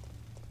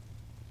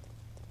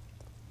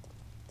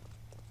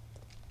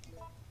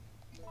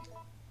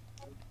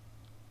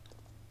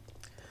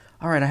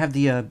 Alright, I have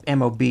the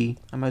ammo B.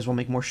 I might as well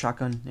make more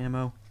shotgun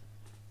ammo.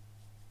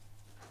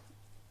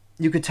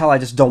 You could tell I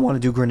just don't want to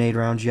do grenade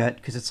rounds yet,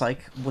 because it's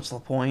like, what's the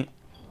point?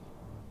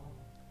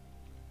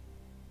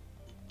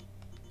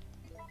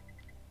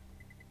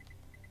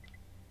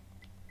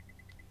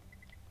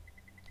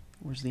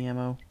 Where's the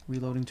ammo?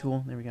 Reloading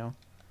tool. There we go.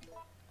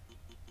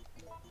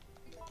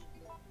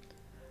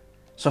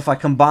 So if I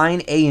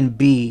combine A and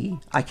B,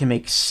 I can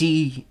make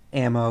C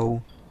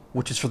ammo,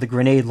 which is for the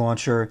grenade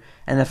launcher.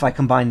 And if I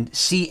combine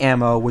C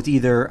ammo with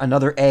either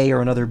another A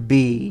or another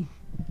B,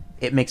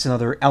 it makes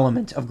another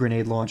element of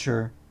grenade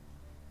launcher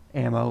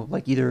ammo,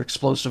 like either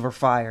explosive or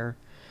fire.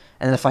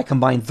 And if I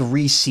combine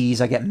 3 Cs,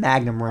 I get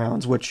magnum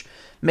rounds, which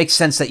makes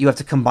sense that you have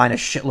to combine a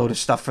shitload of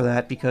stuff for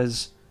that,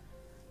 because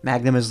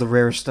magnum is the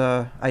rarest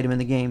item in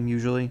the game,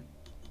 usually.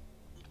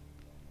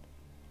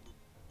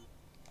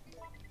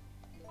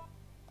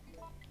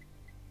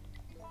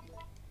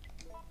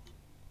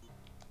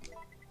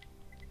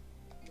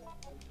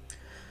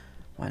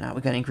 Why not?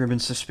 We got ink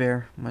ribbons to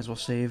spare. Might as well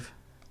save.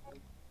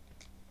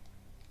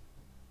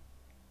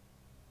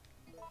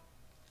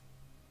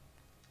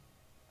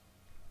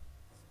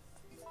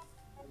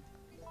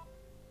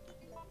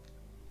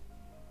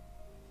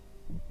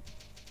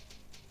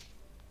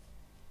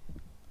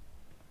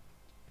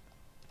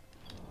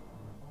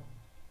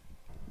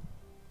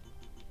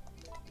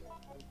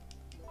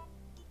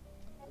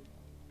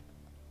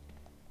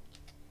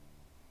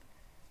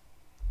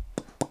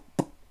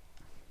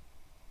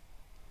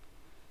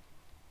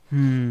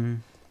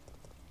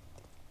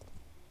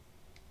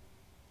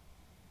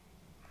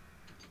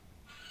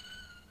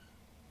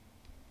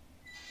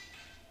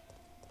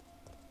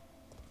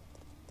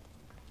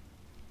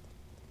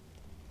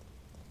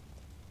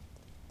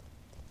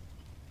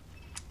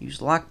 Use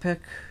lockpick.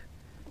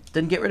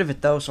 Didn't get rid of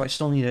it though, so I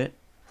still need it.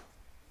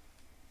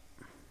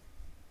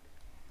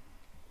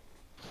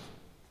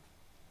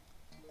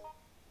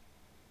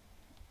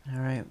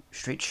 Alright,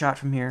 straight shot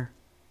from here.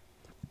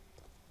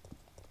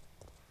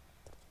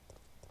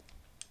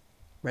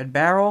 Red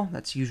barrel,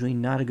 that's usually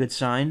not a good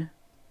sign.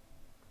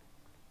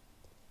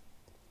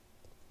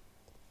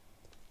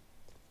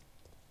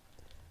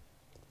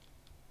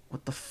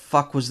 What the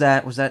fuck was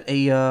that? Was that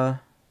a,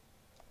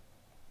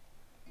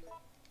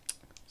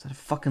 is that a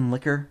fucking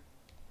liquor?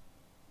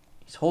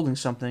 He's holding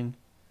something.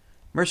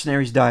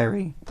 Mercenary's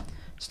diary.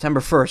 September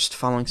 1st,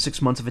 following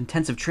 6 months of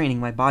intensive training,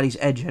 my body's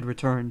edge had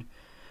returned.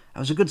 I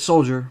was a good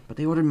soldier, but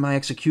they ordered my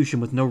execution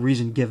with no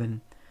reason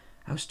given.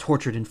 I was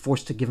tortured and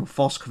forced to give a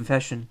false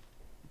confession.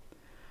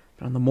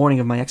 But on the morning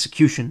of my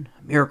execution,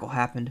 a miracle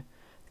happened.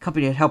 The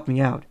company had helped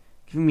me out,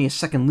 giving me a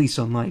second lease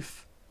on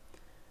life.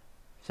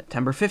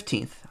 September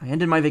 15th, I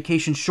ended my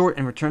vacation short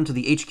and returned to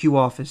the HQ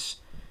office.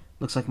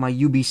 Looks like my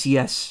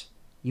UBCS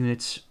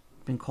unit's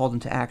been called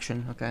into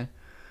action. Okay.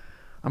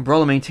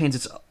 Umbrella maintains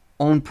its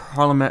own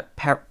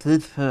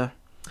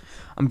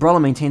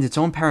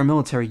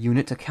paramilitary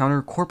unit to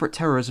counter corporate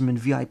terrorism and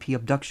VIP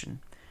abduction.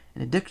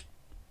 In addition,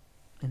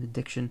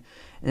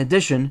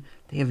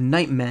 they have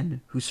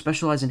nightmen who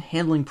specialize in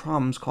handling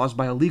problems caused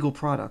by illegal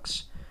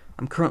products.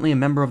 I'm currently a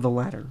member of the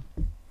latter.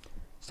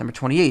 December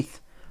 28th.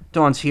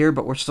 Dawn's here,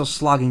 but we're still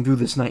slogging through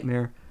this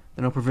nightmare.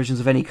 There are no provisions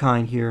of any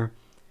kind here.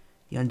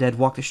 The undead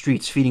walk the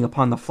streets, feeding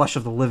upon the flesh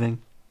of the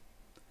living.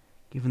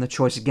 Given the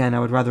choice again, I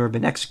would rather have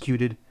been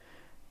executed.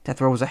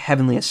 Death row was a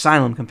heavenly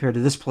asylum compared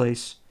to this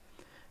place.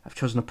 I've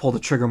chosen to pull the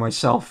trigger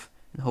myself,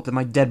 and hope that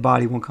my dead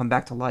body won't come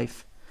back to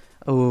life.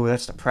 Oh,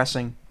 that's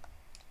depressing.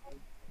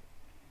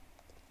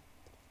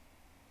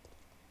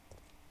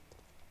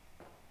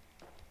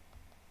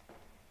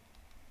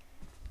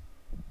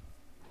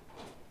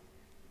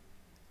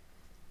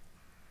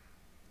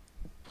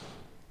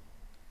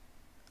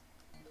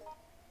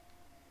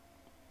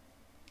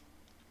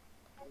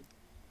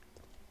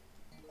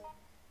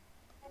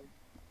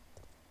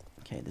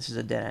 Okay, this is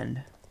a dead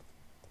end.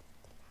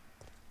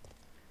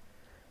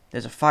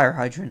 There's a fire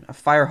hydrant. A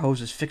fire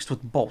hose is fixed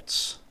with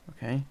bolts.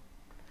 Okay.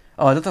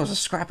 Oh, I thought that was a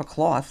scrap of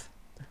cloth.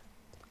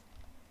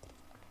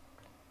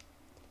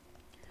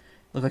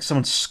 Look like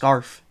someone's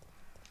scarf.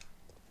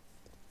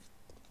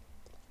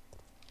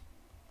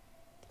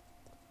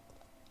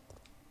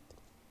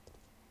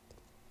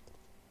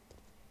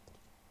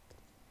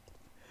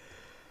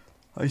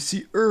 I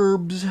see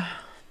herbs.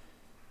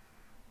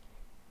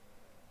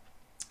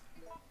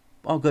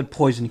 Oh, good.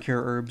 Poison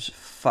cure herbs.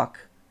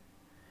 Fuck.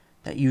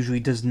 That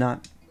usually does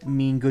not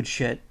mean good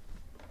shit.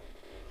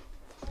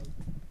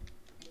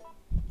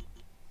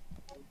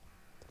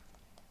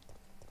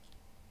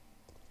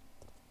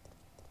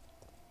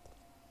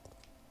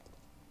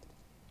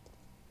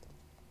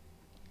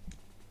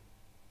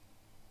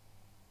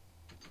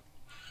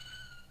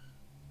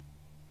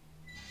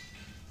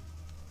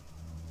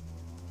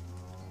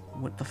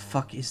 What the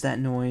fuck is that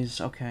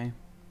noise? Okay.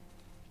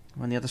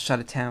 I'm on the other side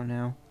of town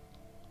now.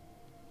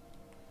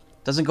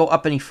 Doesn't go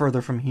up any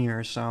further from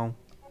here, so...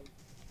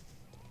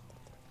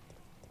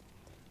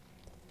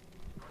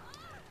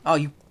 Oh,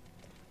 you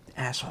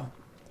asshole.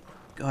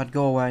 God,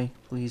 go away,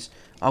 please.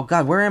 Oh,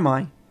 God, where am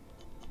I?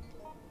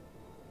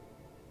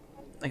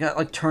 I got,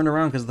 like, turned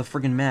around because of the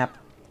friggin' map.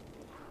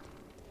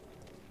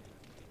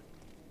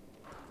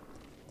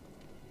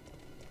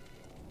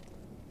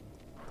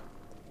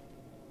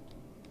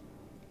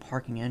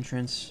 Parking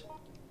entrance.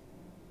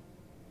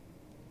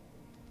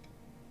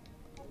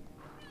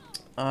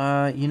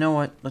 You know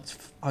what? Let's...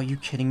 Are you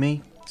kidding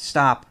me?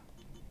 Stop.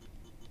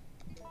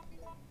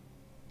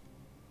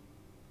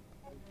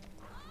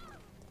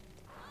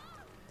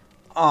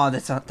 Oh,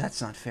 that's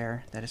not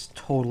fair. That is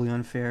totally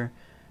unfair.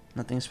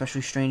 Nothing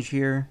especially strange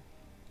here.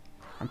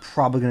 I'm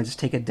probably gonna just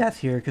take a death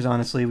here, because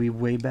honestly, we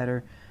way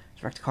better.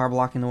 Is wrecked car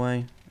blocking the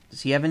way?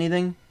 Does he have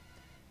anything?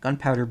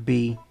 Gunpowder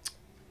B.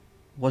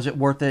 Was it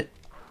worth it?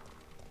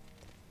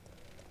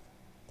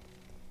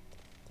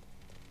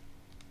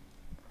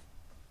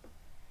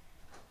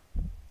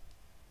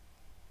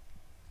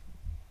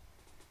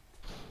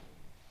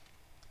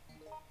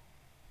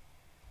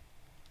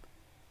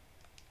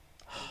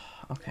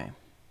 Okay.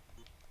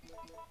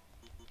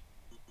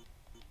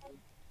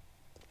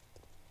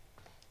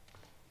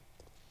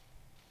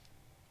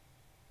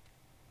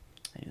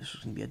 Hey, this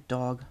was gonna be a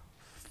dog.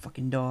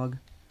 Fucking dog.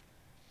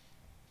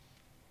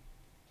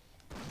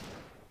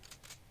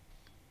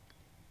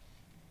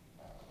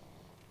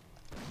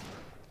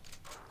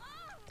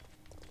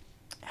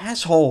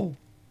 Asshole!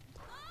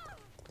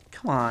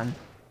 Come on.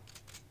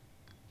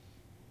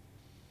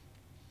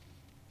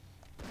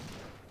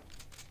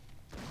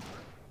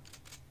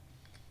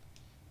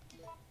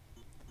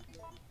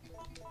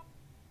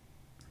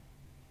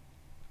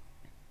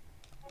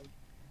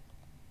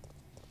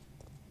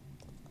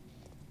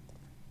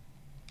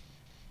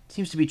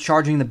 Seems to be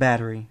charging the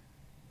battery.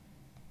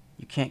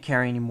 You can't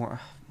carry any more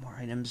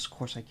items. Of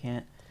course I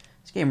can't.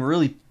 This game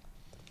really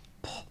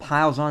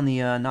piles on the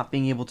not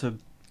being able to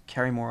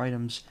carry more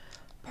items.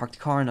 Parked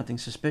car, nothing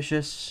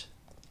suspicious.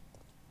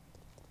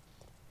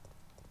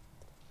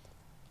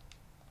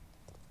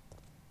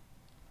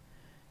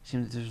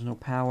 Seems that there's no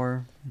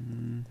power.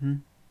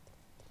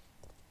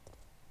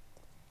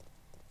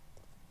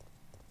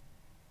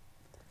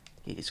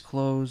 Gate is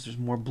closed. There's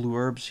more blue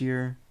herbs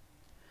here.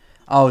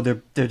 Oh,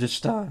 they're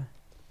just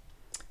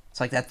it's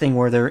like that thing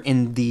where they're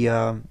in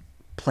the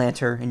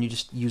planter and you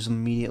just use them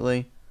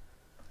immediately.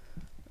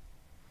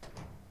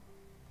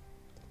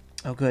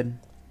 Oh, good.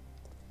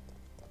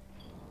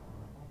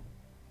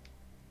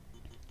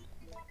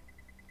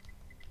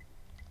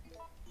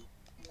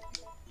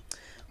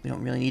 We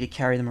don't really need to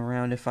carry them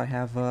around if I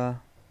have the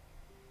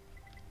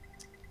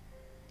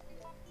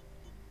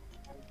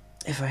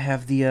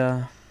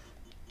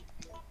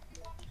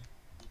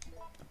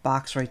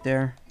box right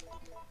there.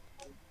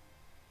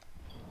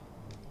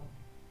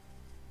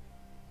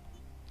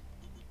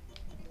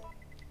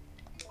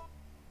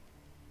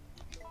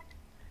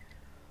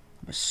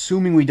 I'm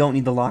assuming we don't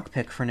need the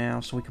lockpick for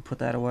now, so we can put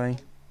that away.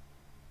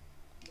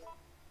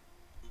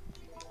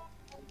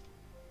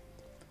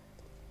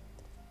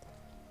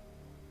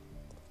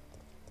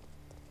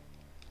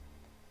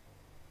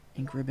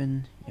 Ink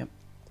ribbon, yep.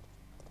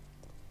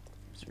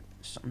 Is there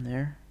something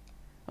there?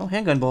 Oh,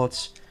 handgun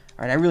bullets.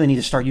 Alright, I really need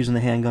to start using the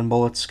handgun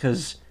bullets,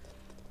 because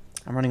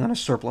I'm running on a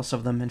surplus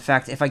of them. In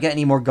fact, if I get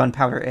any more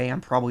gunpowder A,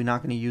 I'm probably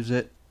not going to use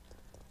it.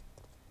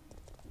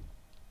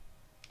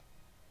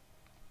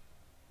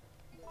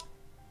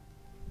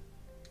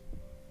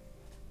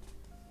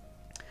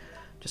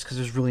 Just because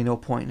there's really no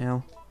point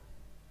now.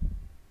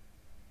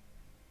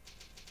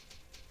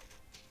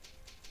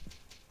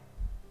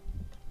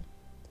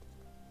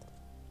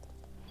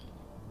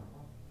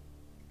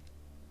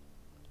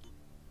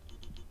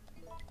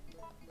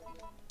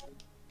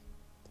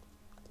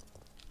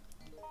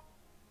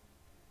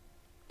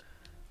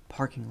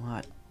 Parking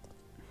lot.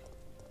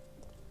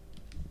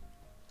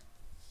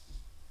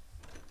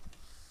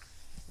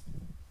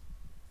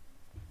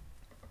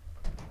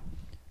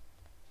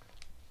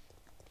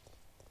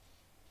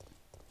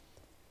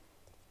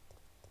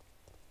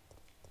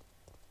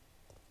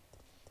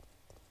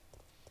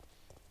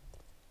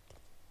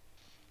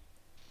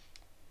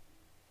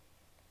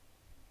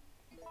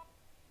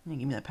 Hey,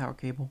 give me that power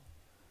cable.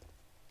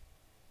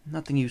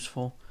 Nothing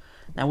useful.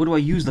 Now, what do I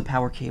use the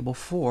power cable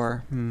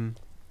for?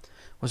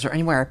 Was there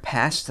anywhere I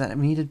passed that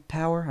needed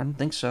power? I don't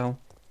think so.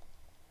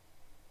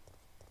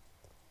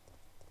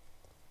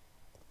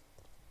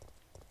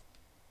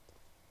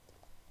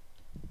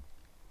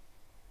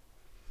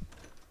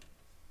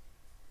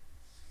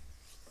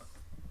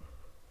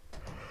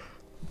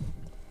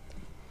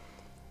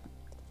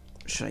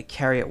 Should I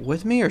carry it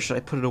with me or should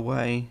I put it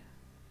away?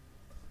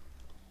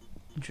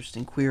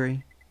 Interesting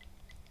query.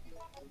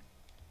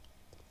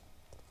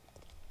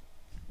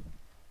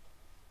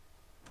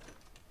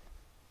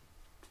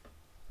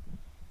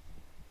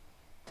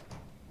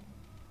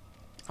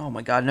 Oh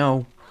my god,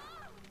 no.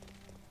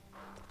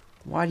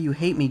 Why do you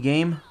hate me,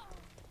 game?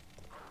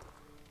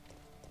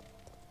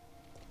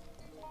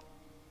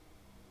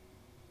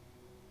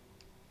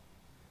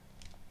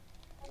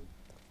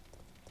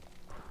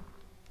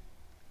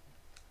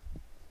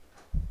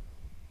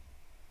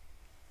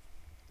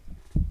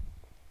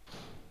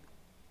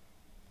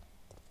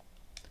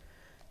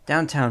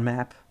 Downtown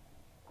map.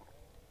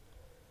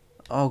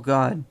 Oh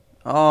god.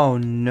 Oh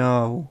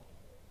no.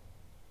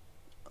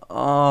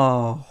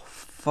 Oh,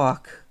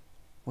 fuck.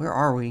 Where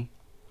are we?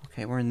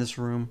 Okay, we're in this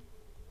room.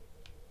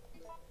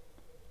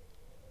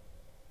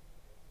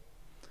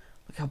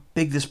 Look how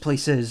big this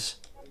place is.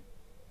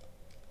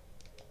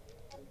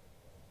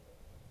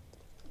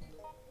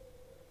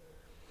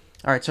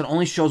 Alright, so it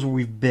only shows where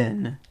we've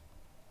been.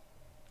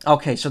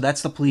 Okay, so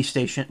that's the police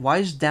station. Why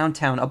is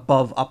downtown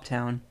above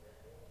uptown?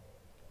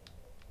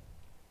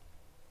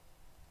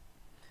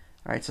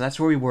 Alright, so that's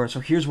where we were. So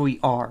here's where we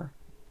are.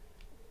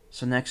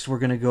 So next we're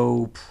going to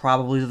go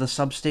probably to the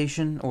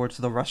substation or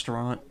to the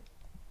restaurant.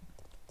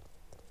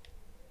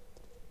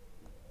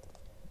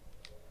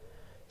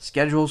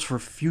 Schedules for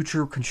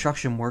future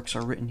construction works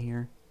are written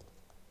here.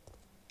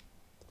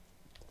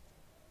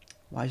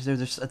 Why is there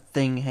just a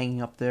thing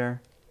hanging up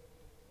there?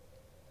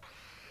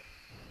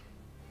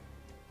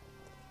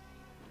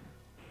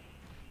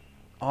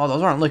 Oh,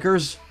 those aren't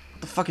liquors.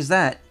 What the fuck is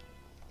that?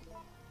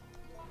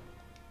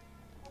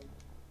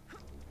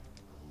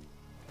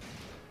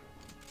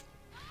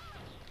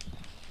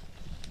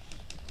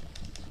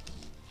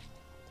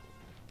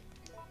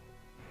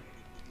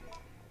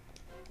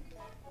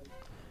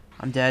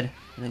 I'm dead.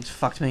 Everything's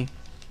fucked me.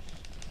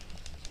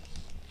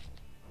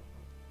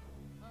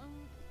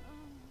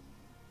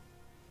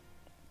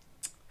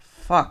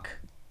 Fuck.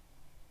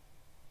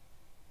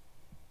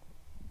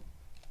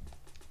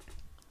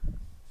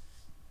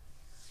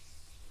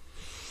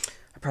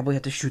 I probably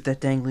have to shoot that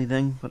dangly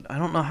thing, but I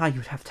don't know how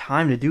you'd have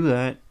time to do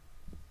that.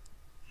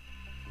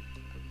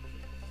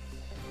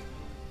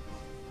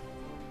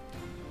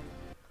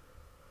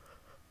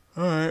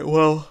 Alright,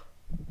 well.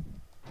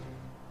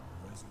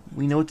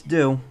 We know what to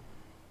do.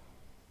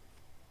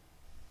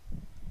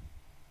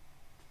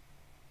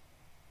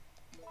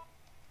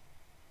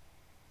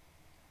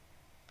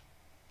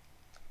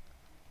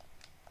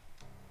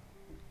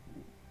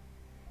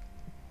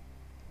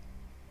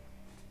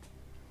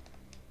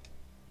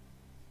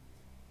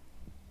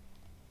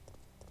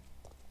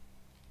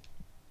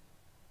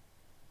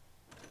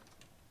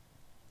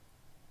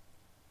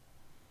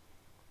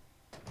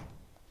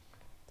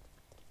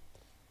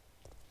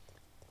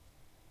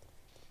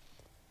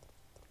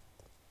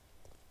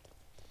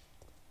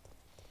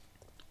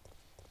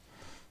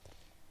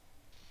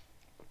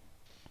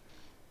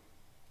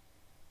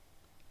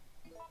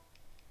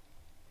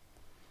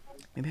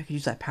 Maybe I could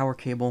use that power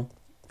cable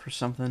for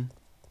something.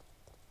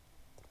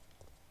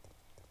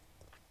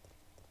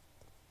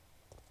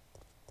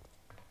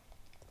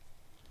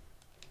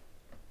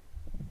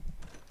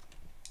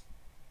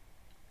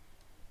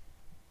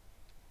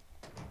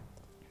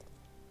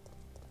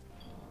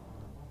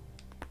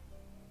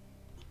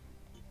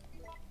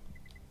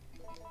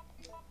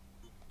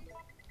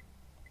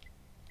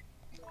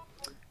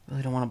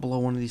 Really don't want to blow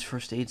one of these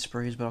first aid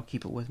sprays, but I'll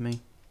keep it with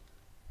me.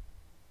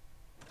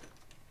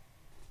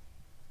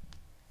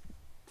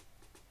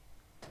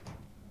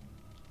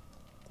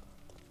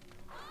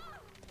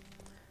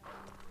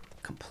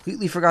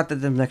 Completely forgot that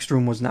the next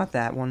room was not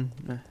that one.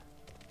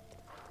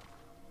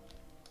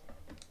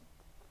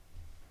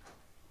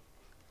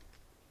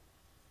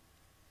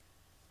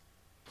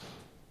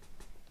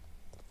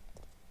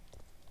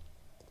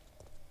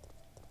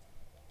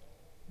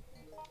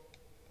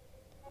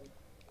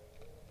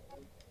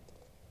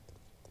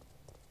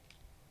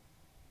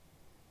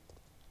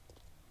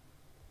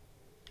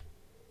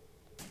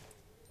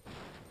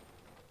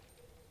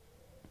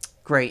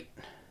 Great.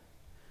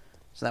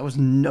 So that was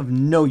of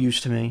no use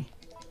to me.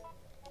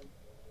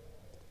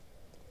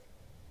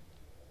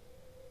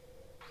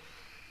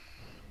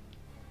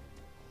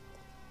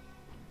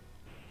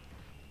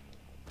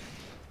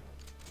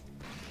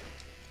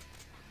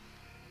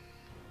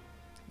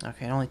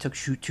 Okay, it only took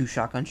 2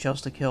 shotgun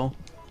shells to kill.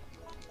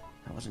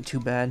 That wasn't too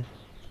bad.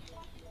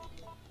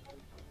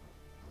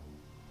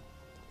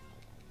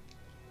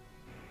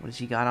 What has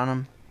he got on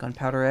him?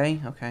 Gunpowder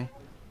A? Okay.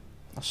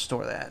 I'll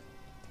store that.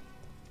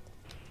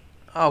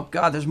 Oh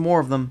god, there's more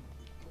of them.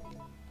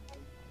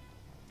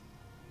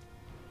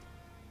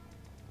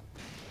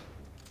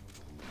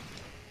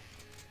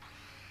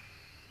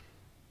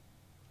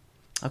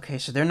 Okay,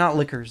 so they're not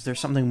lickers. They're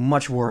something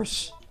much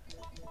worse.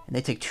 And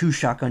they take 2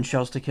 shotgun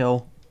shells to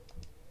kill.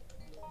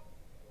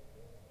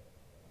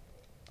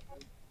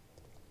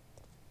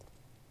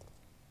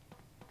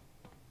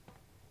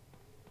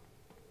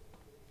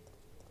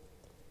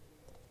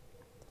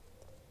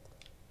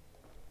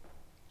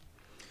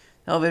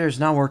 The elevator is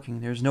not working.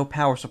 There's no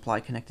power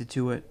supply connected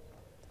to it.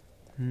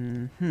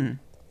 There's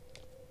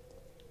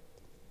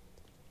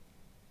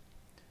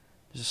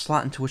a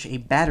slot into which a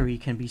battery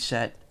can be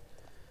set.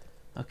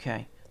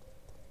 Okay.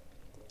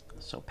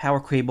 So power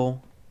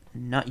cable,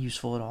 not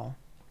useful at all.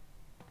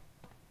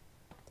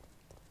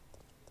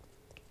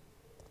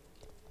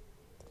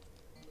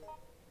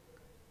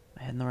 Am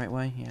I heading the right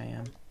way? Yeah, I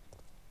am.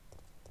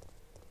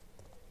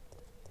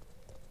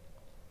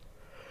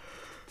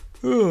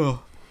 Ugh.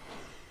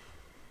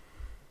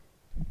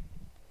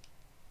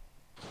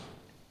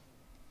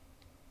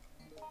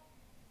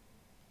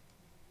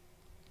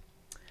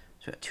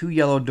 So we got 2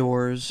 yellow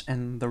doors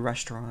and the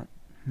restaurant.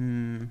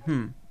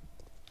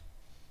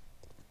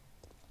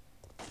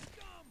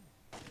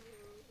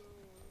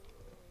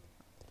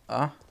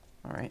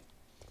 Alright.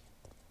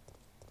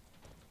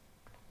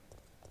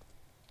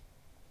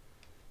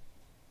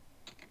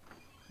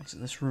 Exit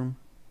this room.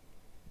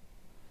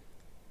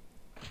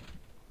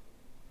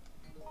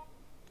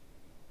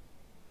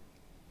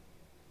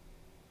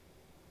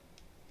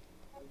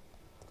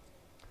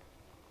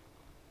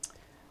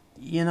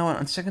 You know what,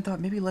 on second thought,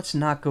 maybe let's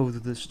not go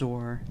through this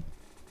door.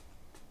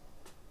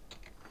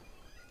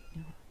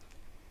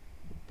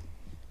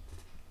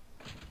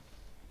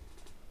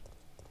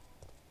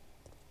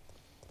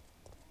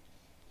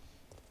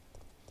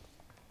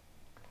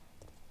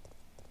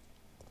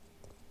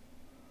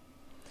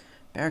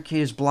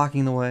 Barricade is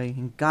blocking the way,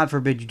 and God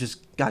forbid you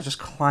just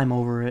climb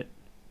over it.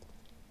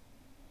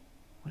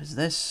 What is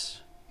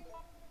this?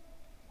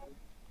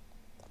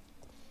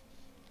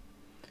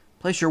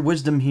 Place your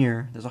wisdom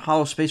here. There's a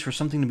hollow space for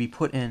something to be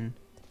put in.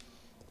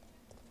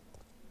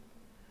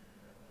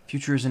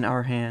 Future is in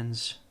our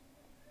hands.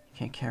 You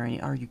can't carry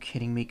any. Are you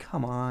kidding me?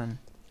 Come on.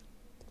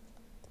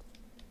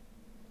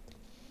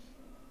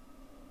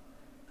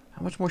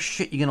 How much more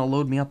shit you gonna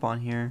load me up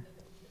on here?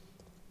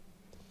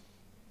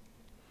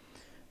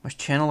 Must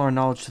channel our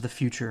knowledge to the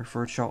future,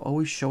 for it shall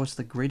always show us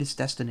the greatest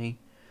destiny.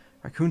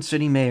 Raccoon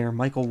City Mayor,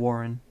 Michael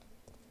Warren.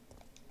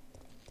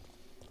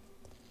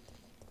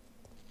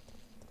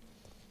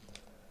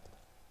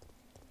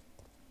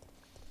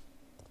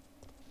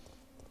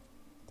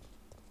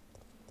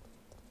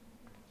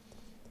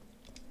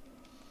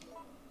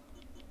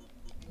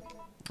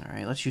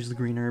 Alright, let's use the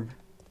green herb.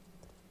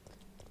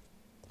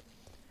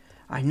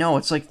 I know,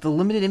 it's like the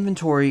limited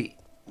inventory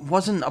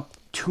wasn't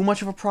too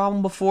much of a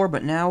problem before,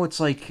 but now it's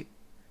like...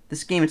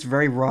 This game, it's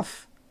very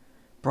rough.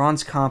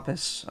 Bronze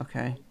compass,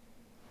 okay.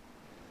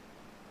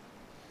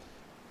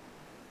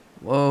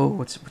 Whoa,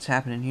 what's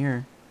happening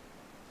here?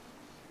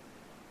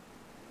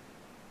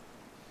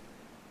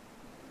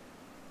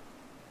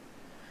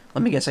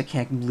 Let me guess, I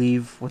can't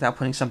leave without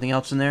putting something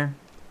else in there?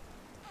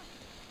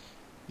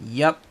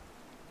 Yep.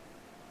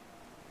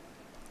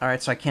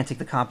 Alright, so I can't take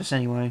the compass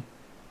anyway.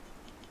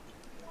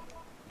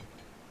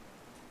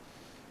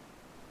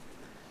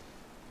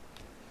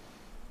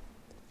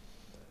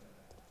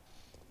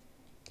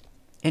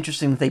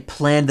 Interesting that they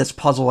planned this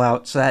puzzle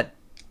out so that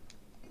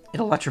it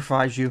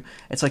electrifies you.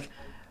 It's like,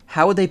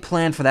 how would they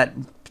plan for that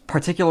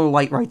particular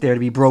light right there to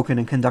be broken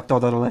and conduct all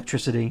that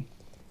electricity?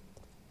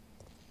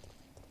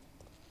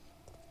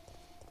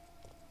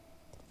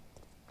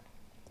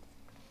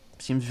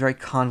 Seems very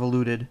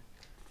convoluted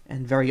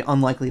and very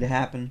unlikely to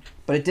happen.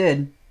 But it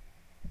did.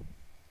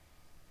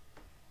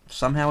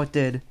 Somehow it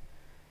did.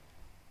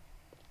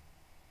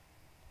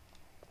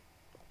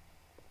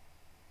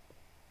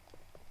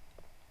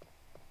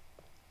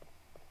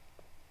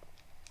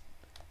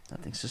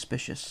 Nothing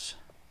suspicious.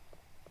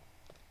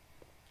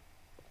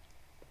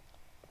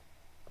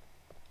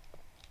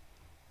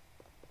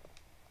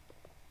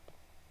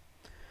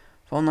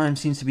 Phone line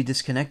seems to be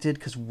disconnected,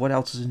 because what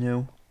else is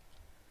new?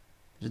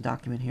 There's a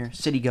document here.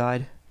 City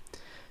Guide.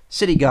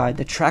 City Guide,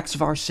 the tracks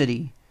of our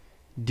city.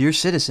 Dear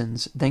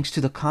citizens, thanks to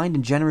the kind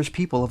and generous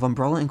people of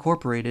Umbrella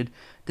Incorporated,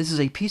 this is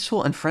a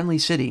peaceful and friendly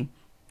city.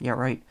 Yeah,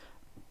 right.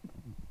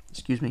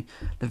 Excuse me.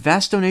 The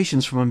vast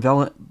donations from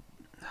Umbrella...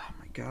 Oh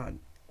my god.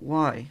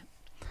 Why?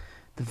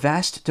 The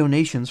vast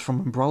donations from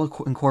Umbrella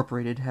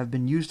Incorporated have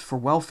been used for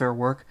welfare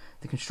work,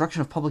 the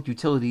construction of public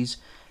utilities,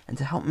 and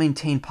to help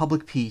maintain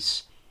public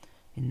peace.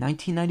 In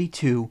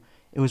 1992,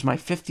 it was my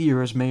 5th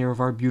year as mayor of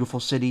our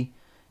beautiful city.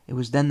 It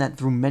was then that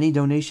through many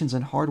donations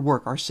and hard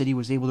work, our city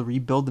was able to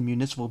rebuild the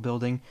municipal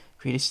building,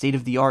 create a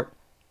state-of-the-art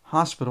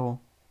hospital,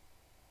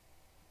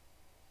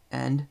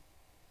 and...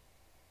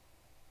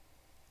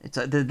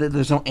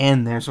 there's no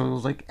 "and" there, so it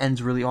was like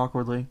ends really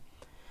awkwardly.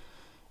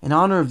 In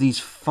honor of these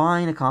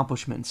fine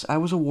accomplishments, I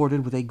was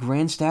awarded with a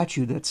grand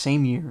statue that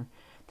same year.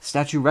 The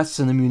statue rests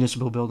in the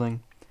municipal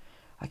building.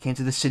 I came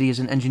to the city as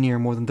an engineer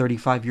more than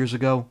 35 years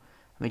ago.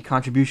 I made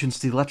contributions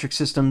to the electric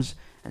systems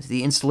and to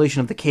the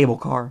installation of the cable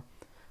car.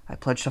 I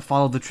pledged to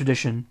follow the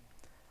tradition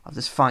of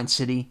this fine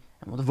city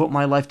and will devote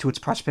my life to its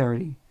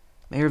prosperity.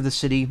 Mayor of the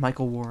city,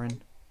 Michael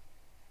Warren.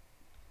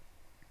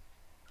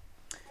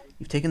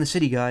 You've taken the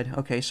city guide.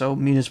 Okay, so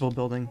municipal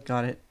building.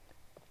 Got it.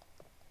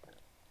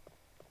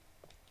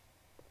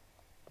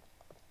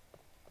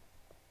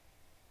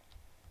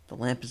 The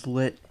lamp is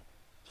lit.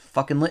 It's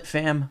fucking lit,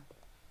 fam.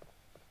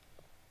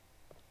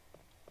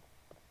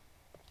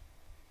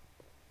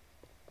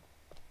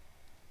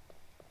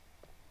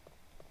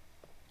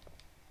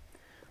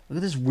 Look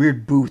at this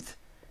weird booth.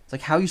 It's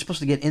like, how are you supposed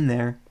to get in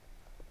there?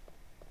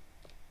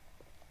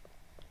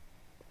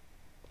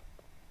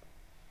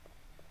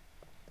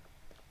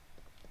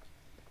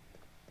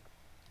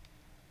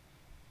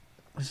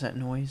 What is that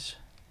noise?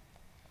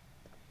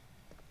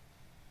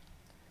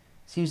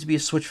 Seems to be a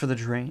switch for the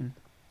drain.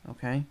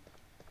 Okay.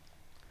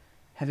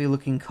 Heavy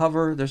looking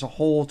cover. There's a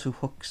hole to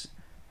hook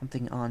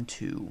something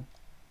onto.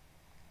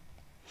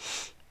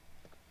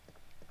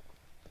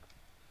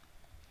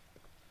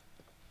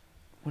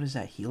 What is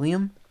that?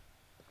 Helium?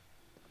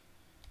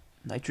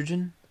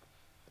 Nitrogen?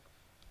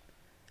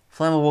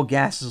 Flammable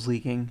gas is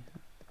leaking.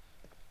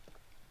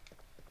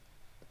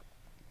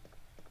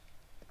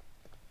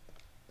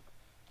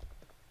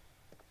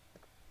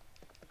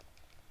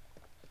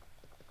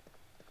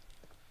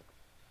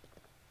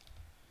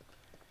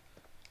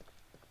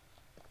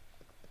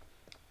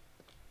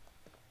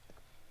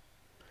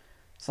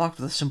 It's locked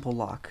with a simple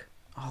lock.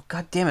 Oh,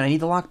 god damn it, I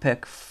need the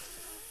lockpick.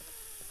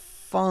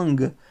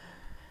 Fung.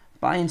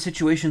 Buy-in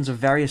situations of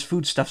various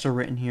foodstuffs are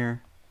written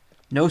here.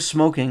 No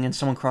smoking, and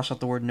someone crossed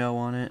out the word no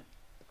on it.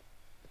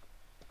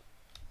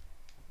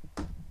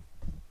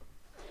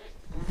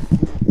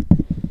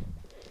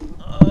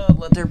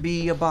 Let there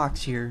be a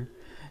box here.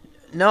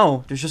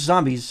 No, there's just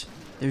zombies.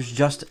 There's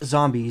just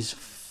zombies.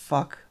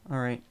 Fuck.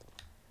 Alright.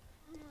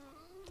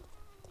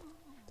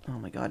 Oh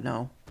my god,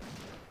 no.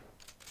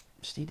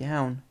 Stay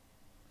down.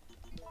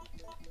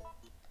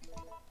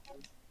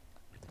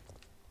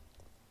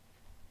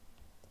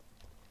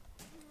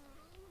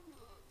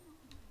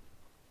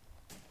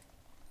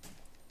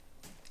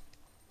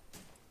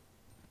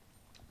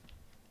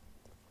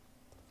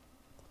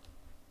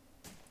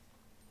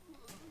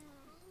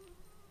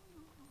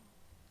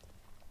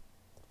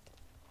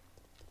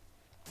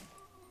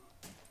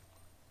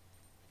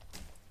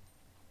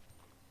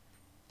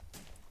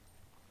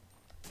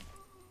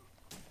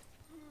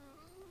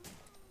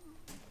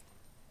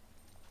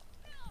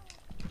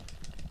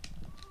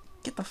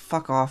 Get the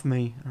fuck off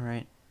me.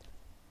 Alright.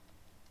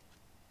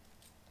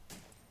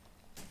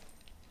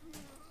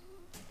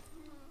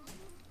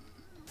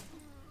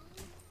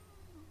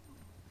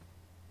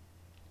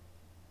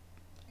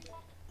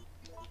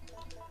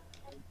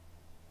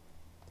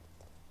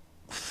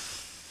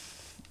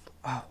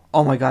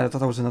 Oh my god, I thought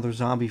that was another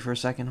zombie for a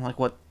second. I'm like,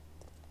 what?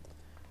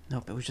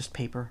 Nope, it was just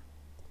paper.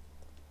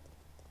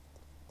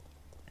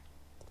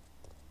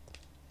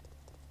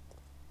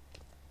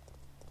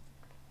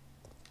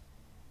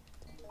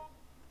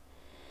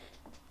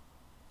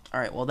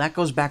 Alright, well that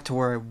goes back to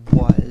where I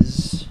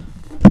was.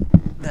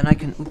 Then I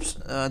can,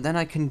 then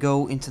I can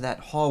go into that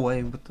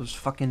hallway with those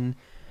fucking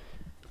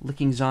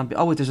licking zombie.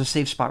 Oh wait, there's a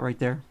safe spot right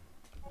there.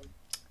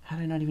 How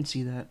did I not even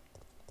see that?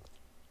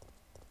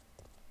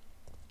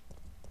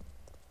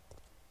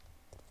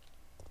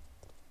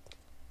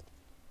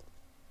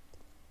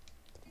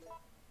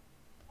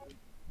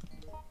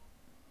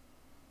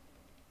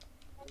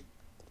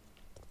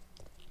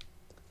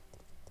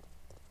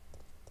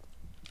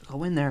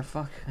 Go in there,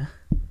 fuck.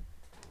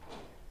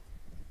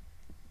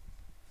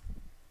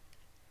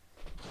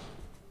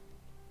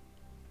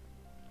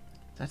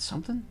 That's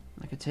something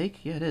I could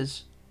take? Yeah, it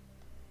is.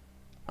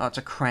 Oh, it's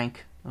a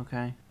crank.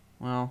 Okay,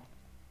 well.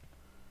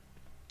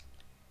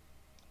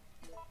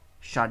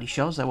 Shoddy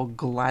shells, I will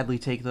gladly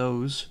take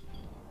those.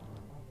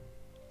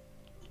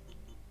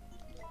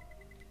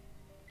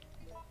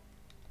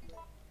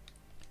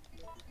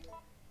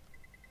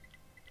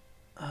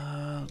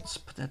 Let's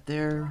put that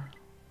there.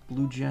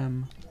 Blue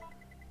gem.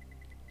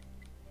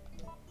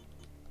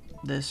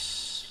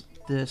 This.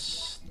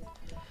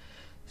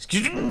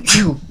 Excuse me.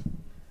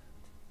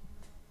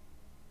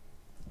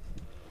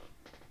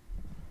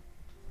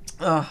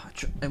 I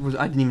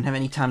didn't even have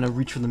any time to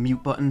reach for the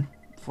mute button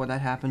before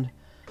that happened.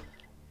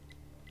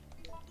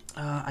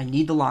 I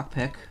need the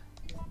lockpick.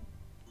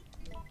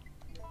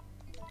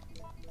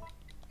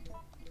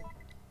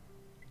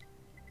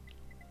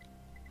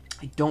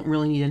 I don't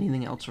really need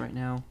anything else right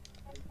now.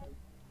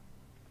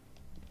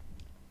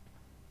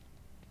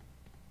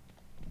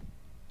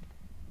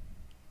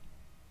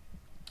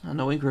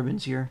 No ink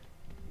ribbons here.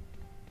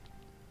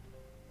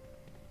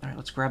 Alright,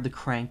 let's grab the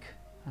crank.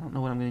 I don't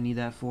know what I'm going to need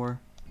that for.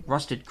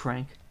 Rusted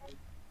crank.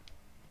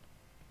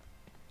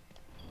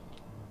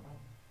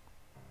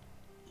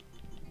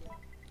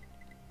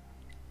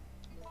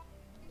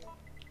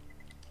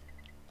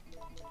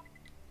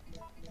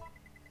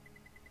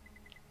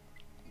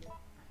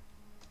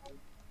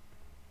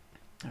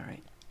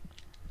 Alright.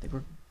 I think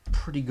we're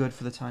pretty good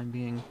for the time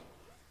being.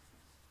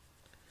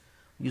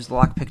 Use the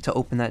lockpick to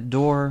open that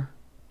door.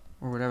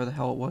 Or whatever the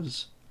hell it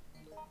was.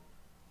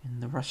 In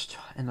the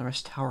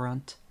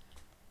restaurant.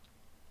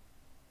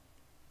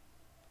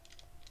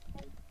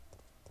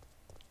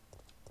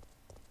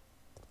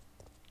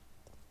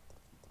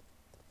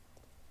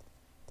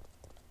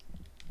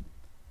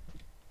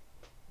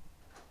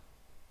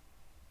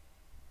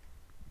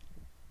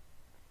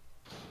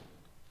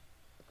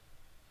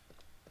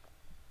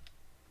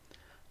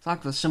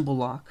 Lock the symbol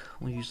lock.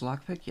 Will you use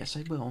lockpick? Yes,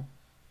 I will.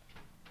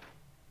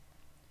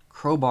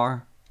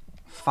 Crowbar.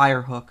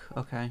 Fire hook.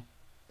 Okay.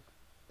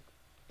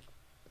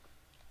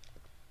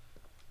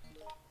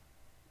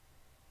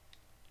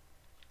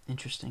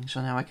 Interesting.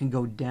 So now I can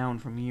go down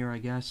from here, I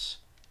guess.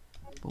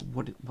 But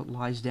what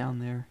lies down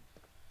there?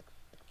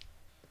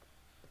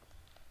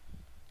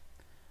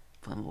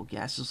 Flammable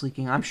gas is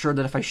leaking. I'm sure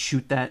that if I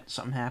shoot that,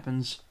 something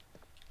happens.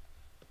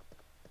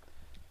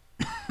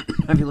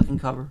 Heavy looking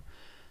cover.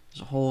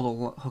 There's a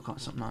hole to hook on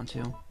something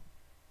onto.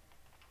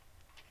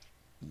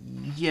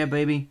 Yeah,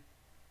 baby.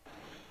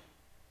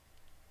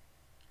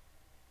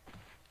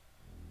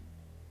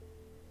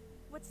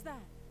 What's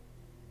that?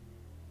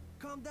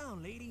 Calm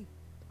down, lady.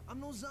 I'm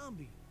no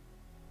zombie.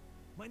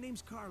 My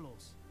name's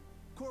Carlos,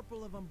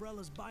 Corporal of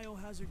Umbrella's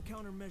Biohazard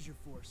Countermeasure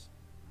Force.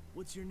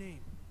 What's your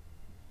name?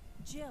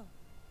 Jill,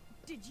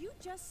 did you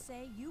just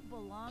say you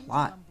belong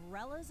What? to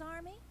Umbrella's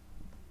army?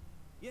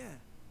 Yeah,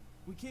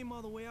 we came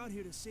all the way out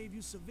here to save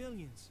you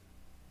civilians.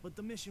 But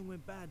the mission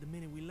went bad the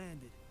minute we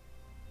landed.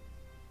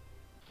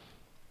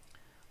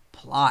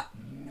 Plot.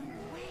 No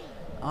way.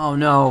 Oh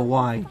no,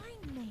 why?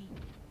 Find me.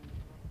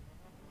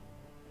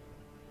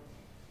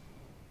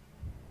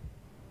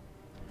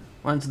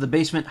 Run to the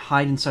basement,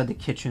 hide inside the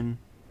kitchen.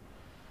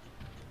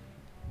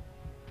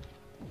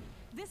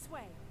 This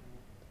way.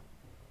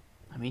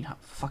 I mean,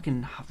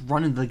 fucking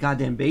run into the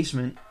goddamn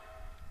basement.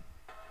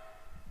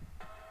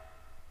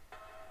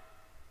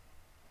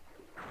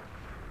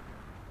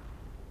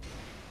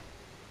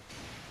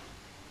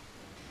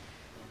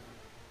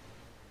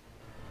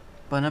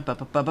 Okay.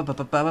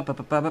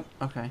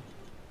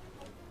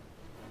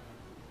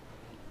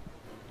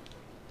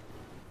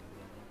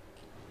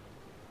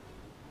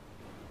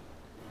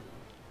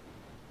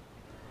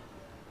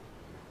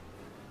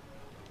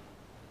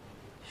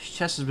 His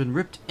chest has been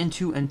ripped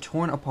into and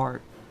torn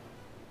apart.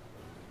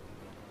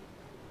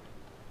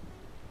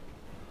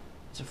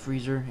 It's a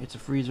freezer. It's a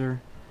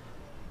freezer.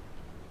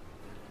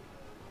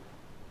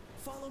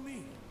 Follow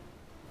me.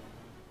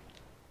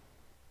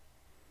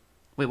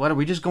 Wait, what? Are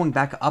we just going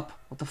back up?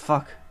 What the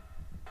fuck?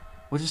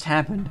 What just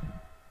happened?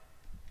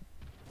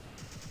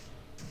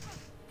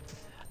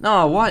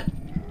 No, what?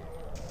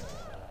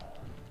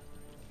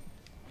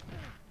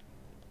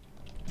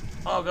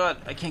 Oh god,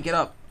 I can't get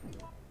up.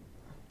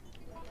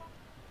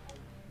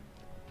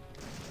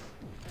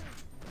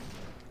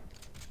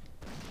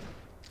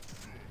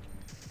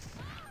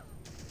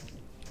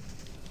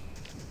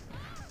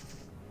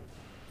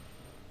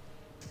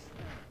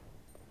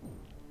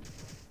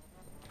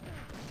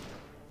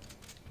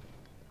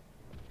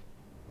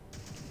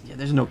 Yeah,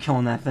 there's no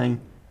killing that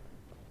thing.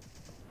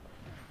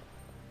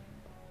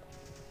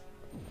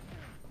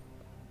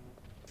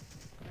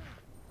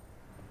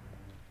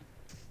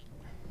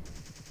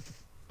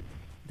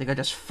 I think I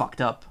just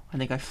fucked up. I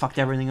think I fucked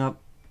everything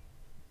up.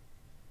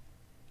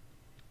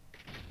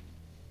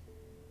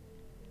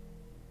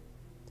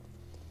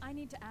 I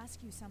need to ask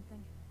you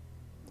something.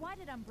 Why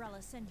did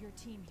Umbrella send your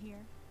team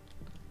here?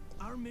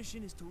 Our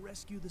mission is to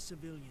rescue the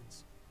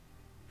civilians.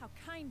 How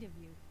kind of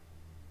you.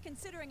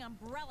 Considering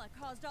Umbrella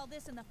caused all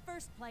this in the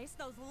first place,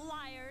 those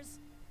liars.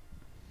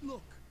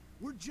 Look,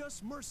 we're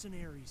just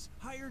mercenaries,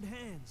 hired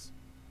hands.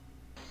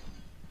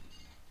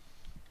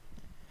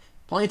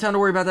 Plenty of time to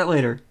worry about that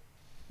later.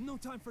 No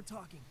time for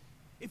talking.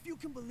 If you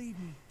can believe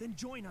me, then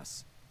join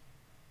us.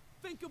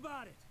 Think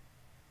about it.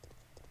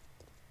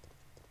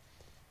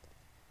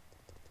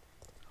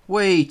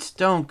 Wait,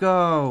 don't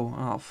go.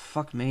 Oh,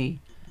 fuck me.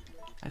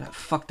 I got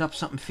fucked up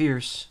something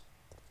fierce.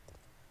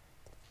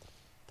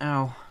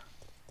 Ow.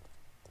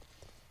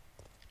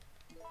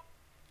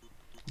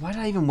 Why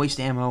did I even waste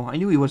ammo? I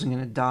knew he wasn't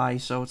gonna die,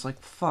 so it's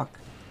like, fuck.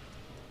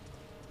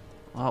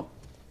 Oh.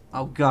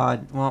 Oh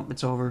god. Well,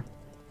 it's over.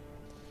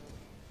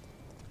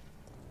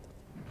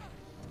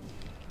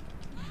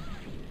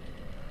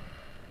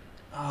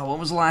 Oh, when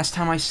was the last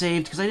time I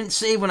saved? Because I didn't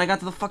save when I got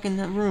to the fucking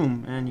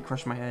room. And you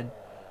crushed my head.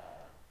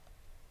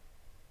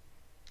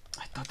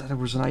 I thought that there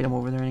was an item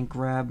over there I didn't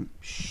grab.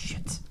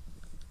 Shit.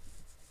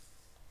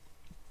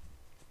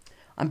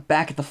 I'm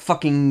back at the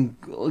fucking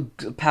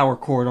power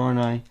cord, aren't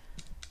I?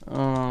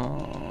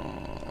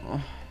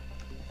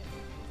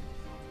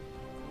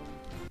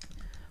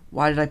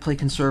 Why did I play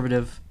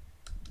conservative?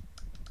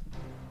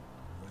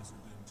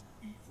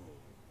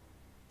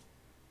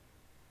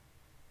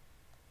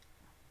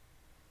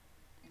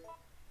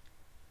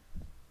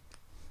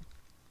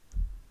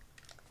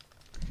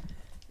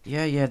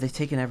 Yeah, they've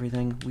taken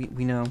everything.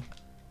 We know.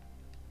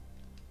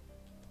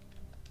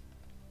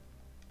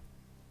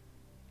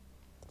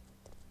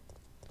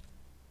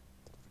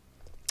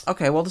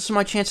 Okay, well, this is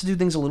my chance to do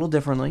things a little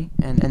differently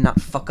and not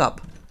fuck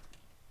up.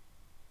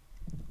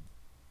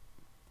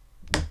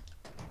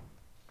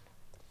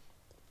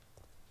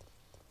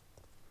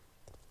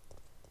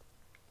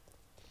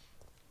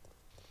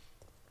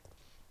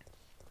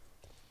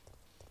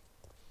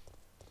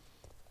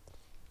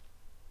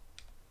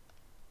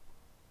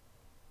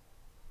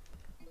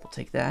 We'll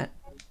take that.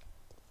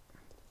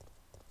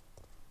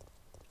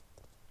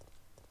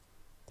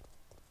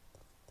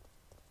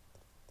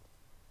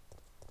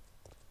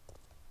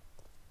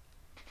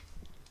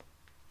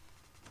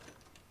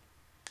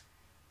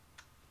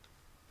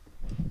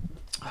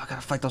 Oh, I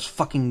gotta fight those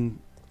fucking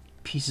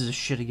pieces of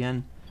shit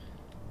again.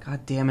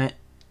 God damn it.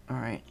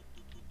 Alright.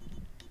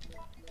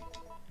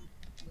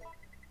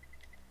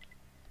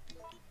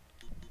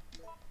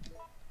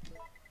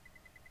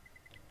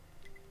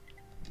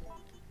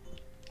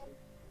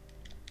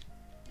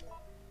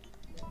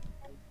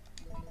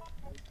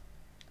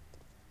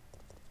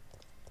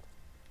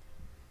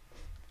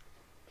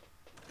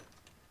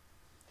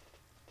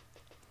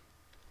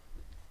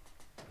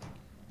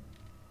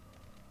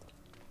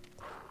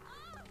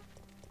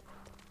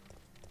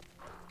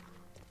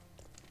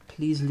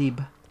 Please leave.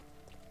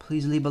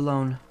 Please leave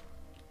alone.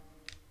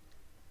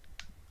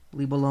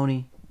 Leave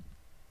alone.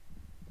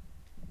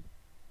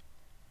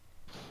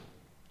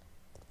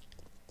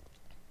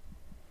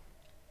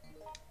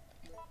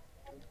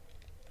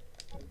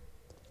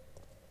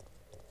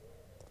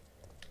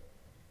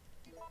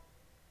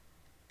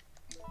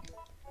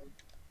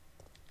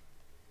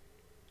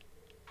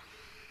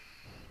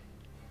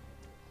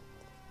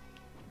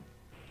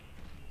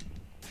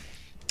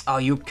 Oh,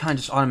 you kind of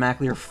just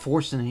automatically are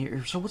forced in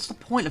here. So what's the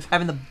point of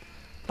having the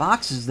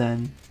boxes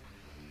then?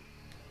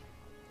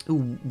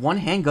 Ooh, one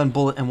handgun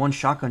bullet and one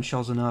shotgun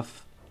shell's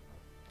enough.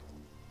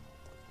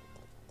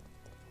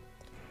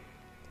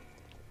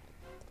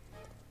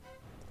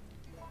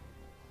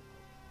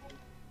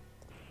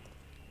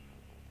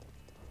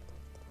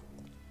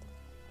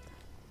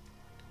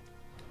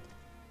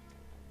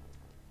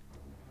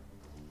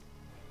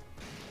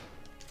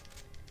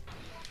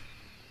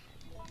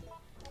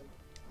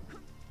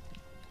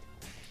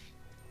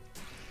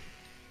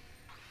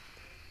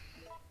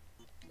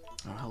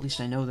 Oh, at least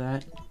I know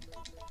that.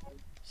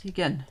 See,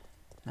 again,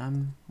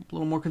 I'm a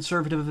little more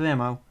conservative of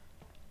ammo.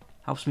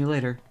 Helps me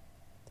later.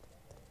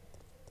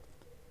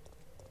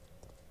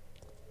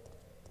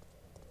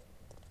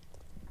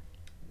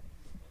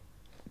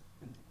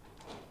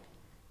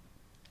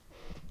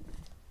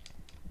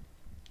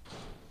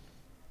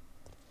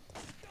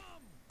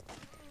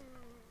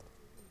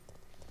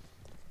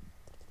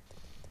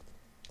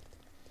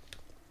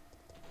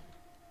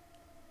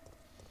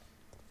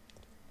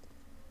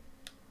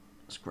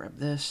 Let's grab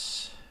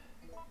this.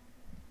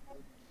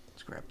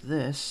 Let's grab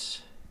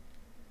this.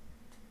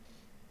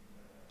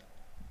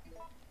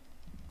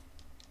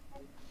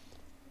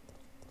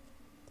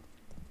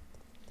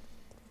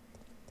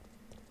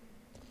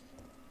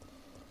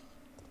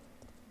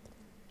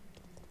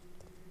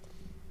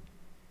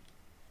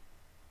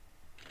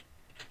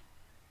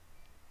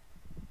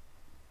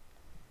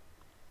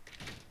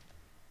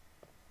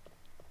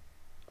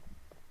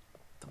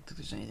 Don't think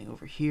there's anything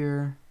over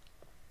here.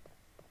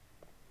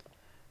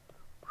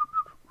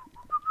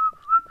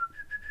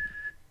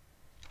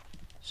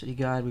 City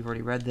Guide, we've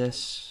already read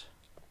this.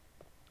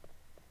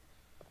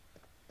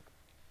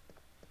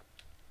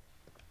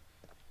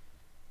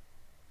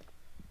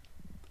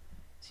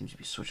 Seems to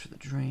be switched for the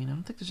drain. I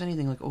don't think there's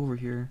anything like over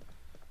here.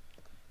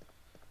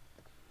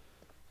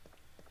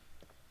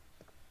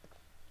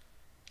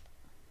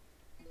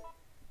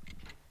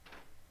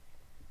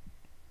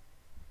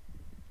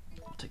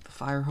 I'll take the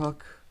fire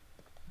hook.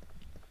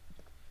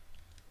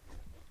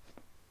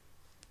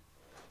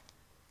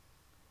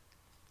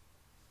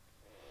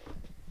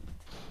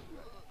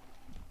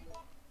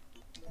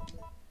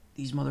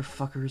 These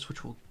motherfuckers,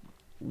 which will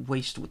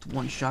waste with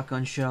one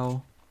shotgun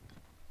shell.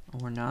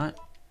 Or not.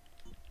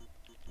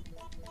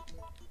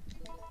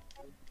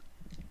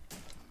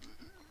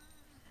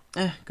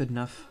 Good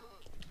enough.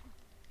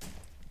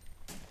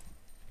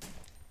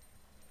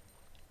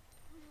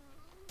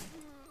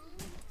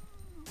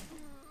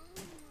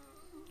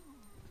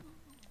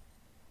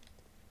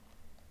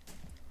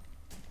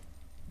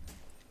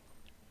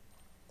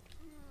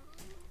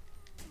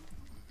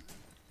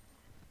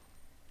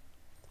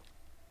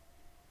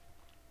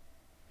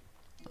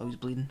 Oh, he's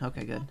bleeding?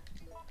 Okay, good.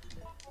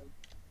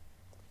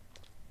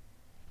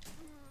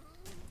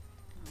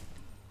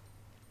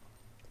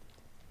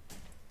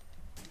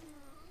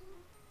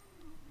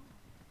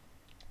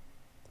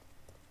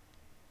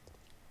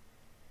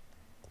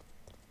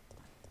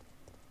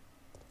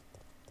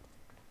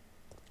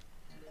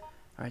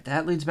 Alright,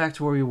 that leads back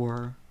to where we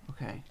were.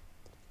 Okay.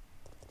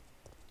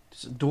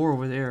 There's a door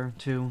over there,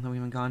 too, that we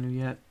haven't gone to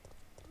yet.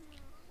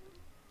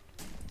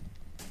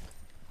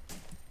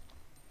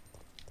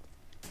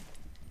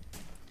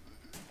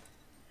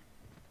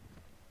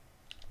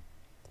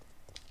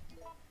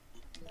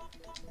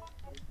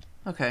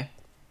 Okay.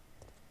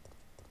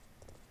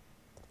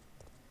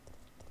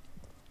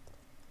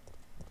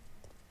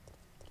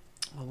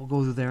 Well, we'll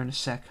go through there in a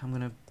sec. I'm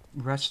gonna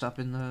rest up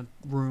in the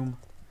room.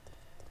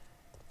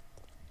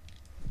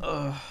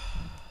 Ugh.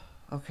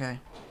 Okay.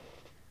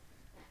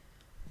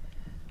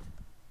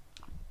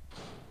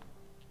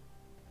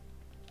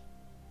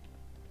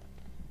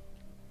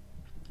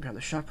 Grab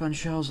the shotgun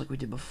shells like we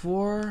did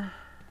before.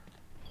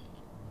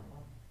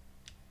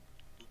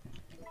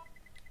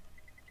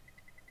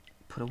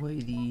 Put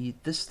away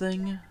this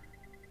thing.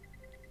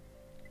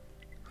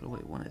 Put away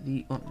one of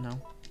the... Oh,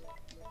 no.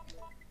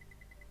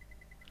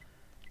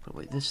 Put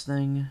away this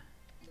thing.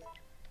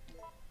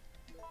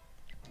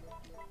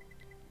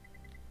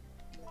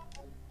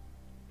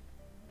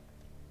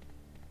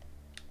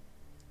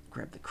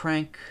 Grab the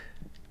crank.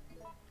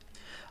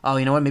 Oh,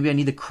 you know what? Maybe I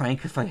need the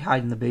crank if I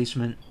hide in the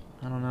basement.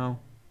 I don't know.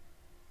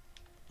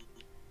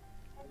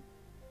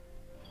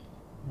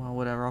 Well,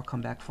 whatever. I'll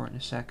come back for it in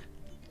a sec.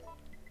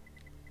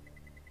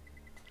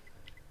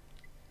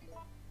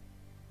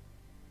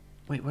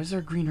 Wait, why is there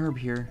a green herb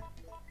here?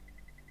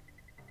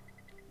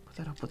 Put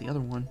that up with the other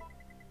one.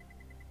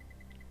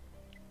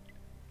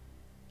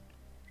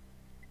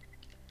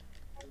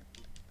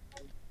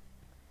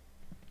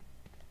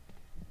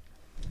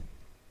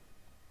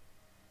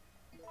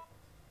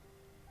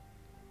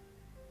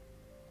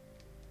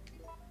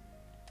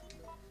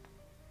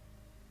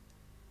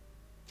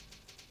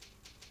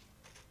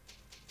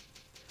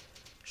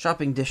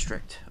 Shopping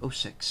District,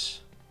 06.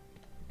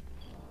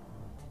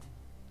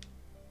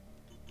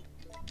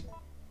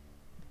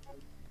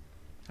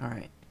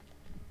 Alright.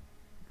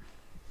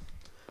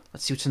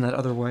 Let's see what's in that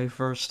other way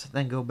first,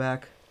 then go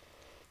back.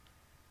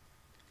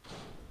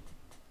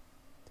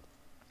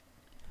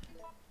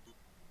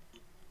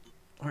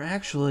 Or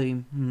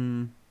actually,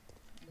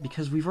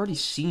 because we've already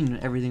seen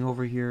everything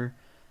over here,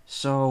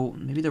 so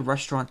maybe the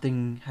restaurant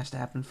thing has to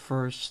happen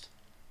first.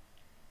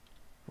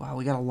 Wow,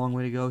 we got a long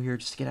way to go here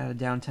just to get out of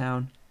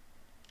downtown.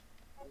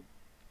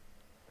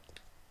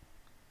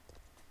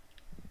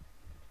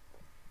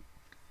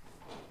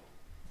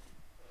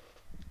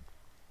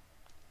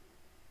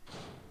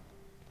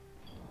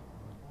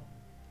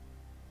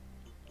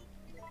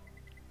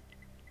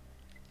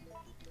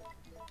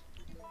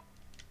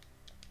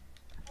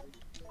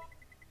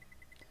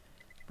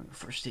 Bring a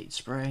first aid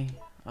spray.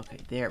 Okay,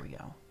 there we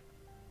go.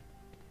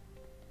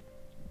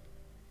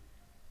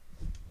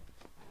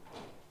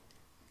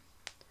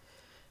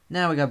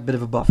 Now we got a bit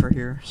of a buffer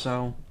here,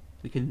 so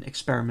we can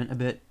experiment a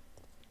bit.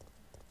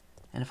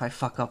 And if I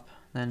fuck up,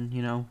 then,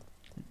 you know,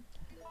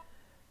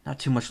 not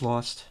too much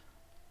lost.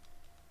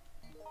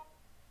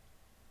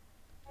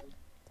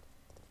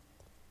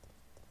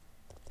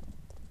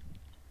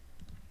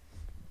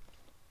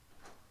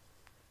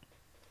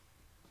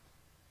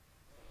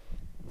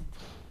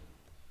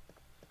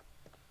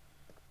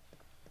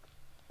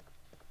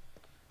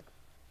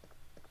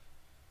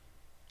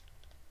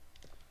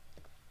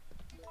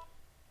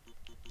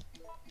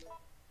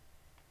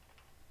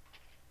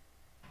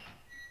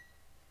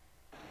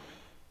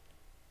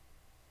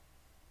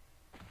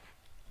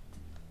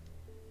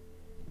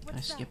 Can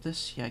I skip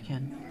this? Yeah, I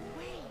can.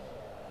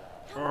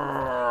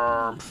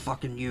 I'm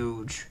fucking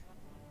huge.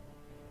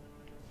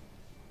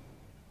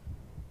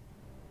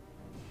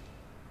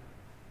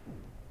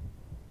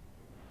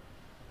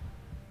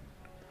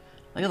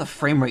 Look at the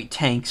frame rate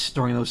tanks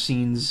during those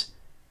scenes.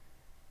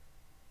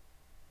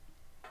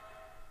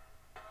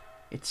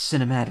 It's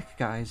cinematic,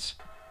 guys.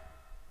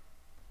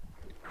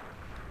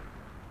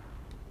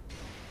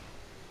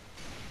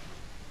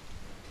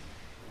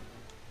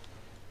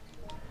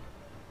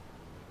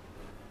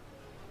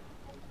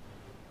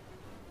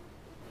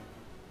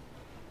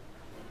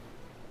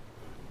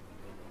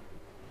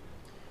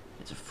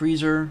 It's a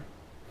freezer.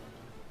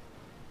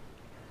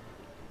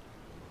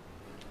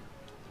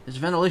 There's a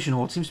ventilation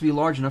hole. It seems to be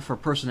large enough for a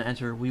person to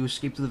enter. Will you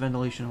escape through the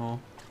ventilation hole?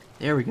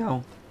 There we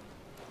go.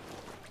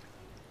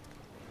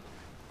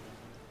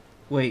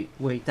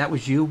 Wait, that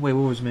was you? Wait,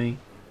 what was me?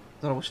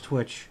 I thought it was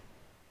Twitch.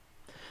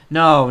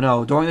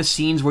 No. During the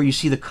scenes where you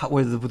see the cut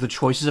where the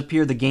choices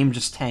appear, the game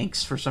just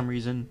tanks for some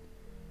reason.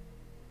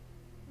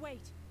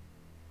 Wait,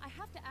 I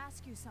have to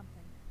ask you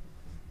something.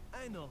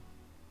 I know.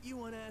 You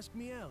want to ask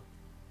me out?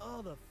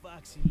 All the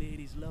foxy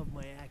ladies love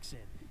my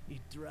accent.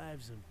 It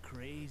drives them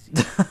crazy.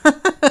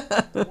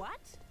 What?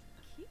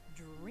 Keep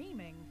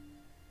dreaming.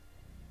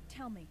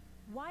 Tell me,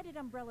 why did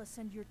Umbrella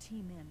send your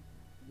team in?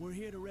 We're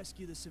here to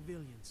rescue the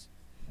civilians.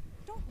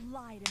 Don't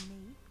lie to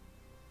me.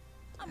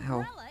 Ow.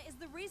 Umbrella is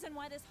the reason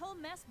why this whole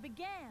mess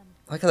began.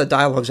 I like how the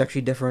dialogue's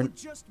actually We're different.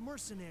 just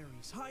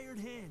mercenaries, hired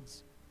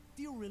hands.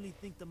 Do you really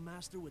think the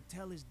master would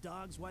tell his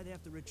dogs why they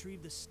have to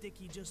retrieve the stick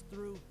he just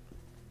threw?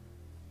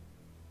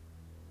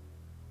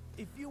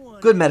 If you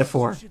want Good answers,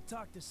 metaphor. You should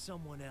talk to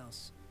someone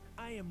else.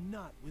 I am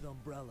not with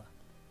Umbrella.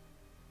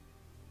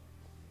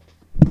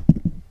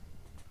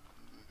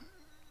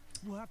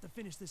 We'll have to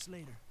finish this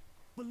later.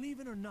 Believe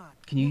it or not,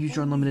 Can you we're use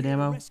your only unlimited here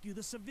to ammo? rescue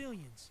the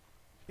civilians.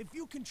 If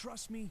you can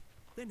trust me,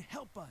 then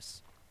help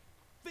us.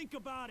 Think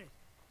about it.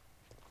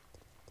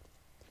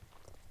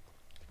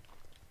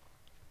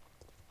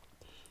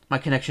 My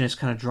connection is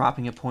kind of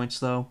dropping at points,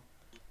 though.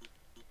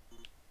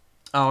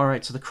 Oh,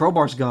 alright, so the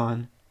crowbar's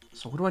gone.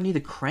 So what do I need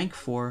the crank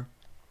for?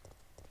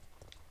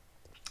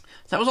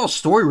 That was all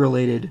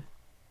story-related.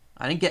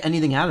 I didn't get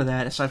anything out of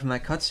that, aside from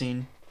that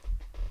cutscene.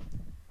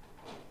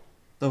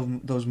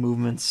 Those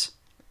movements.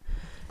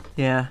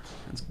 Yeah,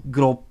 it's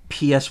good old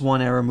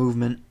PS1 era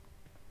movement.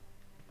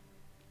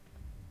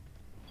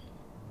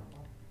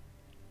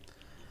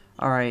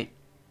 Alright.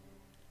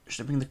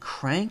 Should I bring the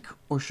crank,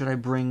 or should I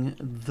bring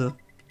the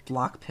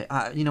block pit?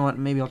 You know what,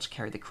 maybe I'll just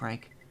carry the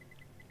crank.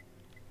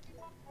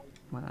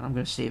 Well, I'm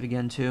going to save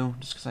again, too,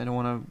 just because I don't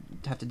want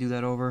to have to do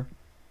that over.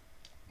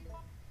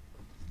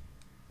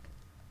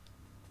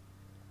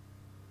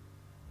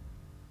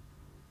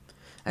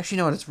 Actually,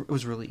 you know what? It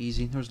was really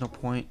easy. There was no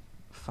point.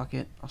 Fuck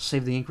it. I'll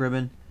save the ink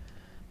ribbon.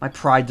 My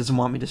pride doesn't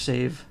want me to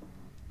save.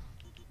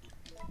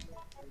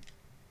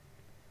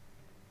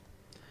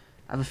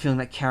 I have a feeling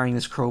that carrying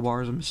this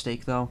crowbar is a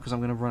mistake, though, because I'm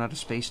going to run out of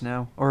space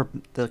now. Or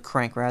the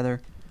crank,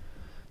 rather.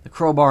 The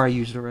crowbar I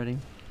used already.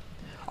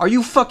 Are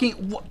you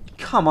fucking... What?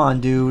 Come on,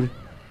 dude.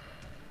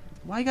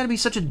 Why you gotta be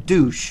such a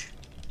douche?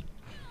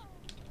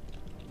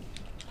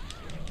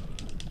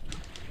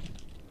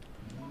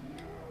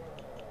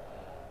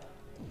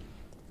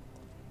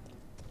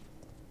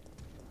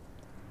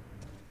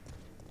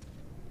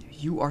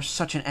 You are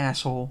such an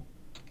asshole.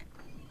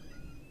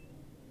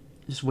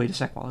 Just wait a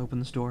sec while I open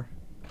this door.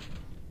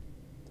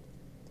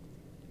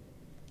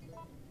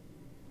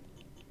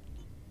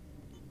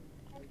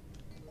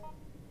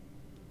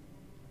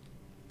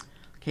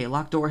 Okay,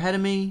 locked door ahead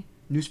of me.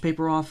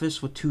 Newspaper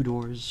office with 2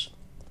 doors.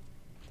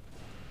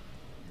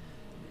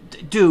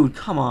 Dude,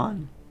 come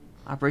on.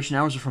 Operation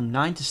hours are from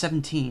 9 to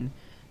 17.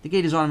 The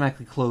gate is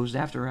automatically closed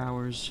after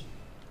hours.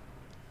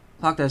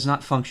 Clock that is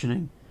not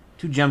functioning.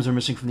 2 gems are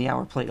missing from the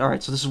hour plate.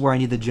 Alright, so this is where I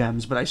need the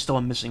gems, but I still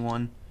am missing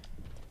one.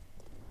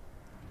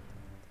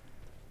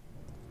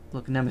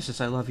 Look,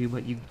 Nemesis, I love you,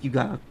 but you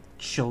gotta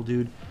chill,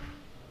 dude.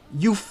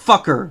 You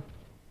fucker!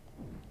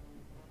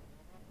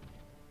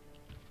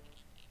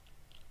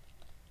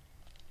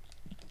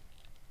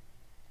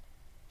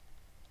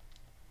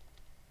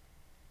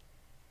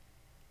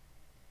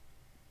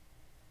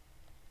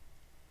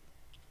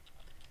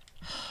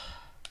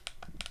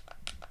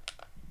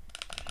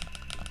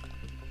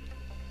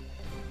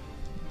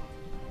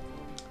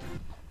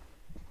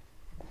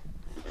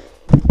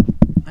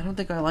 I don't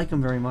think I like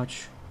him very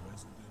much.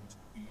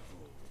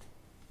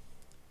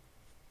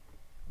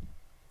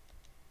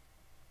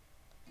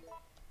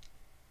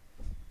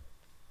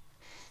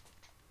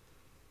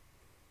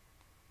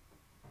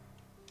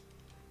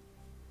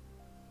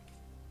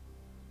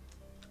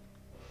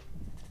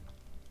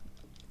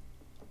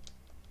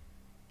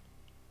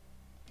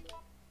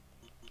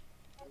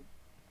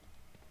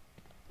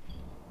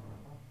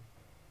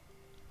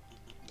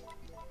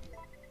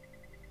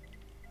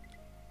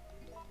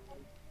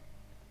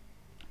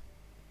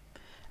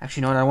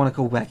 Actually, you know what? I want to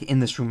go back in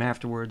this room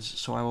afterwards,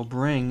 so I will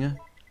bring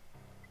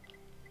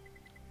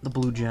the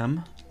blue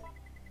gem.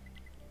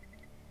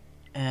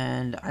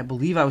 And I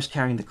believe I was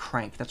carrying the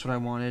crank. That's what I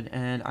wanted.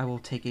 And I will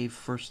take a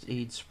first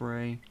aid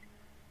spray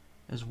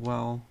as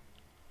well.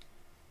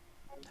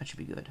 That should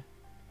be good.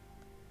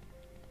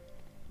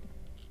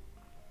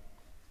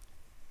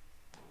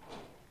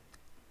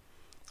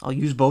 I'll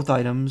use both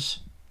items.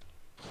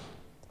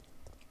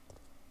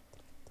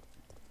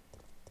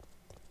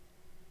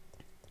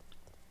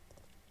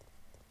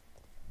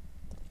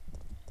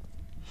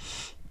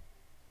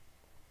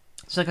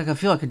 It's like I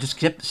feel like I could just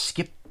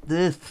skip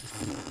this.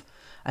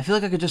 I feel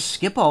like I could just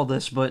skip all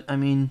this, but I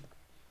mean,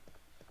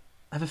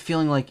 I have a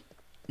feeling like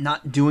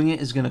not doing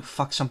it is gonna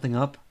fuck something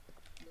up.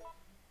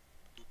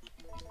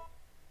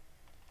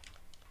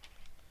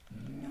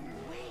 No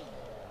way!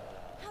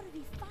 How did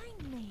he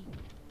find me?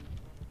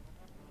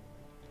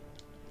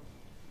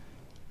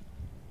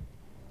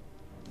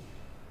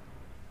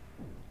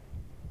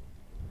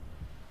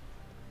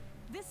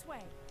 This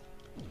way!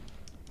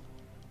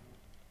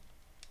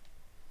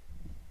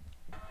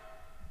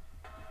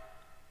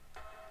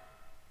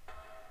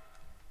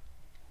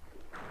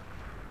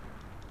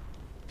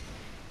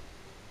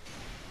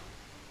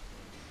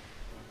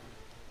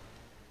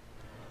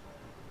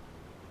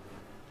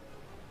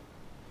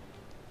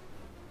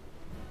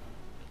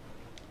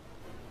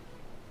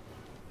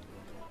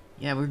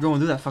 Yeah, we're going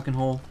through that fucking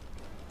hole.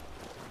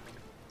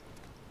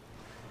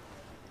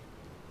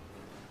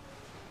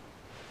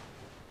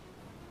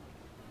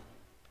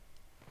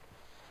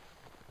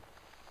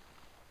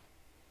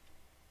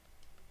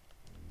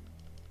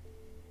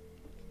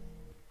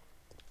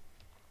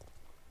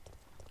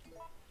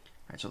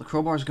 Alright, so the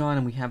crowbar's gone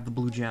and we have the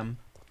blue gem.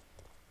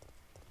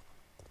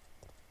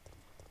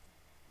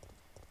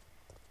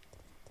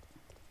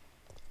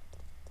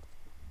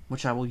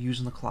 Which I will use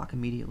in the clock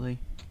immediately.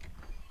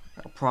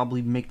 That'll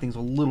probably make things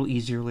a little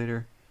easier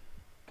later.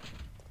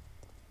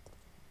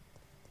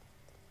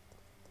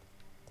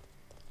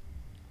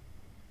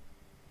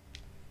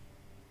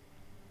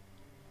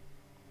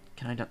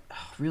 Can I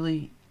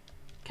really?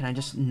 Can I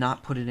just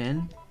not put it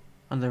in?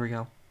 Oh, there we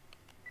go.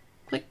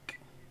 Click.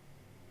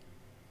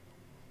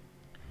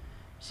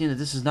 Seeing that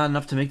this is not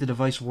enough to make the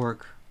device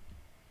work.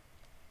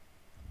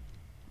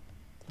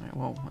 Alright,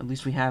 well, at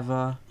least we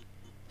have,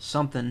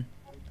 something.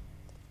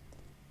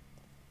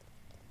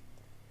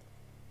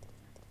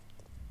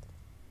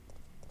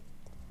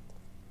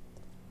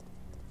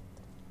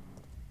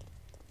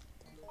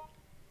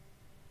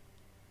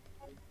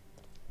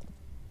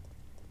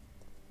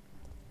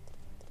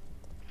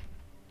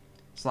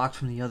 It's locked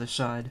from the other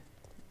side.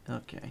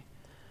 Okay.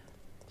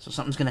 So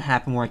something's gonna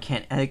happen where I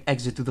can't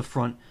exit through the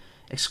front.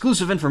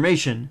 Exclusive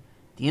information!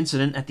 The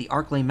incident at the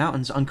Arklay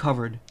Mountains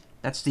uncovered.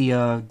 That's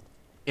the,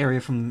 area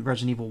from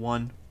Resident Evil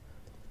 1.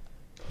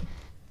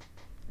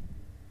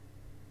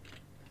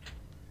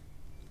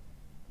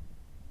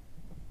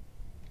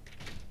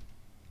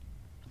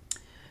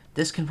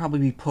 This can probably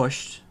be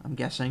pushed, I'm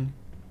guessing.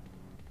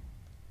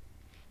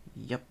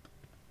 Yep.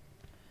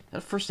 Is that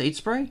a first aid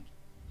spray?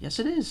 Yes,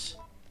 it is.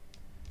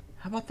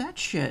 How about that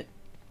shit?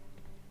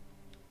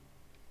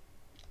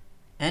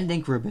 And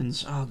ink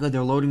ribbons. Oh, good.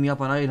 They're loading me up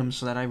on items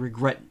so that I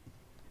regret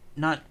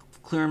not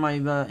clearing my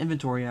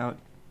inventory out.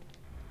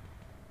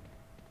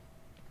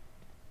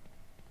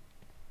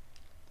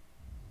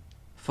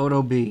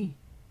 Photo B.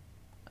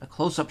 A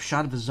close-up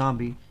shot of a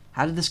zombie.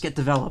 How did this get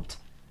developed?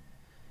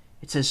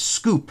 It says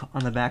scoop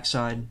on the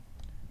backside.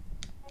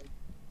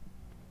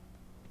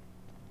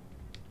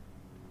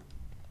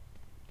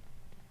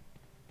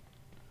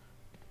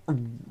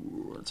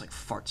 Ooh, it's like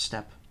fart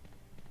step.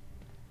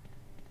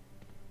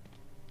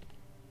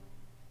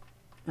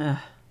 Oh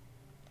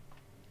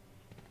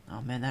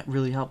man, that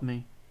really helped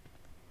me.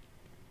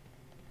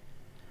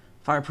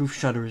 Fireproof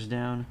shutter is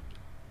down.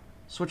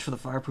 Switch for the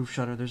fireproof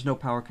shutter. There's no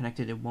power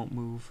connected. It won't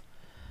move.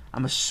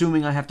 I'm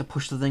assuming I have to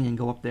push the thing and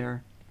go up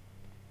there.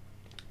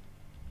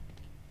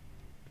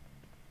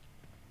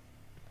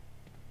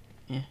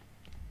 Yeah.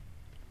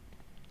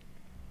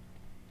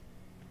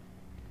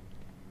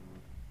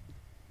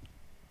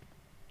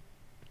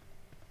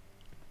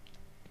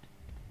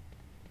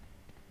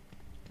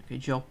 Okay,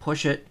 Joe,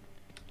 push it.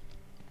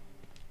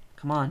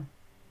 Come on.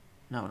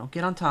 No, don't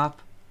get on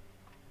top.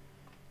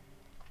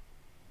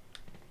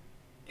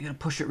 You gotta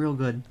push it real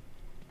good.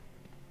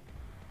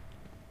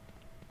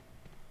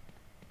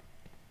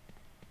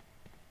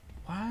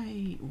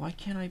 Why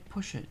can't I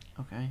push it?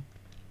 Okay.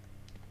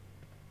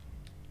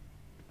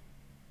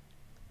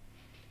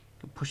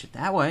 Can push it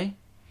that way.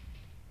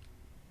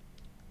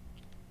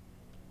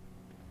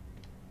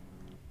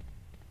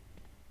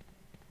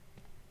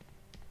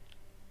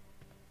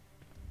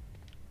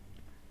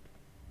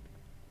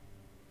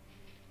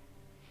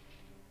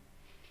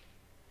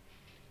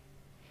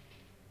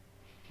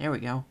 There we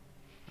go.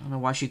 I don't know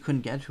why she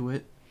couldn't get to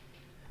it.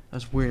 That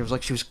was weird. It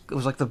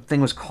was like the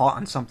thing was caught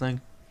on something.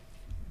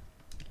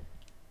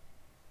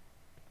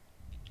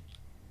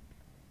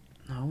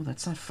 No,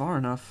 that's not far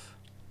enough.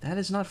 That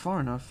is not far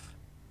enough.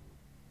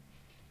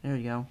 There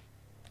you go.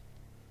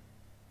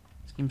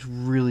 This game's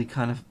really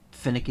kind of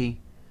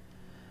finicky.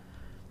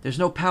 There's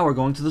no power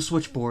going to the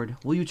switchboard.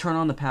 Will you turn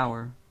on the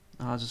power?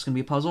 Is this going to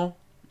be a puzzle?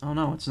 Oh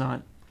no, it's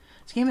not.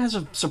 This game has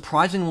a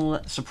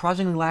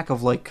surprisingly lack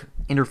of, like,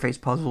 interface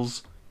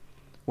puzzles.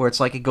 Where it's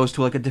like it goes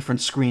to, like, a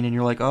different screen and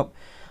you're like, oh,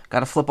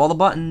 gotta flip all the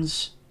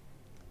buttons.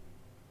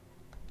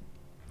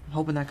 I'm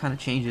hoping that kind of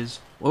changes.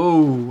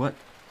 Whoa, what?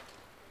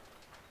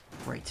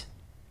 Great.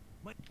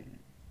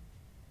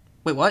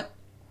 Wait, what?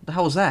 The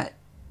hell was that?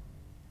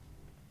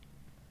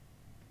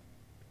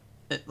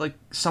 Like,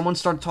 someone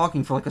started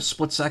talking for like a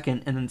split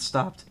second and then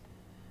stopped.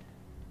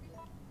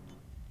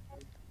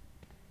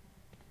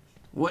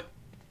 What?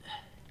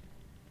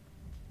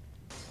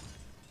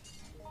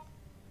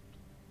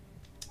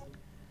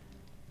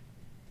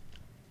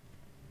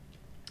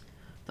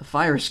 The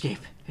fire escape.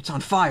 It's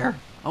on fire.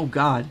 Oh,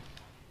 God.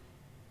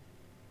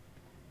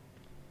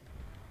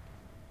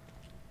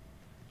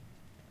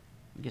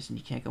 I'm guessing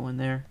you can't go in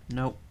there.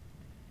 Nope.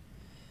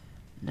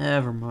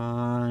 Never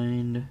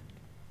mind.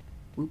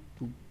 Boop,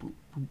 boop, boop,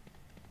 boop.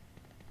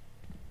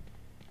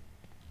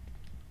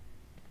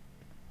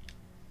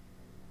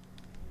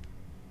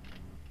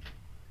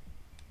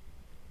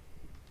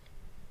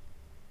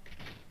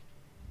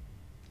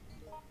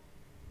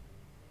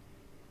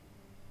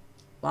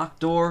 Locked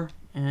door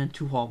and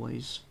 2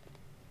 hallways.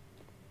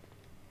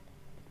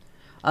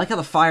 I like how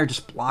the fire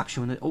just blocks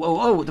you.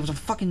 Oh, there was a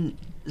fucking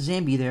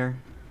zombie there.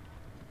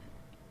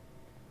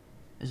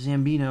 A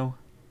Zambino.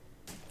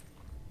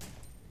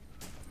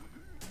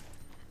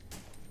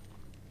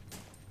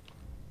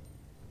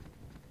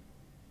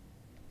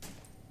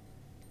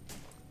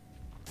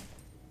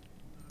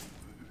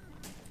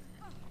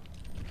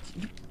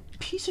 You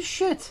piece of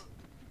shit.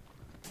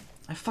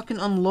 I fucking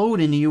unload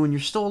into you and you're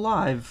still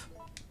alive.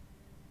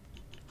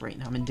 Great,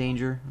 now I'm in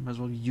danger. I might as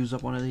well use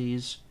up one of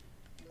these.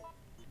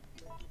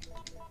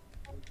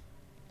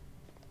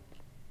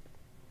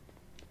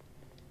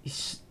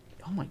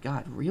 Oh my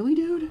god, really,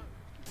 dude?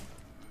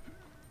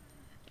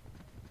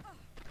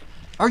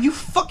 Are you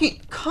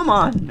fucking... Come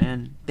on,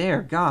 man.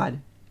 There,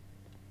 God.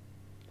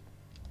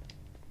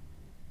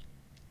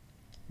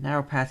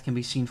 Narrow path can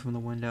be seen from the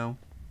window.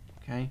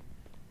 Okay.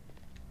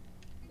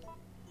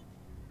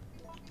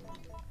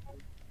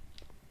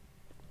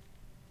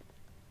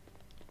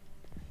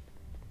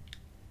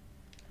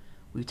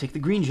 Will you take the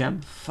green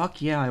gem?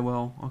 Fuck yeah, I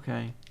will.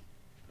 Okay.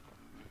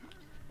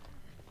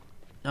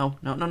 No,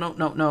 no, no, no,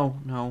 no, no,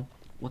 no.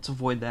 Let's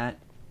avoid that.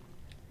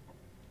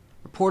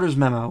 Reporter's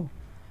memo.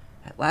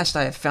 At last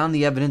I have found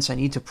the evidence I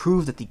need to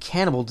prove that the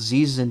cannibal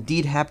disease is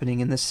indeed happening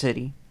in this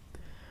city.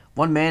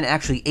 One man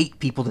actually ate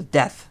people to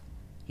death.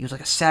 He was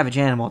like a savage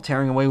animal,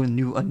 tearing away with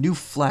new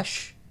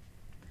flesh.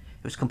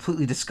 It was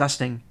completely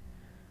disgusting.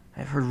 I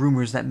have heard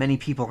rumors that many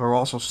people are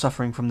also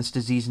suffering from this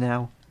disease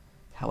now.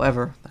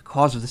 However, the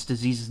cause of this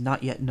disease is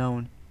not yet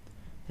known.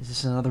 Is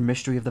this another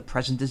mystery of the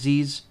present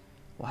disease?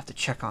 We'll have to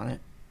check on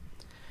it.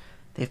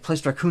 They have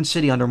placed Raccoon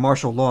City under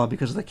martial law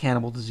because of the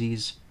cannibal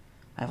disease.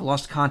 I have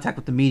lost contact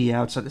with the media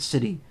outside the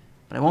city,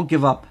 but I won't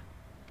give up.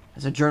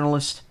 As a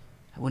journalist,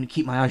 I wouldn't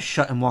keep my eyes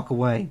shut and walk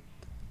away.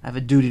 I have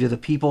a duty to the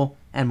people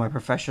and my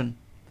profession.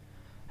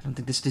 I don't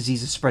think this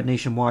disease is spread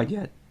nationwide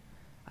yet.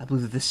 I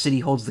believe that this city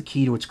holds the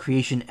key to its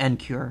creation and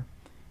cure.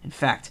 In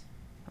fact,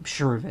 I'm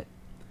sure of it.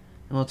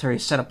 The military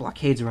has set up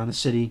blockades around the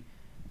city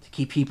to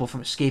keep people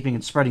from escaping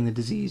and spreading the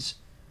disease.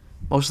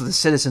 Most of the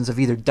citizens have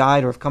either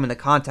died or have come into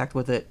contact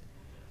with it.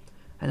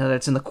 I know that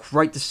it's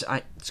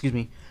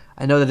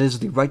I know that it is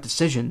the right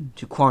decision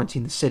to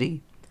quarantine the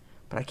city,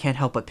 but I can't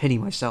help but pity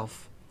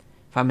myself.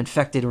 If I'm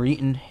infected or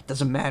eaten, it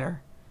doesn't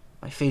matter.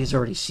 My fate is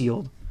already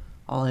sealed.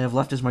 All I have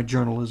left is my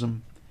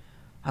journalism.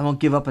 I won't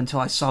give up until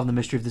I solve the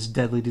mystery of this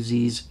deadly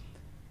disease.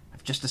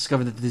 I've just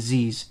discovered that the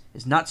disease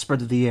is not spread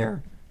through the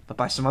air, but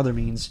by some other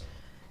means.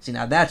 See,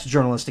 now that's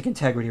journalistic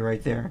integrity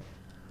right there.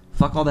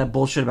 Fuck all that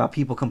bullshit about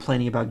people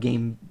complaining about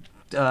game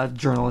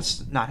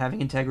journalists not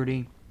having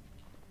integrity.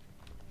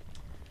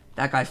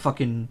 That guy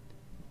fucking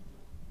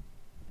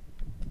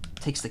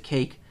takes the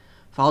cake.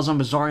 Files on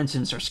bizarre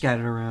incidents are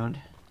scattered around.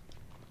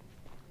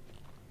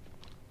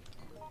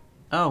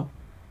 Oh.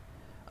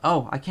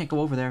 Oh, I can't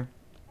go over there.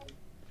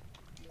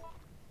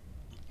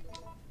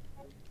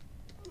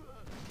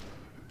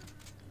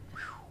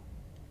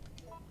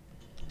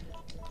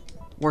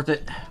 Worth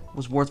it.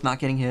 Was worth not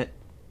getting hit.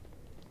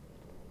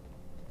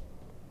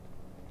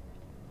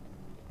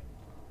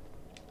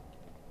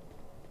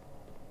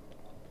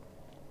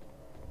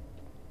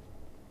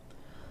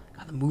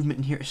 God, the movement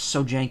in here is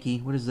so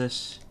janky. What is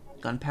this?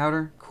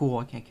 Gunpowder? Cool,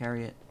 I can't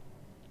carry it.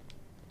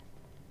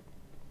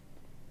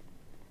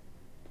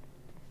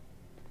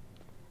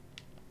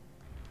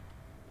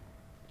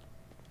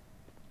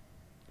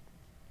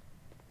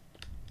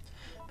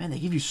 Man, they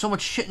give you so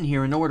much shit in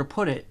here and nowhere to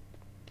put it.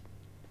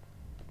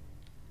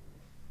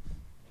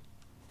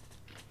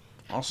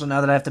 Also,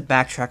 now that I have to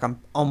backtrack, I'm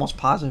almost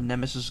positive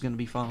Nemesis is going to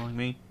be following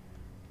me.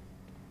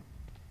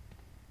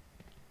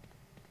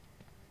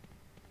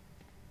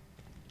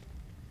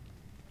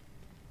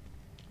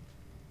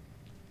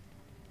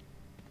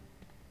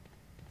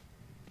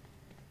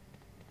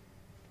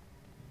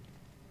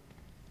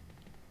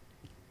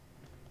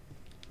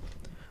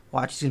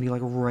 Watch, he's going to be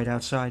like right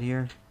outside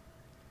here.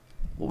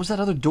 What was that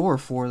other door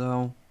for,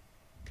 though?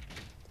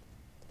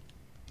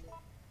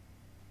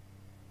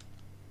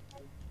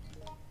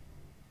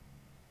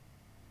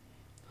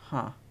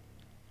 Huh.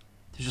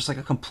 There's just like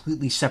a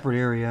completely separate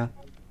area.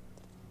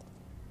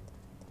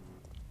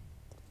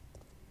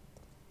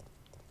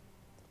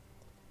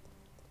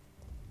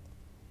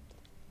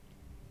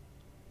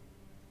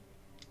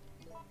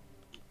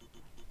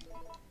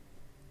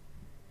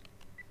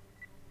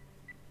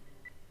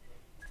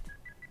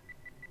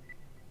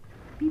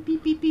 Beep,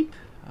 beep, beep, beep.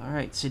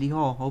 Alright, City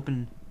Hall.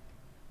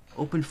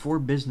 Open for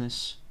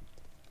business.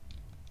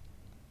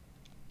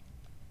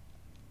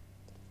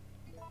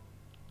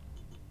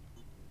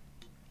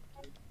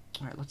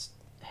 Alright, let's...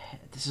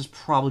 This is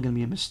probably going to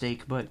be a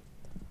mistake, but...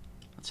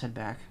 Let's head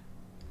back.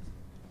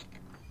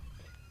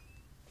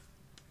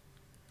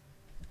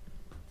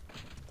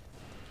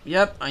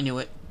 Yep, I knew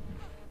it.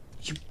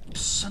 You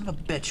son of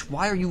a bitch.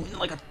 Why are you in,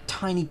 like, a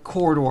tiny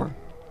corridor?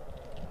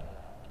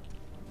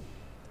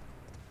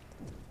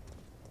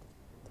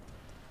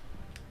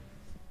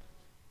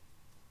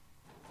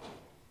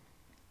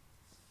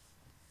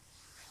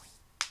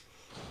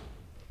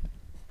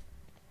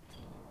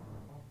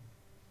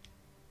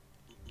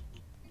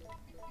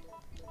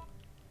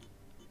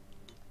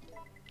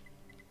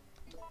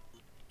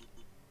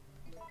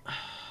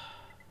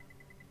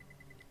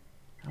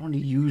 I want to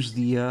use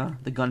the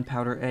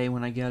gunpowder A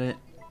when I get it.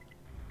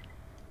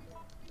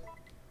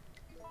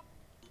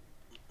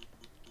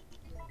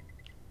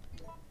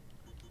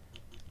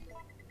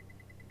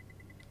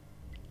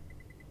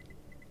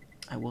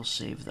 I will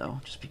save though,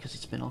 just because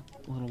it's been a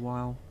little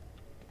while.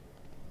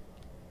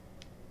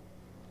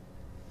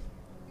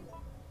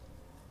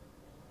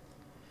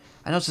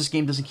 I noticed this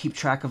game doesn't keep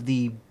track of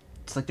the...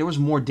 It's like there was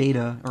more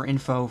data or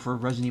info for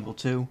Resident Evil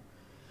 2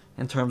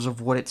 in terms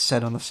of what it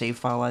said on the save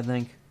file, I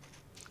think.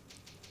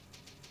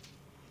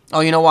 Oh,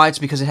 you know why? It's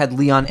because it had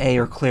Leon A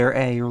or Claire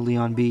A or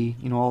Leon B.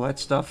 You know, all that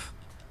stuff.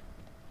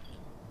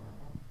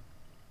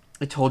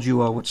 It told you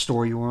what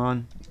store you were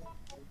on.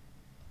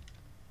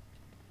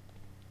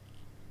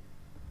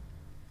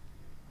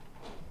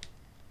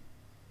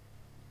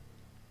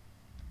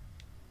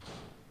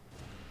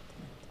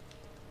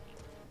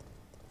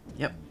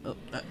 Yep.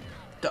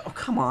 Oh,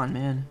 come on,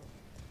 man.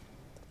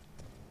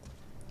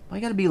 Why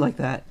you gotta be like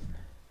that?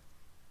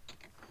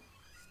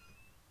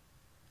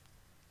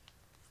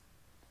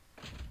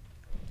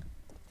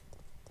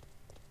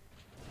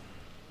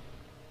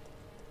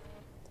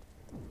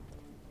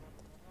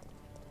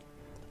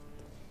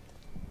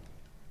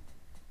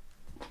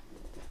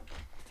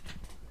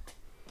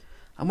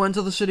 I went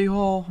to the city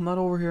hall. I'm not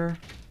over here.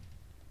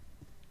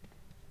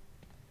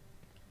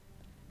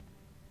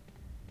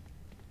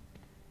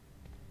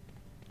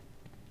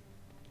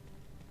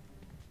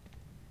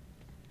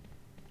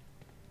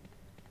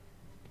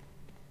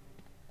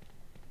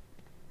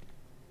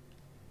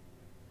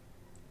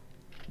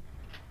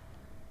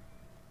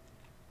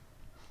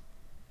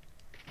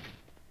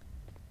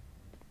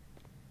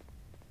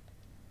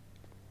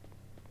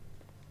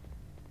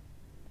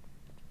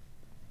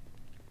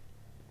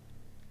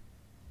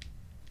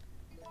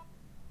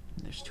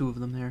 there's 2 of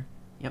them there.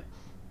 Yep.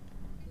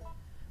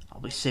 I'll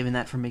be saving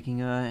that for making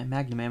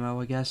magnum ammo,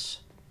 I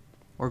guess.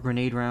 Or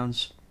grenade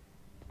rounds.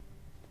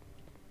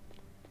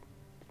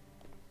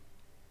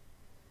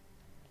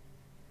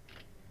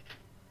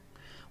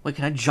 Wait,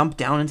 can I jump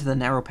down into the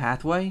narrow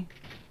pathway?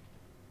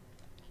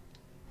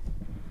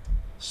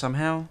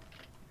 Somehow?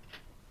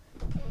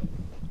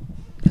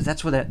 Because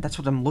that's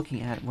what I'm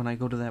looking at when I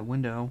go to that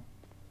window.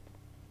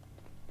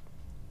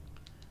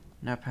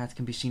 Now path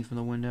can be seen from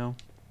the window.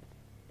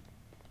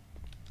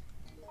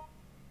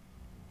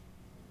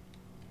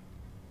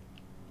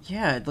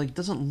 Yeah, it like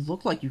doesn't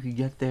look like you could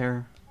get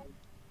there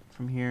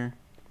from here.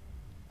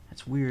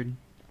 That's weird.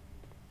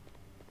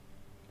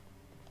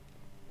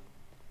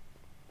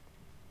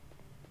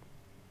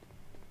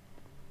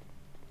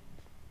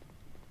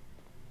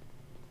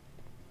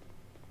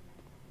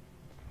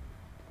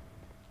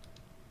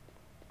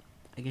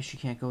 I guess you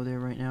can't go there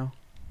right now.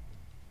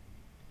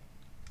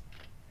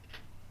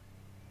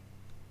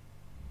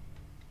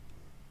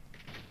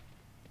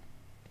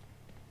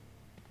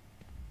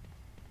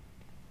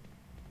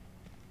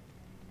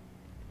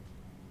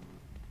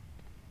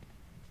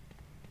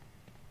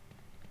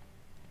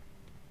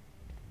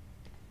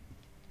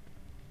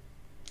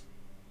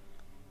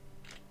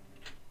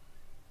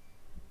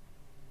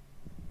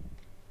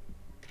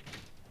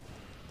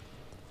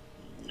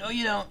 No,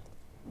 you don't.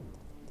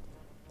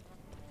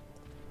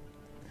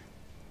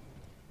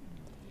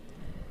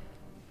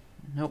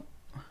 Nope.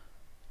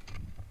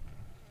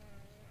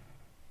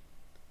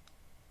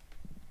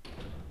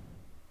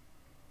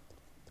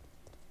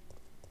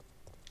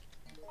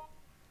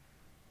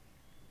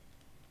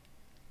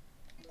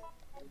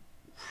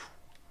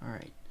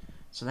 Alright.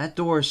 So that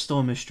door is still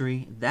a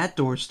mystery. That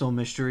door is still a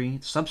mystery.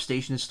 The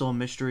substation is still a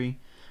mystery.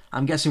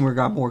 I'm guessing we've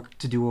got more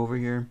to do over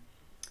here.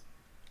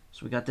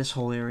 So we got this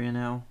whole area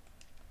now.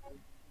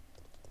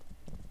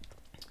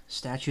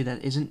 Statue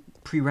that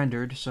isn't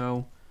pre-rendered,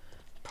 so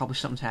probably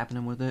something's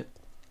happening with it.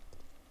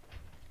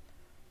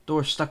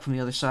 Door stuck from the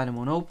other side and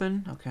won't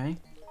open. Okay.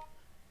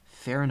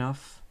 Fair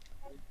enough.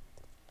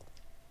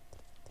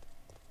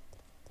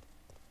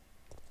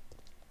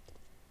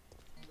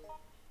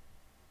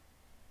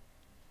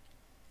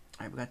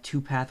 Alright, we got 2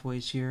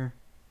 pathways here.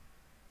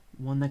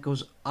 One that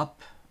goes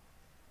up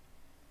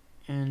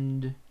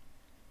and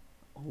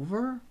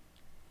over?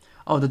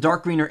 Oh, the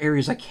dark green are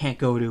areas I can't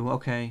go to.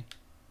 Okay.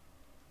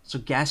 So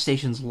gas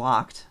station's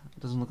locked. It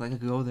doesn't look like I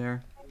could go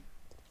there.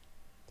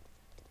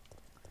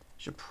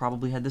 Should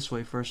probably head this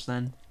way first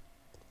then.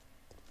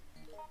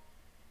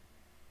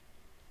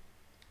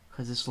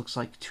 Because this looks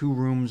like 2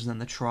 rooms and then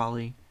the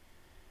trolley.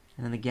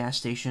 And then the gas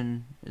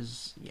station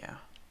is... yeah.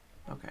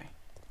 Okay.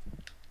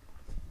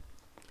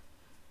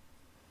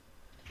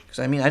 Because,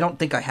 I mean, I don't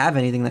think I have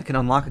anything that can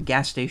unlock a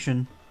gas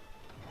station.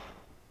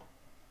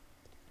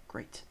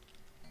 Great.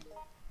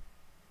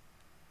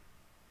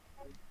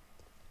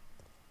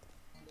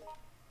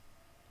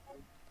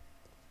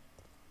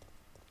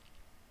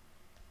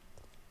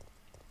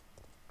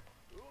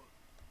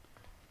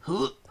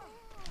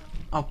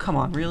 Oh, come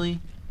on, really?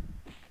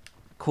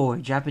 Koi,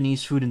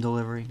 Japanese food and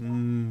delivery.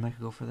 I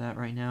could go for that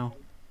right now.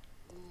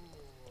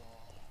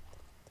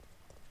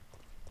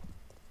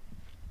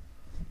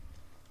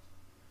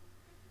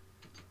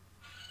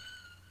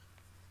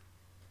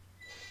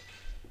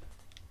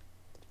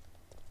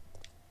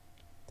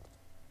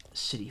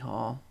 City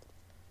Hall.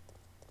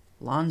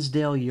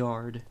 Lonsdale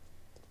Yard.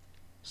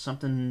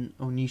 Something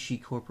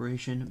Onishi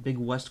Corporation. Big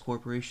West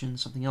Corporation.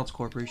 Something else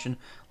Corporation.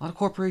 A lot of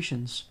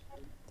corporations.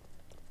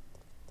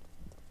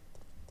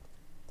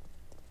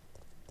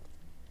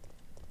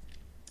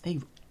 Hey,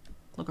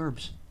 look,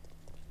 herbs.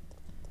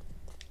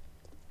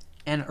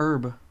 An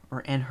herb. Or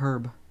an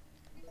herb.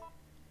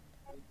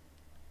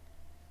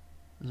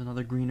 There's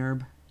another green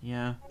herb.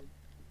 Yeah.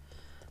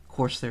 Of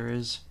course there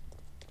is.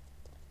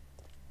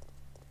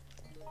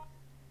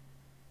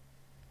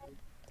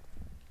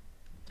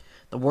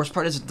 The worst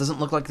part is it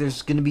doesn't look like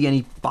there's going to be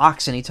any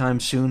box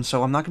anytime soon,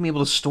 so I'm not going to be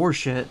able to store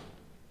shit.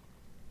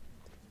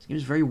 This game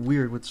is very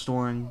weird with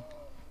storing.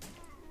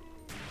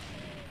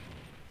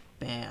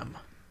 Bam.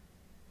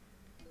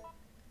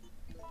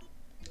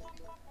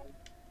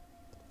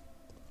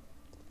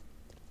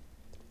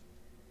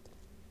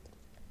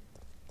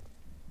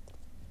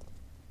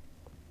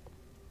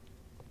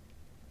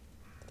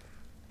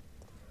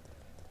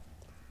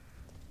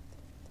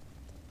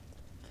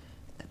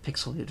 That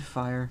pixelated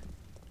fire.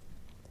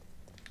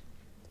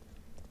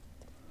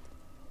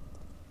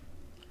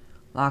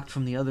 Locked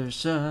from the other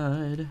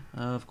side,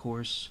 of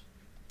course.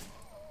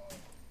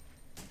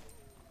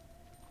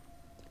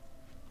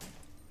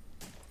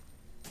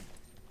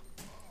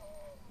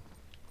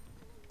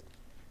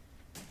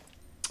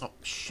 Oh,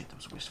 shit, that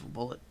was a waste of a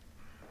bullet.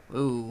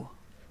 Ooh,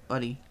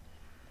 buddy.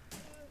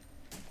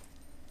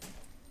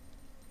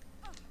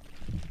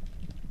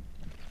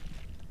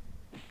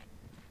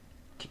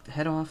 Kick the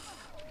head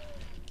off.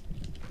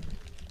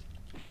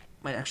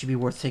 Might actually be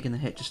worth taking the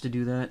hit just to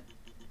do that.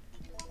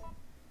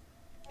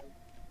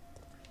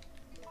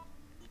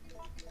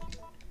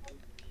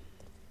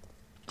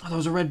 Oh, there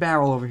was a red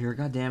barrel over here.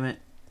 God damn it.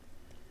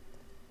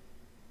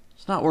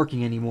 not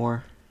working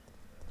anymore.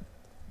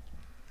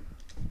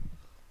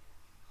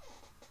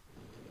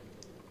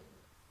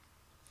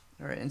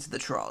 Alright, into the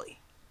trolley.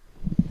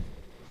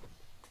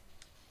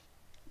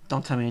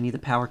 Don't tell me I need the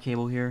power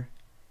cable here.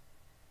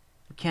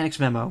 Mechanic's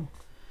memo.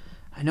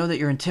 I know that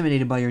you're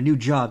intimidated by your new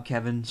job,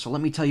 Kevin, so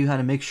let me tell you how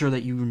to make sure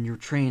that you and your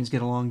trains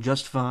get along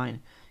just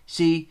fine.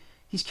 See,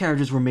 these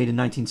carriages were made in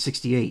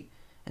 1968,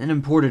 and then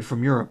imported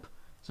from Europe.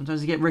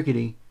 Sometimes they get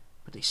rickety,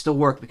 but they still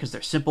work because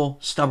they're simple,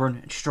 stubborn,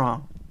 and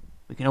strong.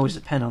 We can always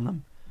depend on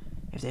them.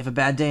 If they have a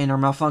bad day and are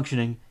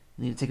malfunctioning,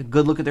 you need to take a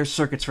good look at their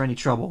circuits for any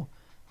trouble.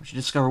 Once you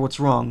discover what's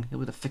wrong, you'll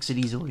be able to fix it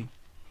easily.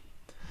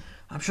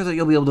 I'm sure that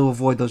you'll be able to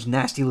avoid those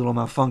nasty little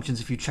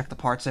malfunctions if you check the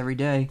parts every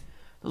day.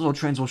 Those old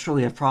trains will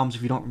surely have problems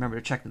if you don't remember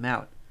to check them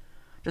out.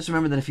 Just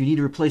remember that if you need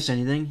to replace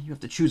anything, you have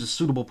to choose a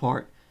suitable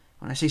part.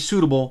 When I say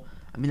suitable,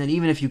 I mean that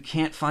even if you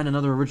can't find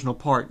another original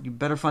part, you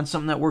better find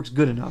something that works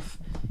good enough.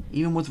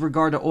 Even with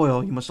regard to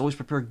oil, you must always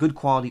prepare good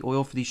quality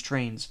oil for these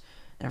trains.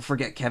 Never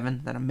forget,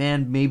 Kevin, that a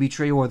man may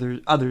betray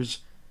others,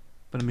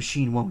 but a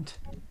machine won't.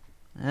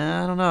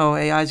 I don't know,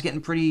 AI's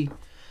getting pretty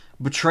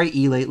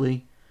betray-y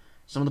lately.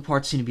 Some of the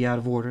parts seem to be out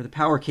of order. The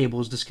power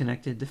cable is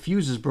disconnected, the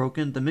fuse is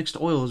broken, the mixed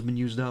oil has been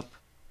used up.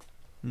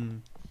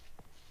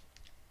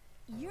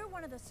 You're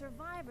one of the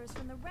survivors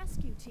from the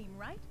rescue team,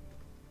 right?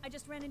 I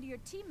just ran into your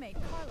teammate,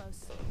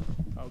 Carlos.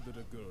 How did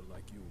a girl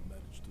like you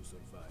manage to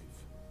survive?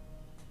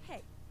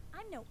 Hey,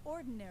 I'm no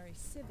ordinary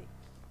civvy.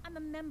 I'm a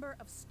member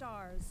of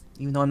STARS.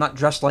 Even though I'm not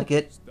dressed like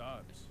it.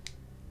 Stars?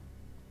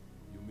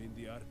 You mean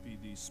the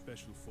RPD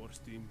Special Force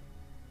Team?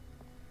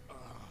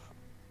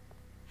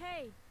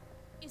 Hey,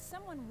 is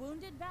someone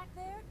wounded back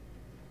there?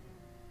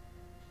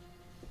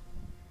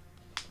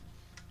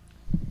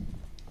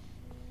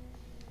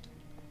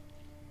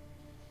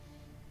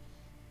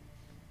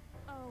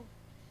 Oh,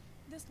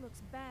 this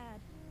looks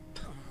bad.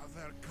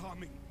 They're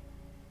coming.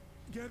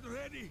 Get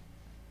ready.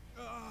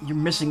 You're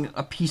missing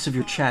a piece of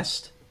your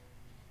chest.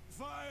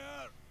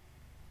 Fire.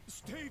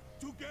 Stay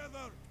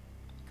together.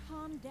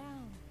 Calm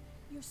down.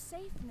 You're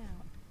safe now.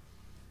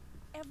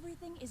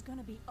 Everything is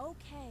gonna be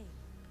okay.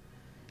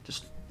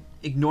 Just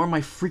ignore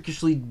my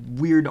freakishly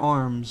weird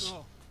arms.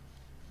 No.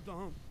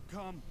 Don't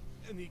come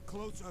any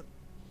closer.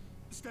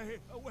 Stay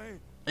away.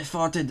 I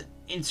farted.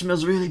 It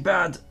smells really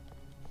bad.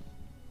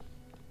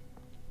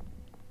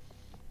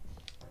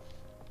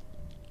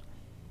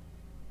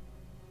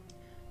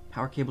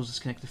 Power cables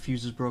disconnect, the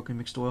fuse is broken,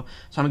 mixed oil.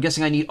 So I'm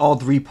guessing I need all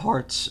 3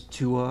 parts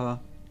to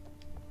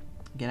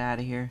get out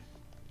of here.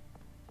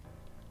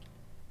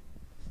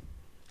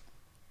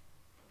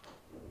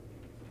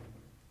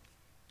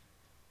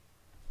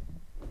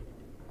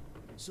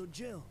 So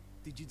Jill,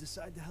 did you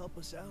decide to help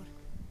us out?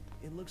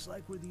 It looks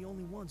like we're the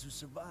only ones who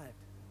survived.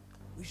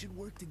 We should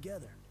work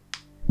together.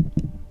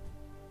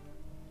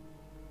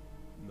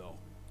 No,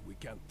 we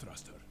can't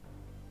trust her.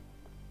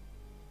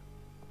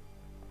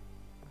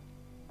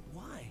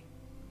 Why?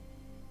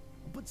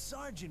 But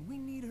Sergeant, we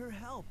need her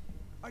help.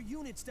 Our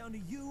unit's down to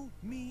you,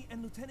 me,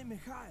 and Lieutenant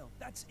Mikhail.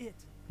 That's it.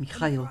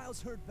 Mikhail. And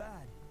Mikhail's hurt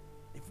bad.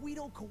 If we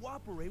don't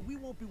cooperate, we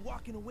won't be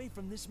walking away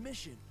from this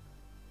mission.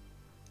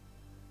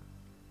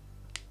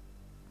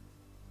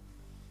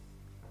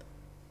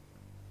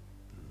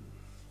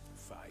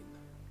 Fine.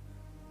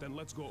 Then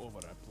let's go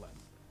over our plan.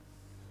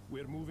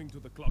 We're moving to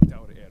the clock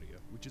tower area,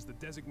 which is the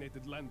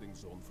designated landing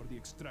zone for the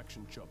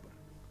extraction chopper.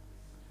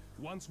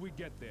 Once we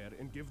get there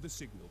and give the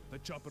signal, the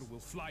chopper will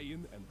fly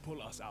in and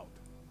pull us out.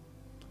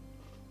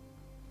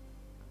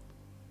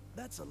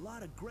 That's a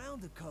lot of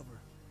ground to cover.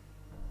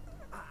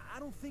 I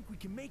don't think we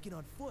can make it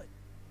on foot.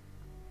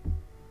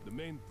 The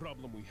main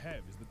problem we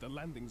have is that the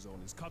landing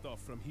zone is cut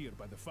off from here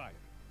by the fire.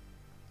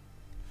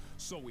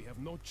 So we have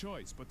no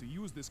choice but to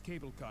use this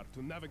cable car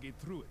to navigate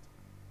through it.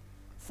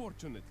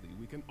 Fortunately,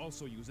 we can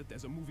also use it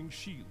as a moving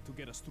shield to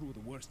get us through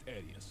the worst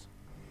areas.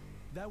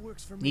 That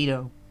works for me.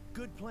 Neato.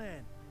 Good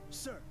plan.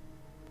 Sir,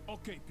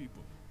 Okay,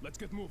 people, let's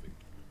get moving.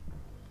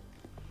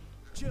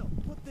 Jill,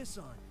 put this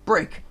on.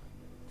 Break.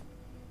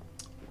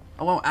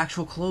 Oh wow,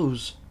 actual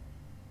clothes.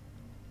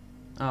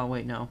 Oh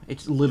wait, no.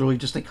 It's literally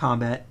just a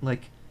combat,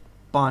 like,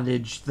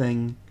 bondage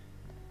thing.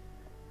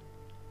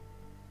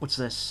 What's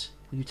this?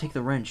 Will you take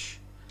the wrench?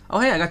 Oh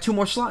hey, I got 2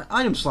 more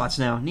item slots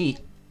now. Neat.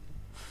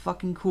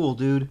 Fucking cool,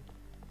 dude.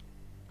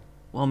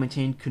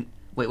 Well-maintained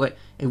wait.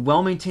 A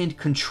well-maintained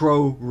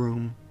control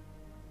room.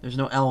 There's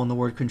no L in the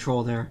word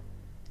control there.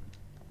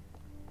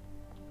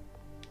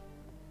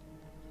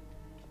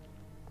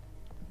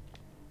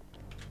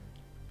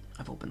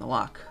 I've opened the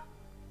lock.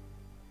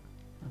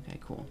 Okay,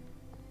 cool.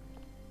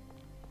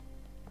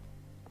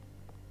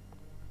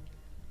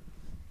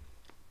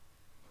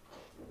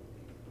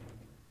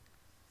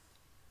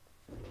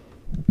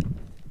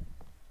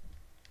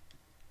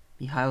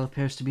 Mikhail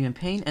appears to be in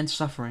pain and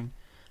suffering.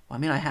 Well, I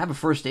mean, I have a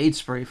first aid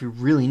spray. If he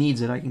really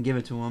needs it, I can give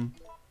it to him.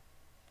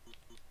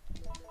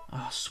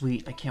 Oh,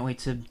 sweet. I can't wait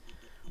to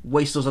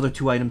waste those other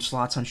 2 item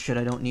slots on shit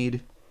I don't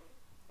need.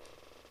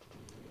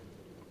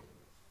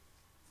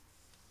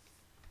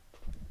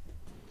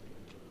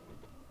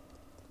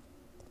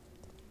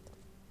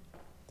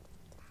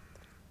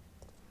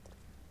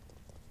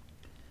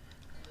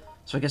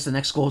 So I guess the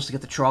next goal is to get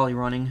the trolley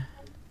running.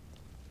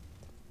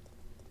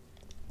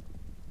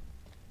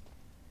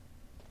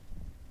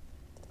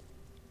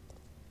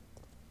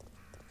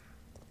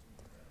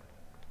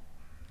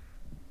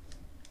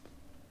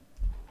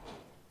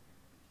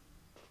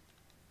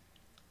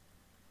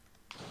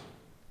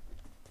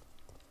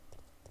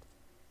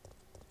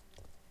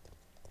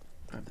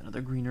 Grab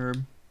another green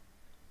herb.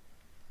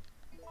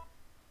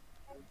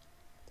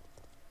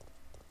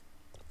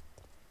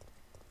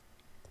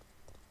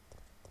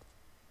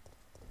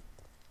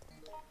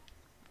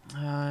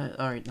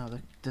 Alright, no,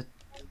 the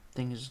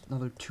thing is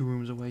another 2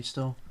 rooms away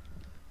still.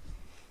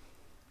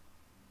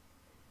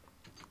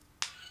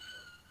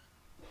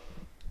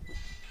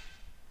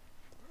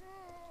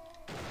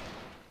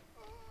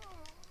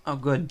 Oh,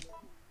 good.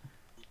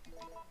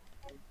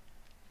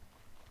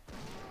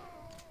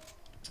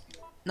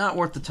 Not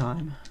worth the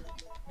time.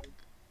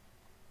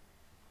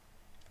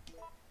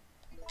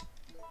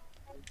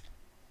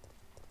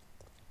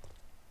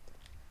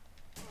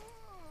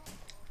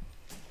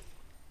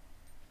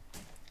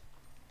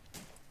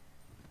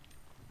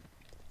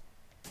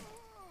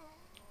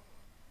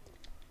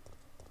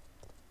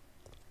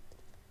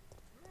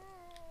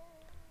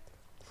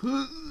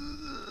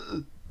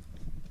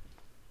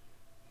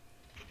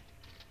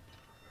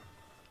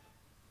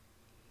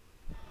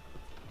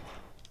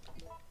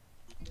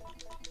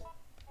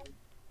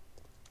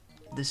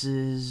 This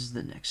is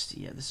the next,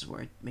 yeah, this is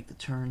where I make the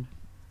turn.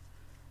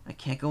 I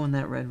can't go in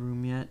that red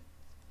room yet.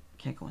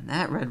 Can't go in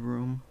that red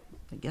room.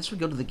 I guess we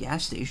go to the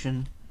gas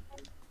station.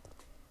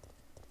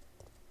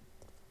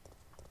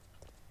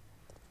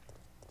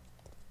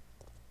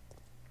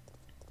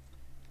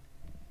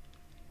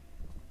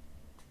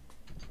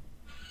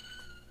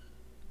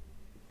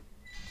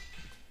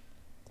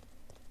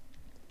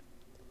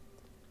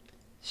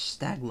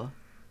 Stagla.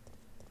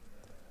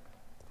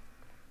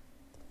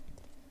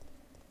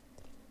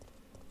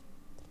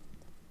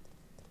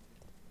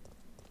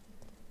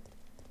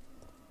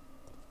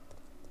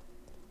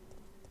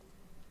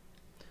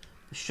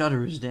 The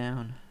shutter is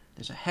down.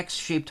 There's a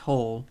hex-shaped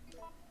hole.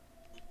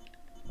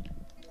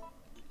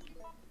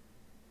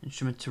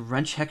 Instrument to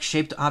wrench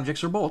hex-shaped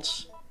objects or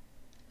bolts.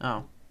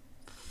 Oh.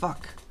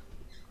 Fuck.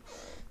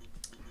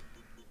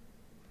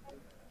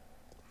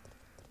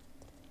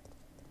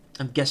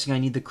 I'm guessing I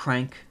need the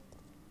crank.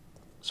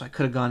 So I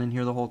could have gone in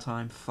here the whole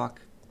time.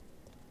 Fuck.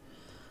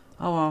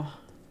 Oh well.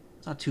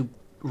 It's not too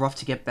rough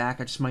to get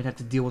back. I just might have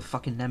to deal with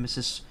fucking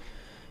Nemesis.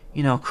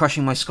 You know,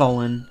 crushing my skull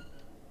in.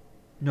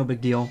 No big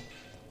deal.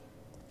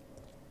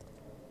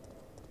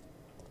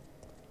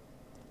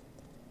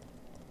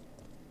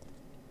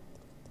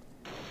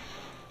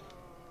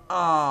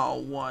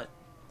 Oh, what?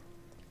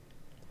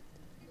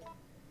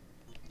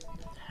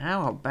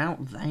 How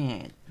about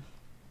that?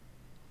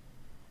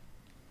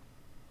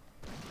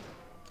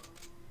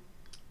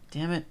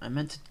 Damn it, I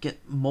meant to get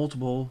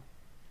multiple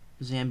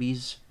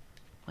zombies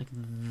like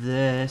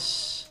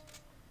this.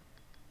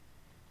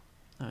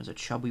 That was a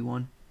chubby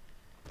one.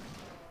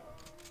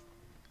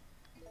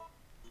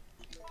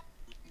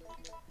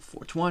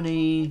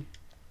 420.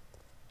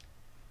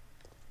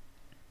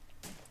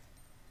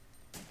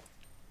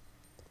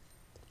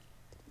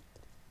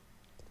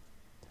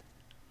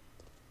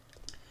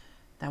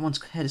 That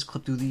one's head is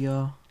clipped through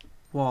the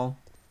wall.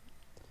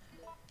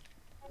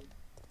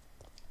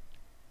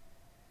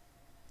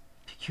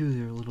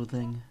 Peculiar little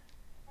thing.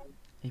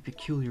 A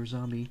peculiar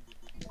zombie.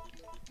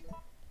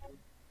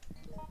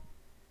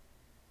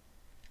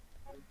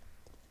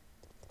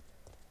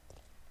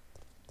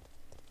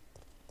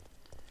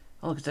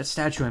 Oh, look, it's that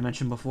statue I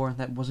mentioned before.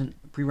 That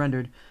wasn't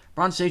pre-rendered. A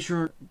bronze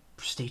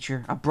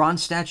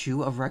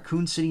statue of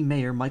Raccoon City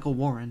Mayor Michael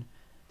Warren.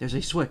 There's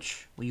a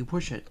switch. Will you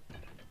push it?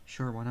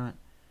 Sure, why not?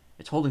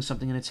 It's holding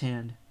something in its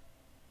hand.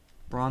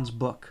 Bronze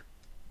book.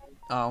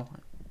 Oh,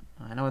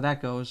 I know where that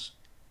goes.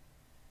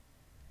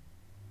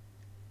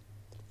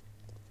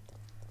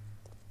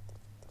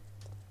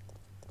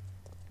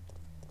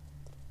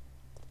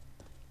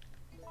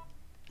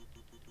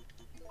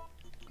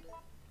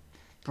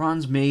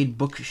 Bronze-made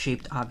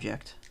book-shaped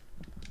object.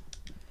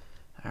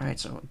 Alright,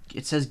 so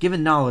it says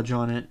given knowledge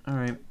on it.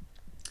 Alright.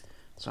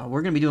 So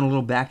we're going to be doing a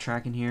little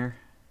backtracking here.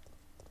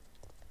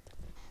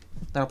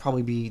 That'll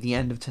probably be the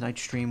end of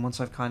tonight's stream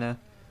once I've kind of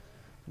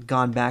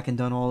gone back and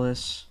done all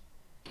this.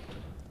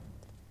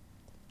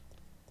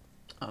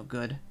 Oh,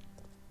 good.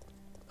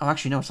 Oh,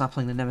 actually, no, it's not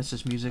playing the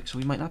Nemesis music, so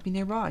we might not be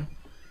nearby.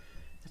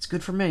 That's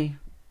good for me.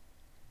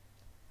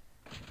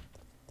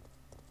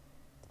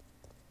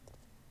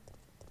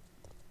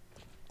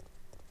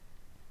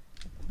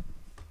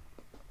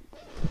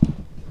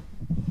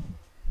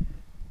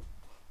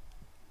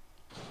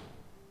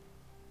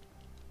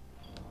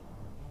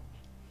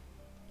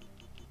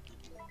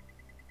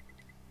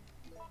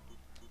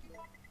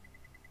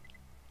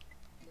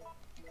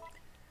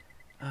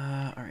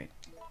 Alright.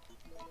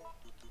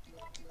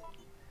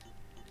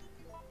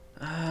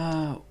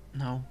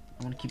 No.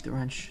 I want to keep the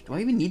wrench. Do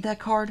I even need that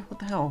card? What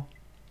the hell?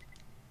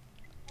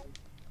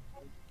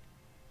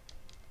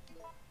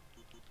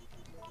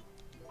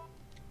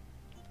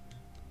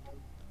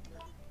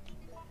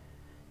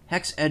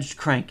 Hex-edged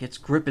crank. Its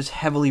grip is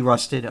heavily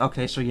rusted.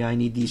 Okay, so yeah, I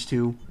need these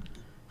two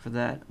for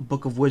that.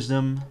 Book of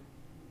Wisdom.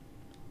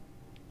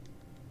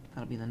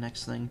 That'll be the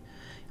next thing.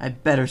 I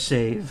better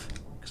save,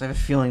 because I have a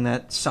feeling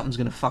that something's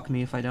gonna fuck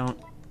me if I don't.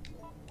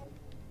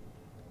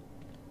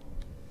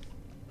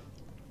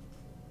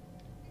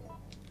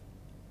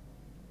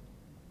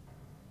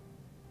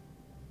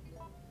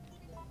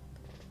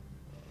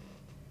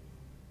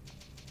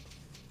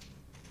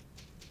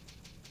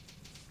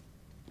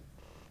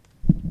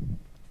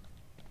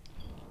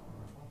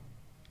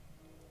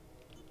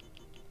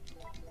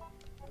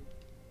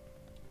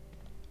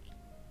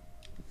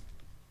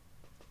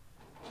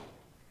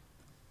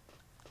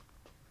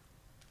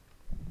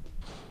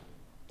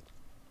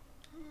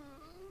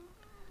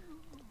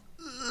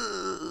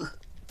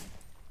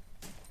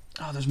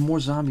 Oh, there's more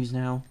zombies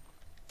now.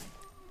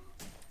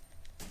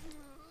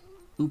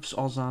 Oops,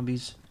 all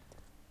zombies.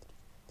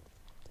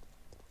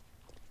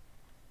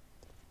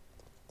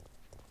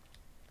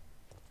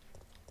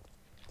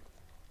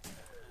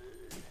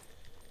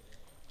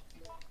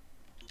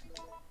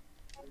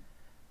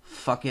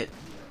 Fuck it.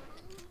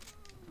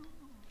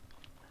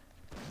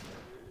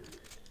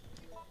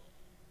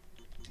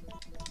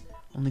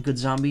 Only good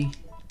zombie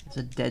is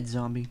a dead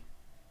zombie.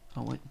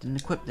 Oh wait,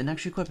 didn't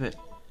actually equip it.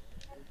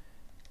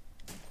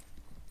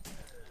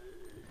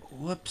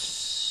 Whoops.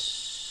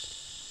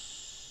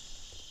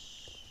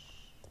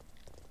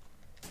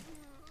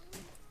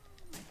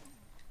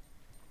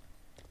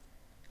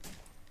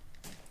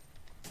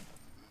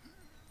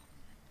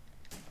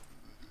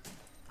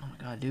 Oh my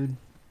god, dude.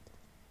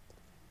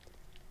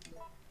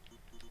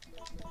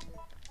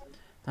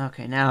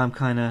 Okay, now I'm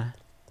kind of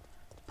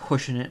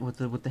pushing it with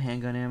the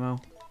handgun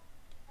ammo.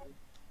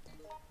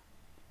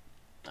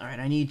 All right,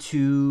 I need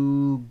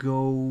to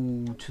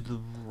go to the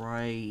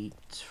right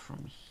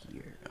from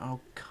here. Oh,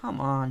 come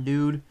on,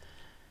 dude.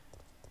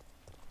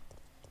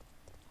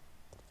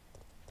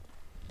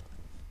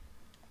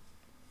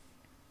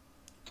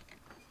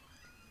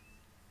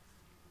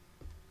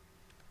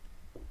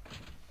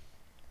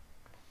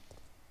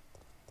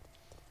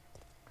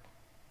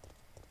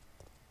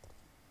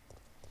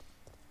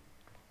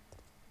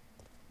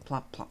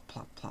 Plop, plop,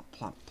 plop, plop,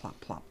 plop, plop,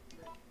 plop.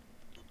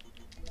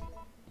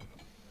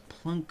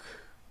 Plunk.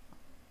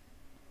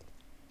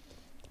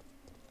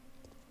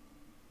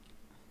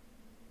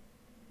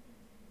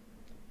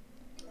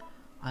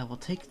 I will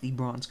take the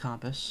bronze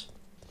compass.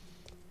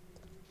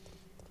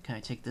 Can I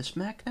take this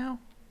mech now?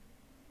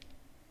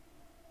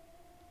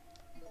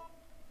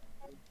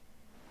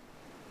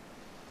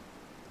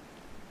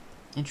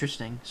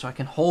 Interesting. So I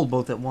can hold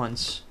both at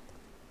once.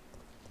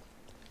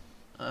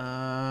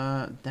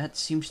 That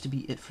seems to be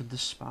it for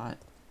this spot.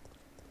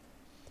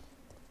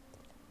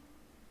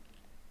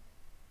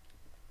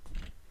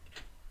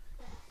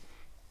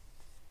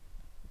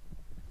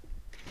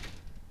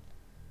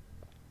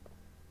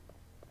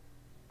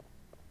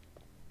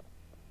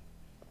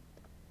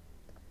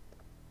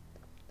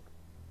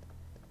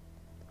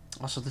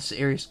 Also, this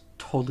area's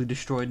totally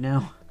destroyed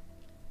now.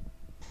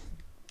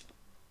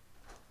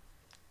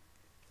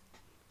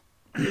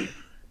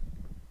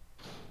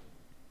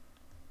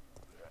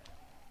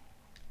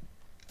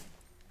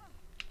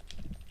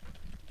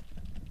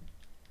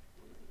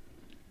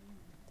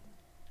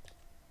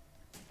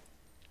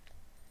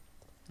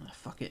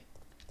 Fuck it.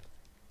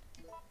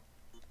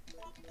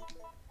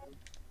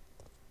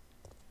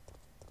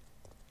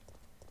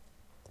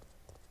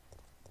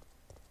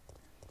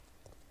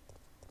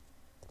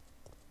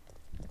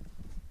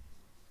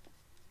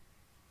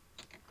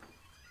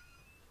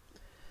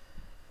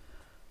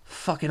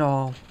 Fuck it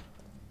all.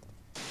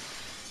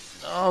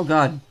 Oh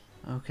god.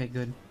 Okay,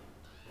 good.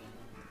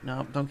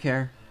 No, don't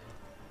care.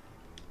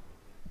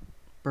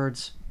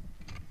 Birds.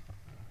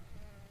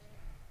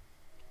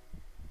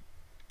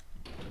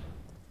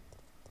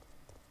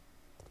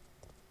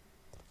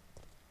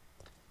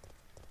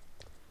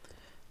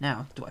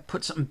 Now, do I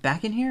put something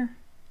back in here?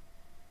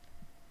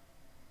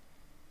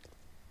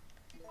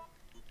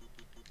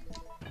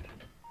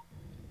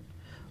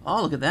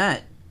 Oh, look at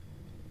that.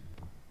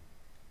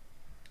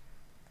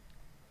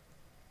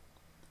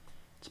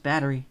 It's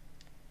battery.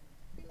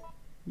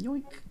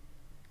 Yoink.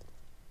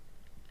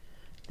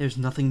 There's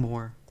nothing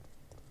more.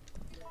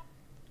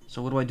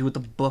 So what do I do with the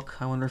book?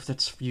 I wonder if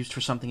that's used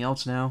for something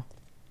else now.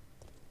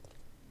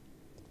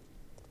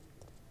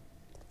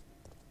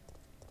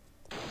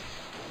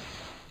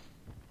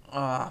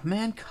 Aw, oh,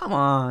 man, come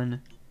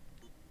on.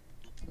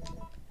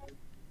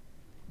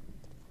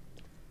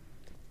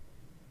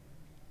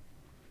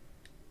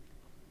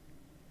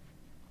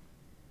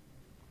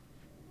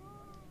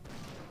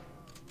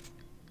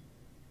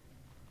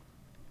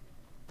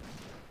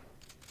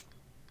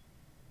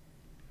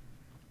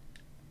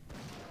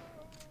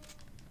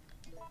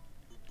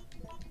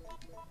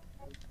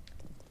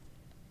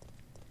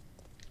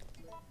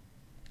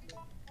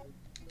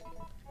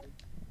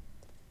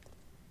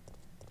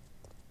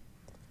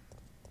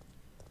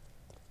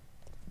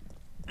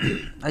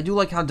 I do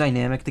like how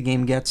dynamic the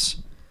game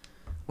gets,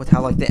 with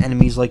how like the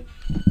enemies like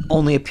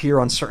only appear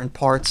on certain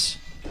parts.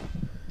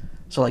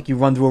 So, like, you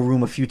run through a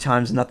room a few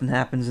times and nothing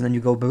happens, and then you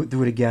go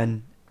through it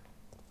again.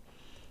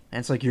 And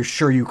it's like you're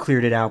sure you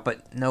cleared it out,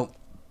 but nope.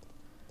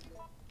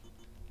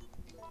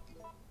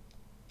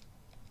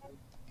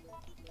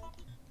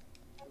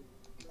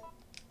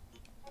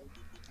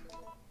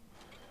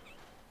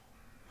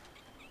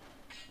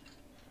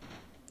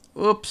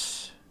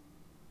 Oops.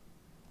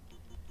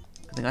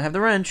 I think I have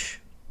the wrench.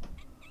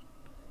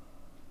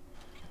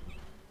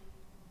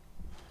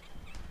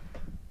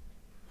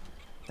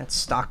 That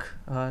stock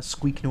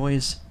squeak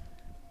noise.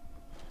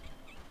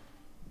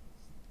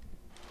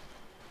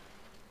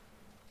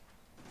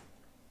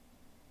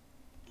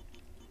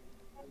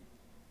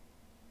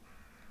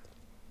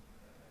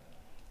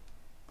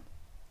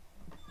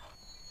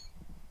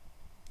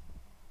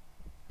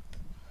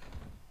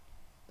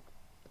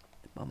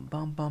 Bum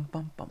bum bum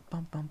bum bum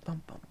bum bum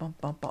bum bum bum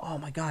bum bum. Oh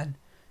my god.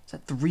 Is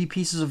that 3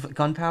 pieces of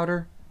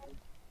gunpowder?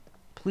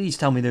 Please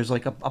tell me there's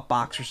like a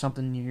box or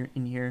something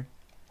in here.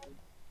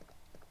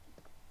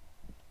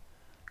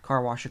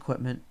 Car wash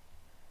equipment.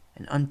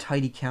 An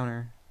untidy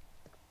counter.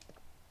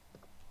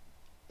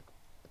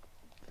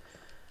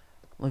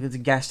 Look at the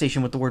gas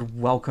station with the word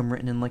welcome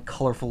written in like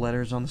colorful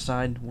letters on the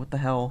side. What the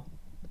hell?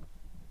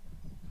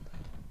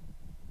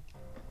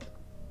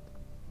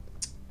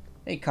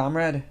 Hey,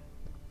 comrade.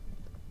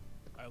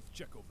 I'll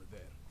check over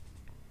there.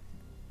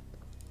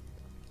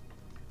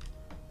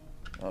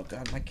 Oh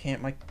god,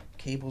 my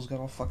cables got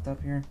all fucked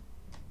up here.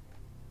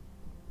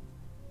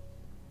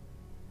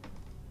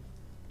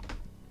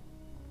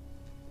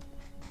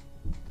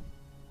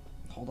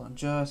 Hold on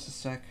just a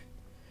sec.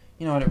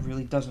 You know what, it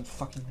really doesn't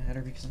fucking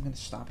matter because I'm gonna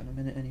stop in a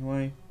minute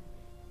anyway.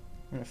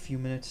 In a few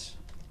minutes.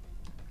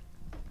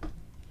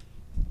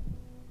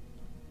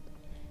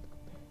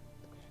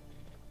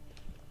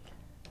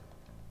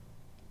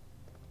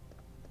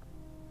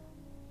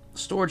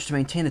 Storage to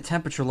maintain the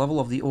temperature level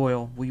of the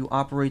oil. Will you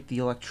operate the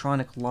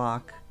electronic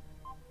lock?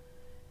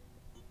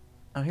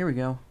 Oh, here we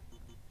go.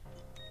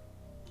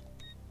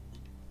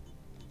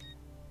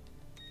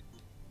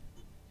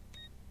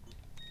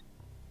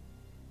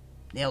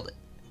 Nailed it.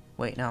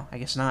 Wait, no, I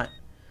guess not.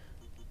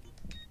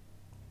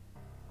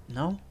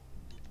 No?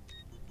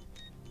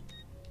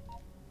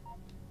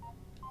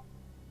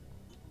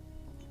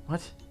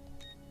 What?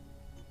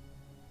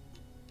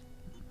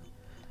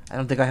 I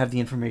don't think I have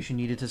the information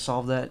needed to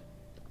solve that.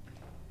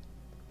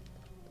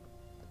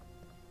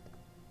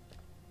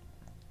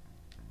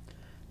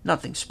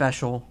 Nothing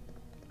special.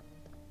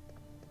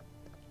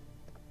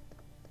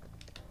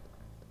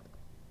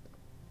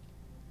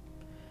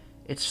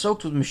 It's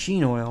soaked with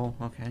machine oil.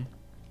 Okay.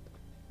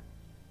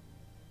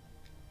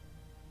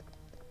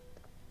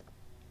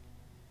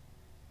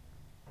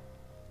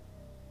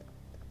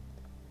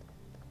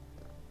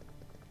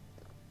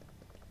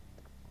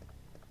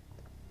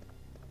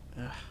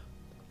 Ugh.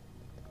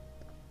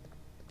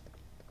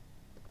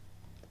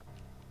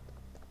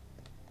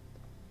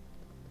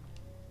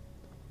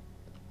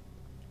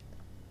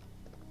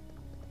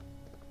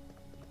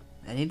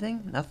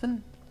 Anything?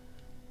 Nothing?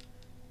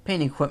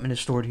 Painting equipment is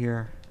stored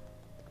here.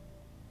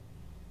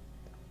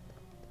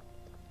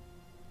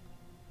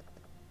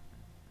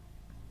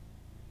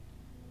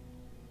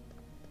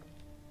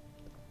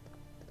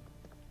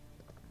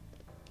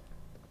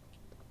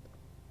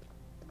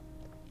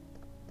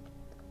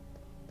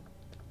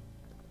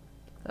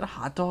 Is that a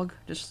hot dog?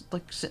 Just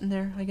like sitting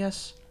there, I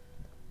guess?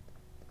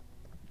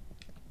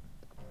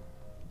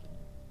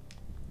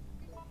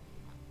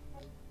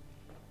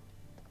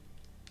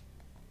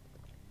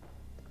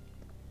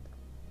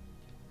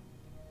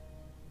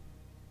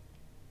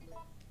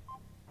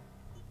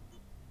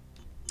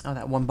 Oh,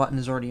 that one button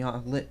is already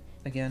lit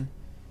again.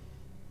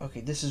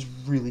 Okay, this is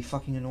really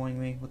fucking annoying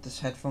me with this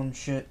headphone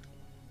shit.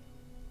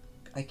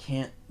 I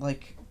can't,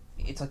 like,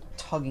 it's like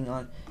tugging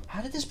on.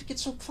 How did this get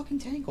so fucking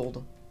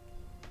tangled?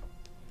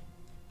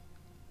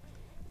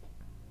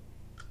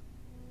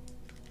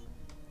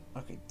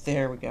 Okay,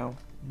 there we go.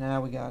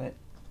 Now we got it.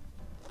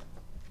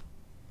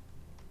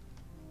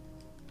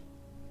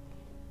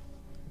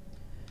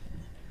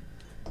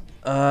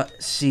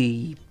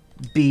 C,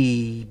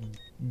 B,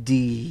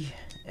 D,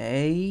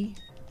 A?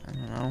 I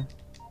don't know.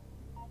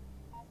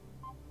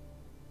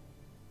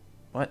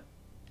 What?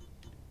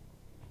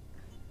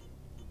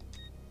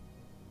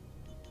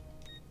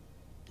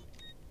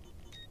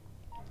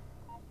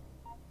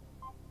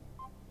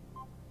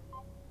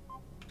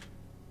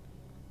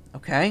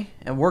 Okay,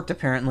 it worked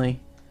apparently.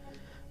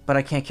 But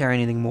I can't carry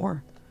anything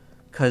more.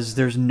 Because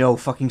there's no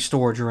fucking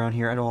storage around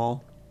here at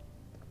all.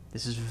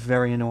 This is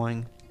very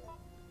annoying.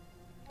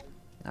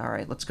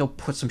 Alright, let's go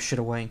put some shit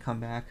away and come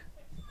back.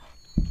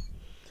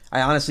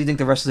 I honestly think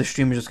the rest of the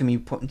stream is just going to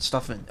be putting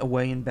stuff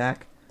away and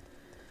back.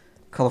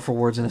 Colorful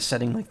words in a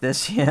setting like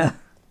this, yeah.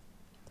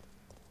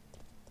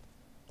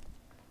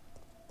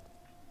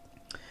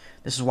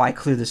 This is why I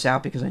cleared this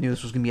out, because I knew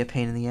this was going to be a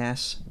pain in the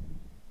ass.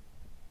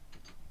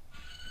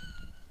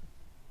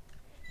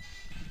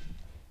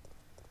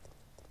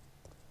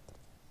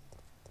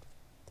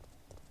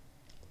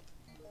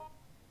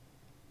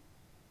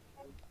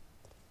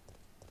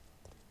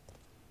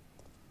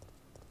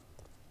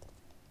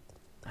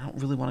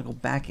 really want to go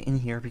back in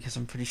here because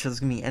I'm pretty sure there's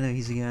going to be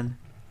enemies again.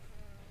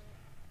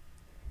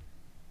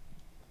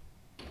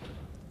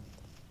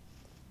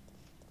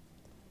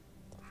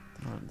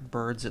 Or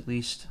birds, at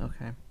least.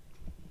 Okay.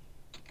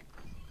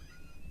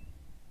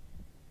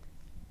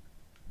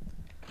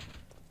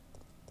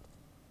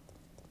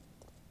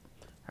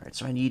 Alright,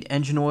 so I need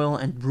engine oil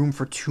and room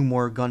for 2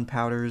 more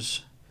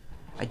gunpowders.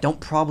 I don't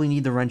probably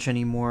need the wrench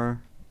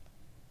anymore.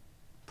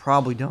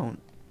 Probably don't,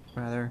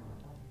 rather.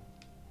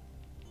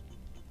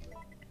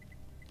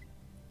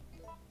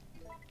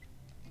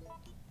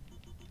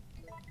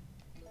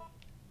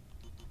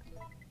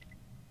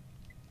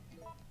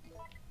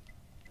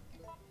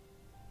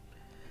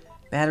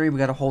 Battery we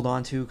gotta hold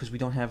on to because we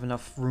don't have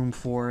enough room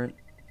for it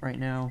right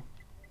now.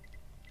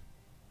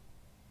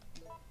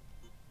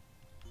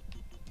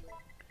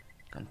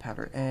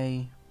 Gunpowder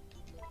A.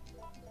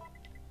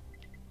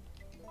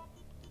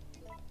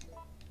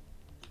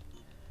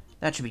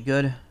 That should be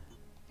good.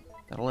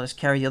 That'll let us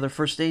carry the other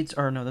first aids,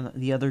 or no,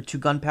 the other 2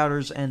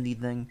 gunpowders and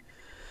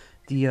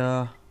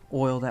the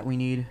oil that we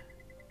need.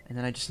 And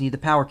then I just need the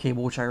power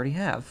cable, which I already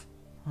have.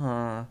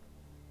 Huh.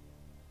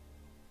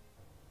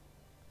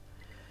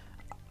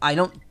 I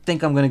don't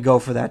think I'm gonna go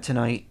for that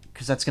tonight,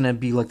 because that's gonna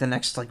be like the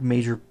next like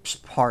major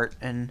part,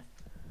 and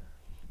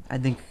I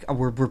think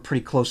we're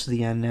pretty close to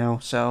the end now.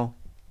 So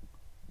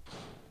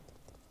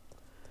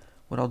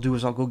what I'll do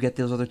is I'll go get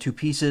those other 2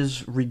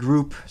 pieces,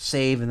 regroup,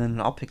 save, and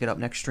then I'll pick it up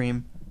next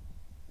stream.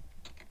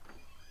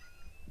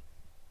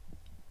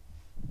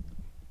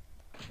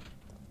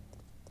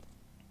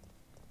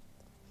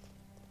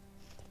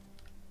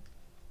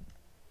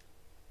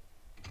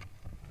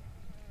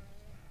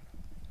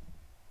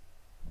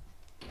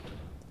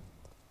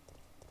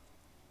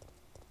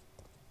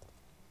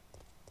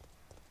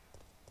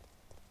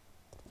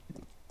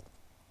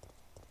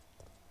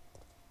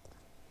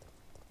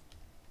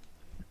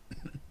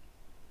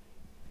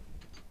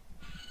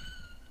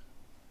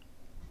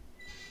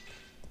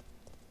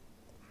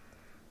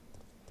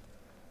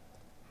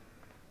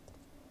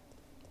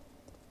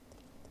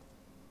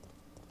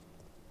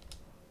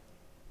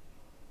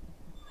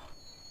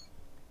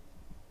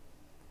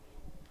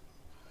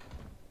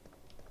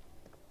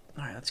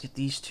 Alright, let's get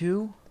these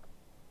 2.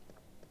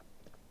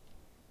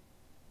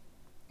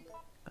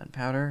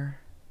 Gunpowder.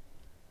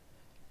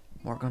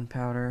 More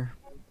gunpowder.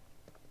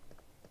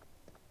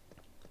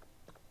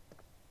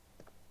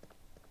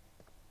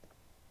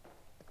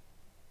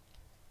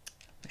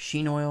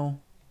 Machine oil.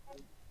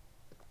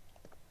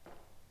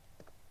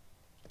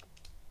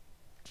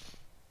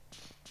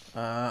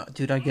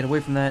 Dude, I get away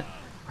from that.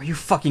 Are you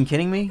fucking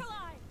kidding me?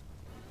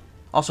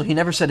 Also, he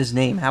never said his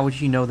name. How would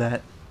he know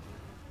that?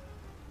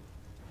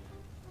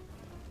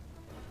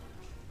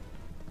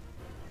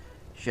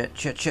 Shit,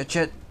 shit, shit,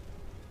 shit.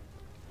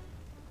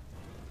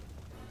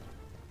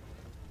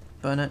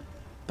 Bun it,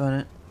 bun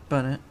it,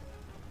 bun it.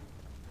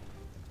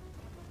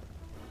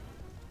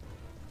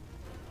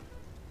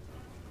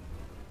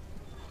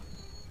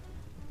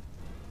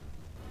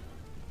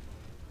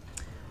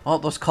 All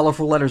those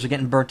colorful letters are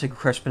getting burnt to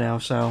crisp now,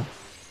 so...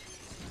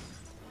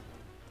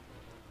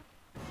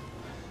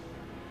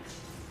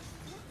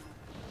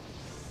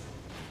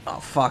 Oh,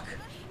 fuck.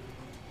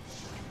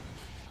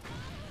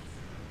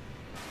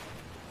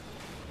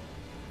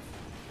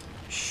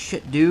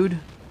 Shit, dude.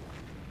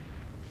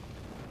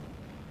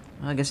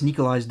 I guess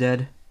Nikolai's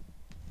dead.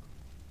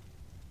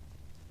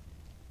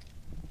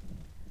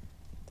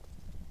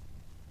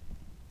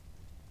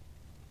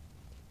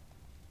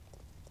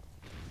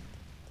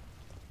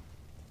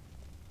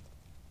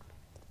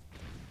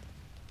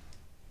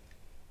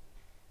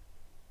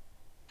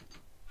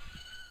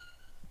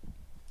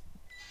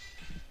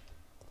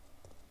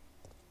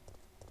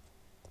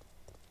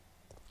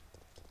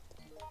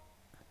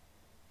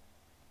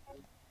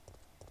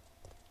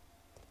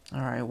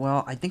 Alright,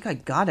 well, I think I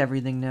got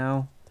everything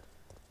now.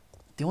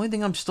 The only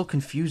thing I'm still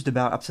confused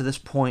about up to this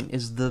point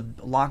is the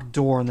locked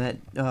door in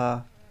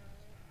that,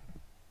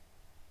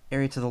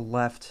 area to the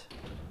left.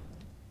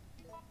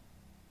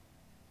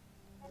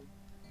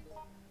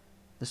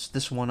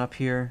 This one up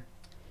here.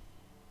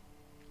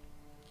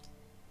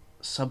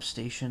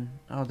 Substation.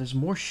 Oh, there's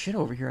more shit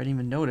over here I didn't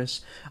even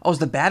notice. Oh, is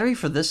the battery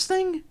for this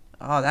thing?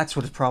 Oh, that's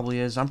what it probably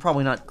is. I'm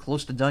probably not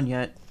close to done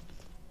yet.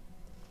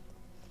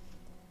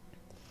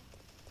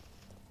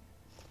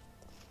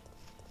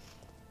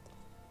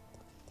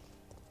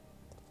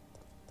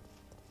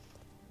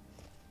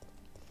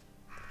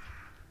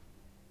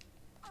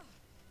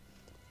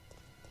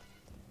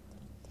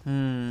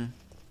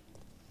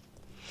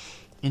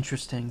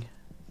 Interesting.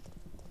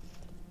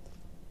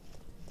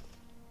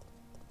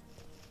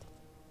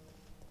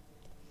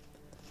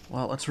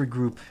 Well, let's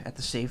regroup at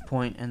the save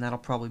point, and that'll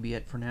probably be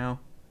it for now.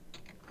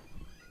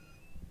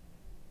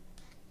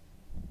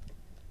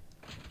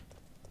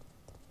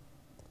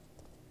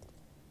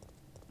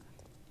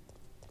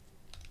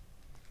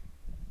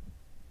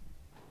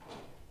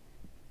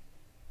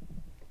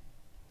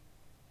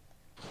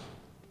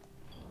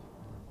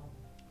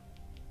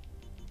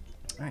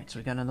 Alright, so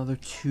we got another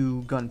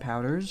 2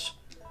 gunpowders.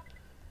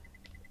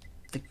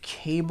 The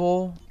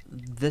cable,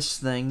 this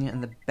thing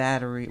and the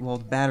battery. Well,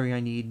 the battery I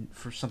need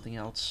for something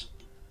else.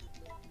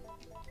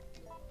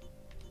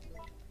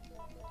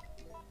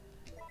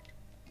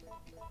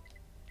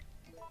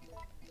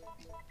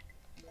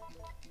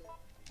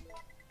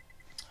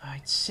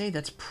 I'd say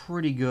that's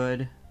pretty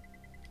good.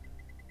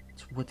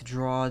 Let's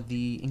withdraw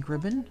the ink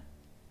ribbon.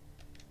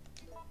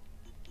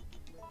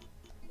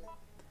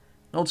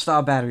 An old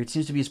style battery. It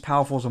seems to be as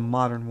powerful as a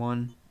modern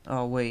one.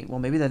 Oh, wait. Well,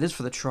 maybe that is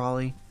for the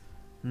trolley.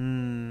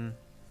 Well,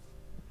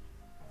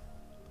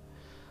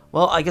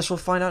 I guess we'll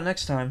find out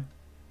next time.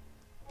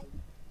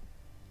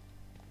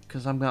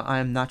 Because I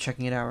am not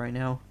checking it out right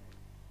now.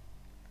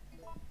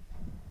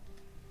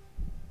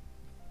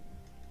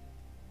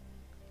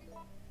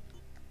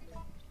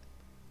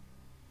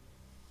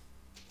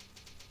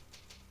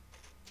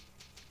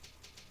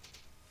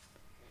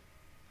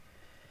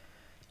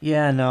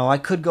 Yeah, no, I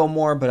could go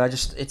more, but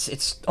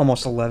it's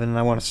almost 11 and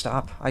I want to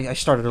stop. I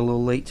started a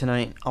little late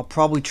tonight. I'll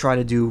probably try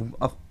to do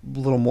a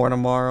little more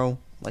tomorrow,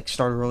 like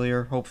start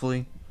earlier,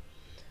 hopefully.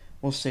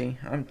 We'll see.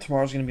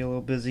 Tomorrow's going to be a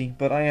little busy,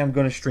 but I am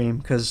going to stream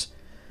because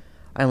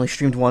I only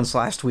streamed once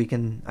last week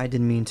and I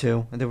didn't mean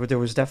to. There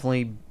was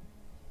definitely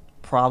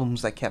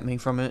problems that kept me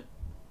from it.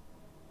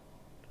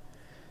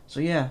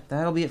 So yeah,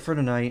 that'll be it for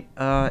tonight.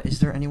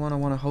 Is there anyone I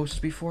want to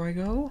host before I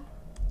go?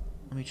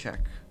 Let me check.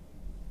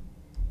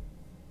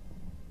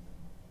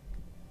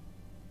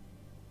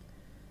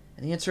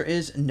 And the answer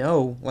is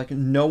no. Like,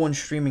 no one's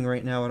streaming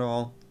right now at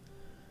all.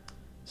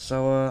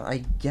 So,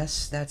 I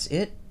guess that's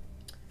it.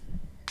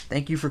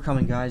 Thank you for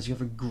coming, guys. You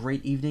have a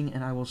great evening,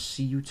 and I will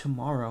see you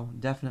tomorrow.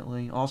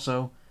 Definitely.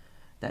 Also,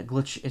 that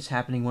glitch is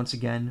happening once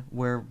again,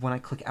 where when I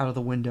click out of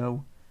the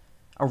window,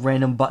 a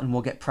random button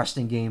will get pressed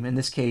in-game. In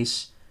this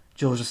case,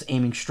 Jill is just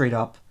aiming straight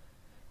up.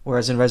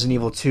 Whereas in Resident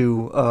Evil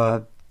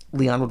 2,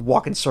 Leon would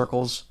walk in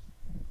circles.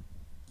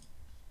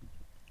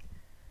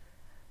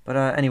 But,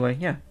 anyway,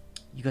 yeah.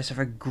 You guys have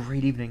a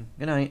great evening.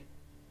 Good night.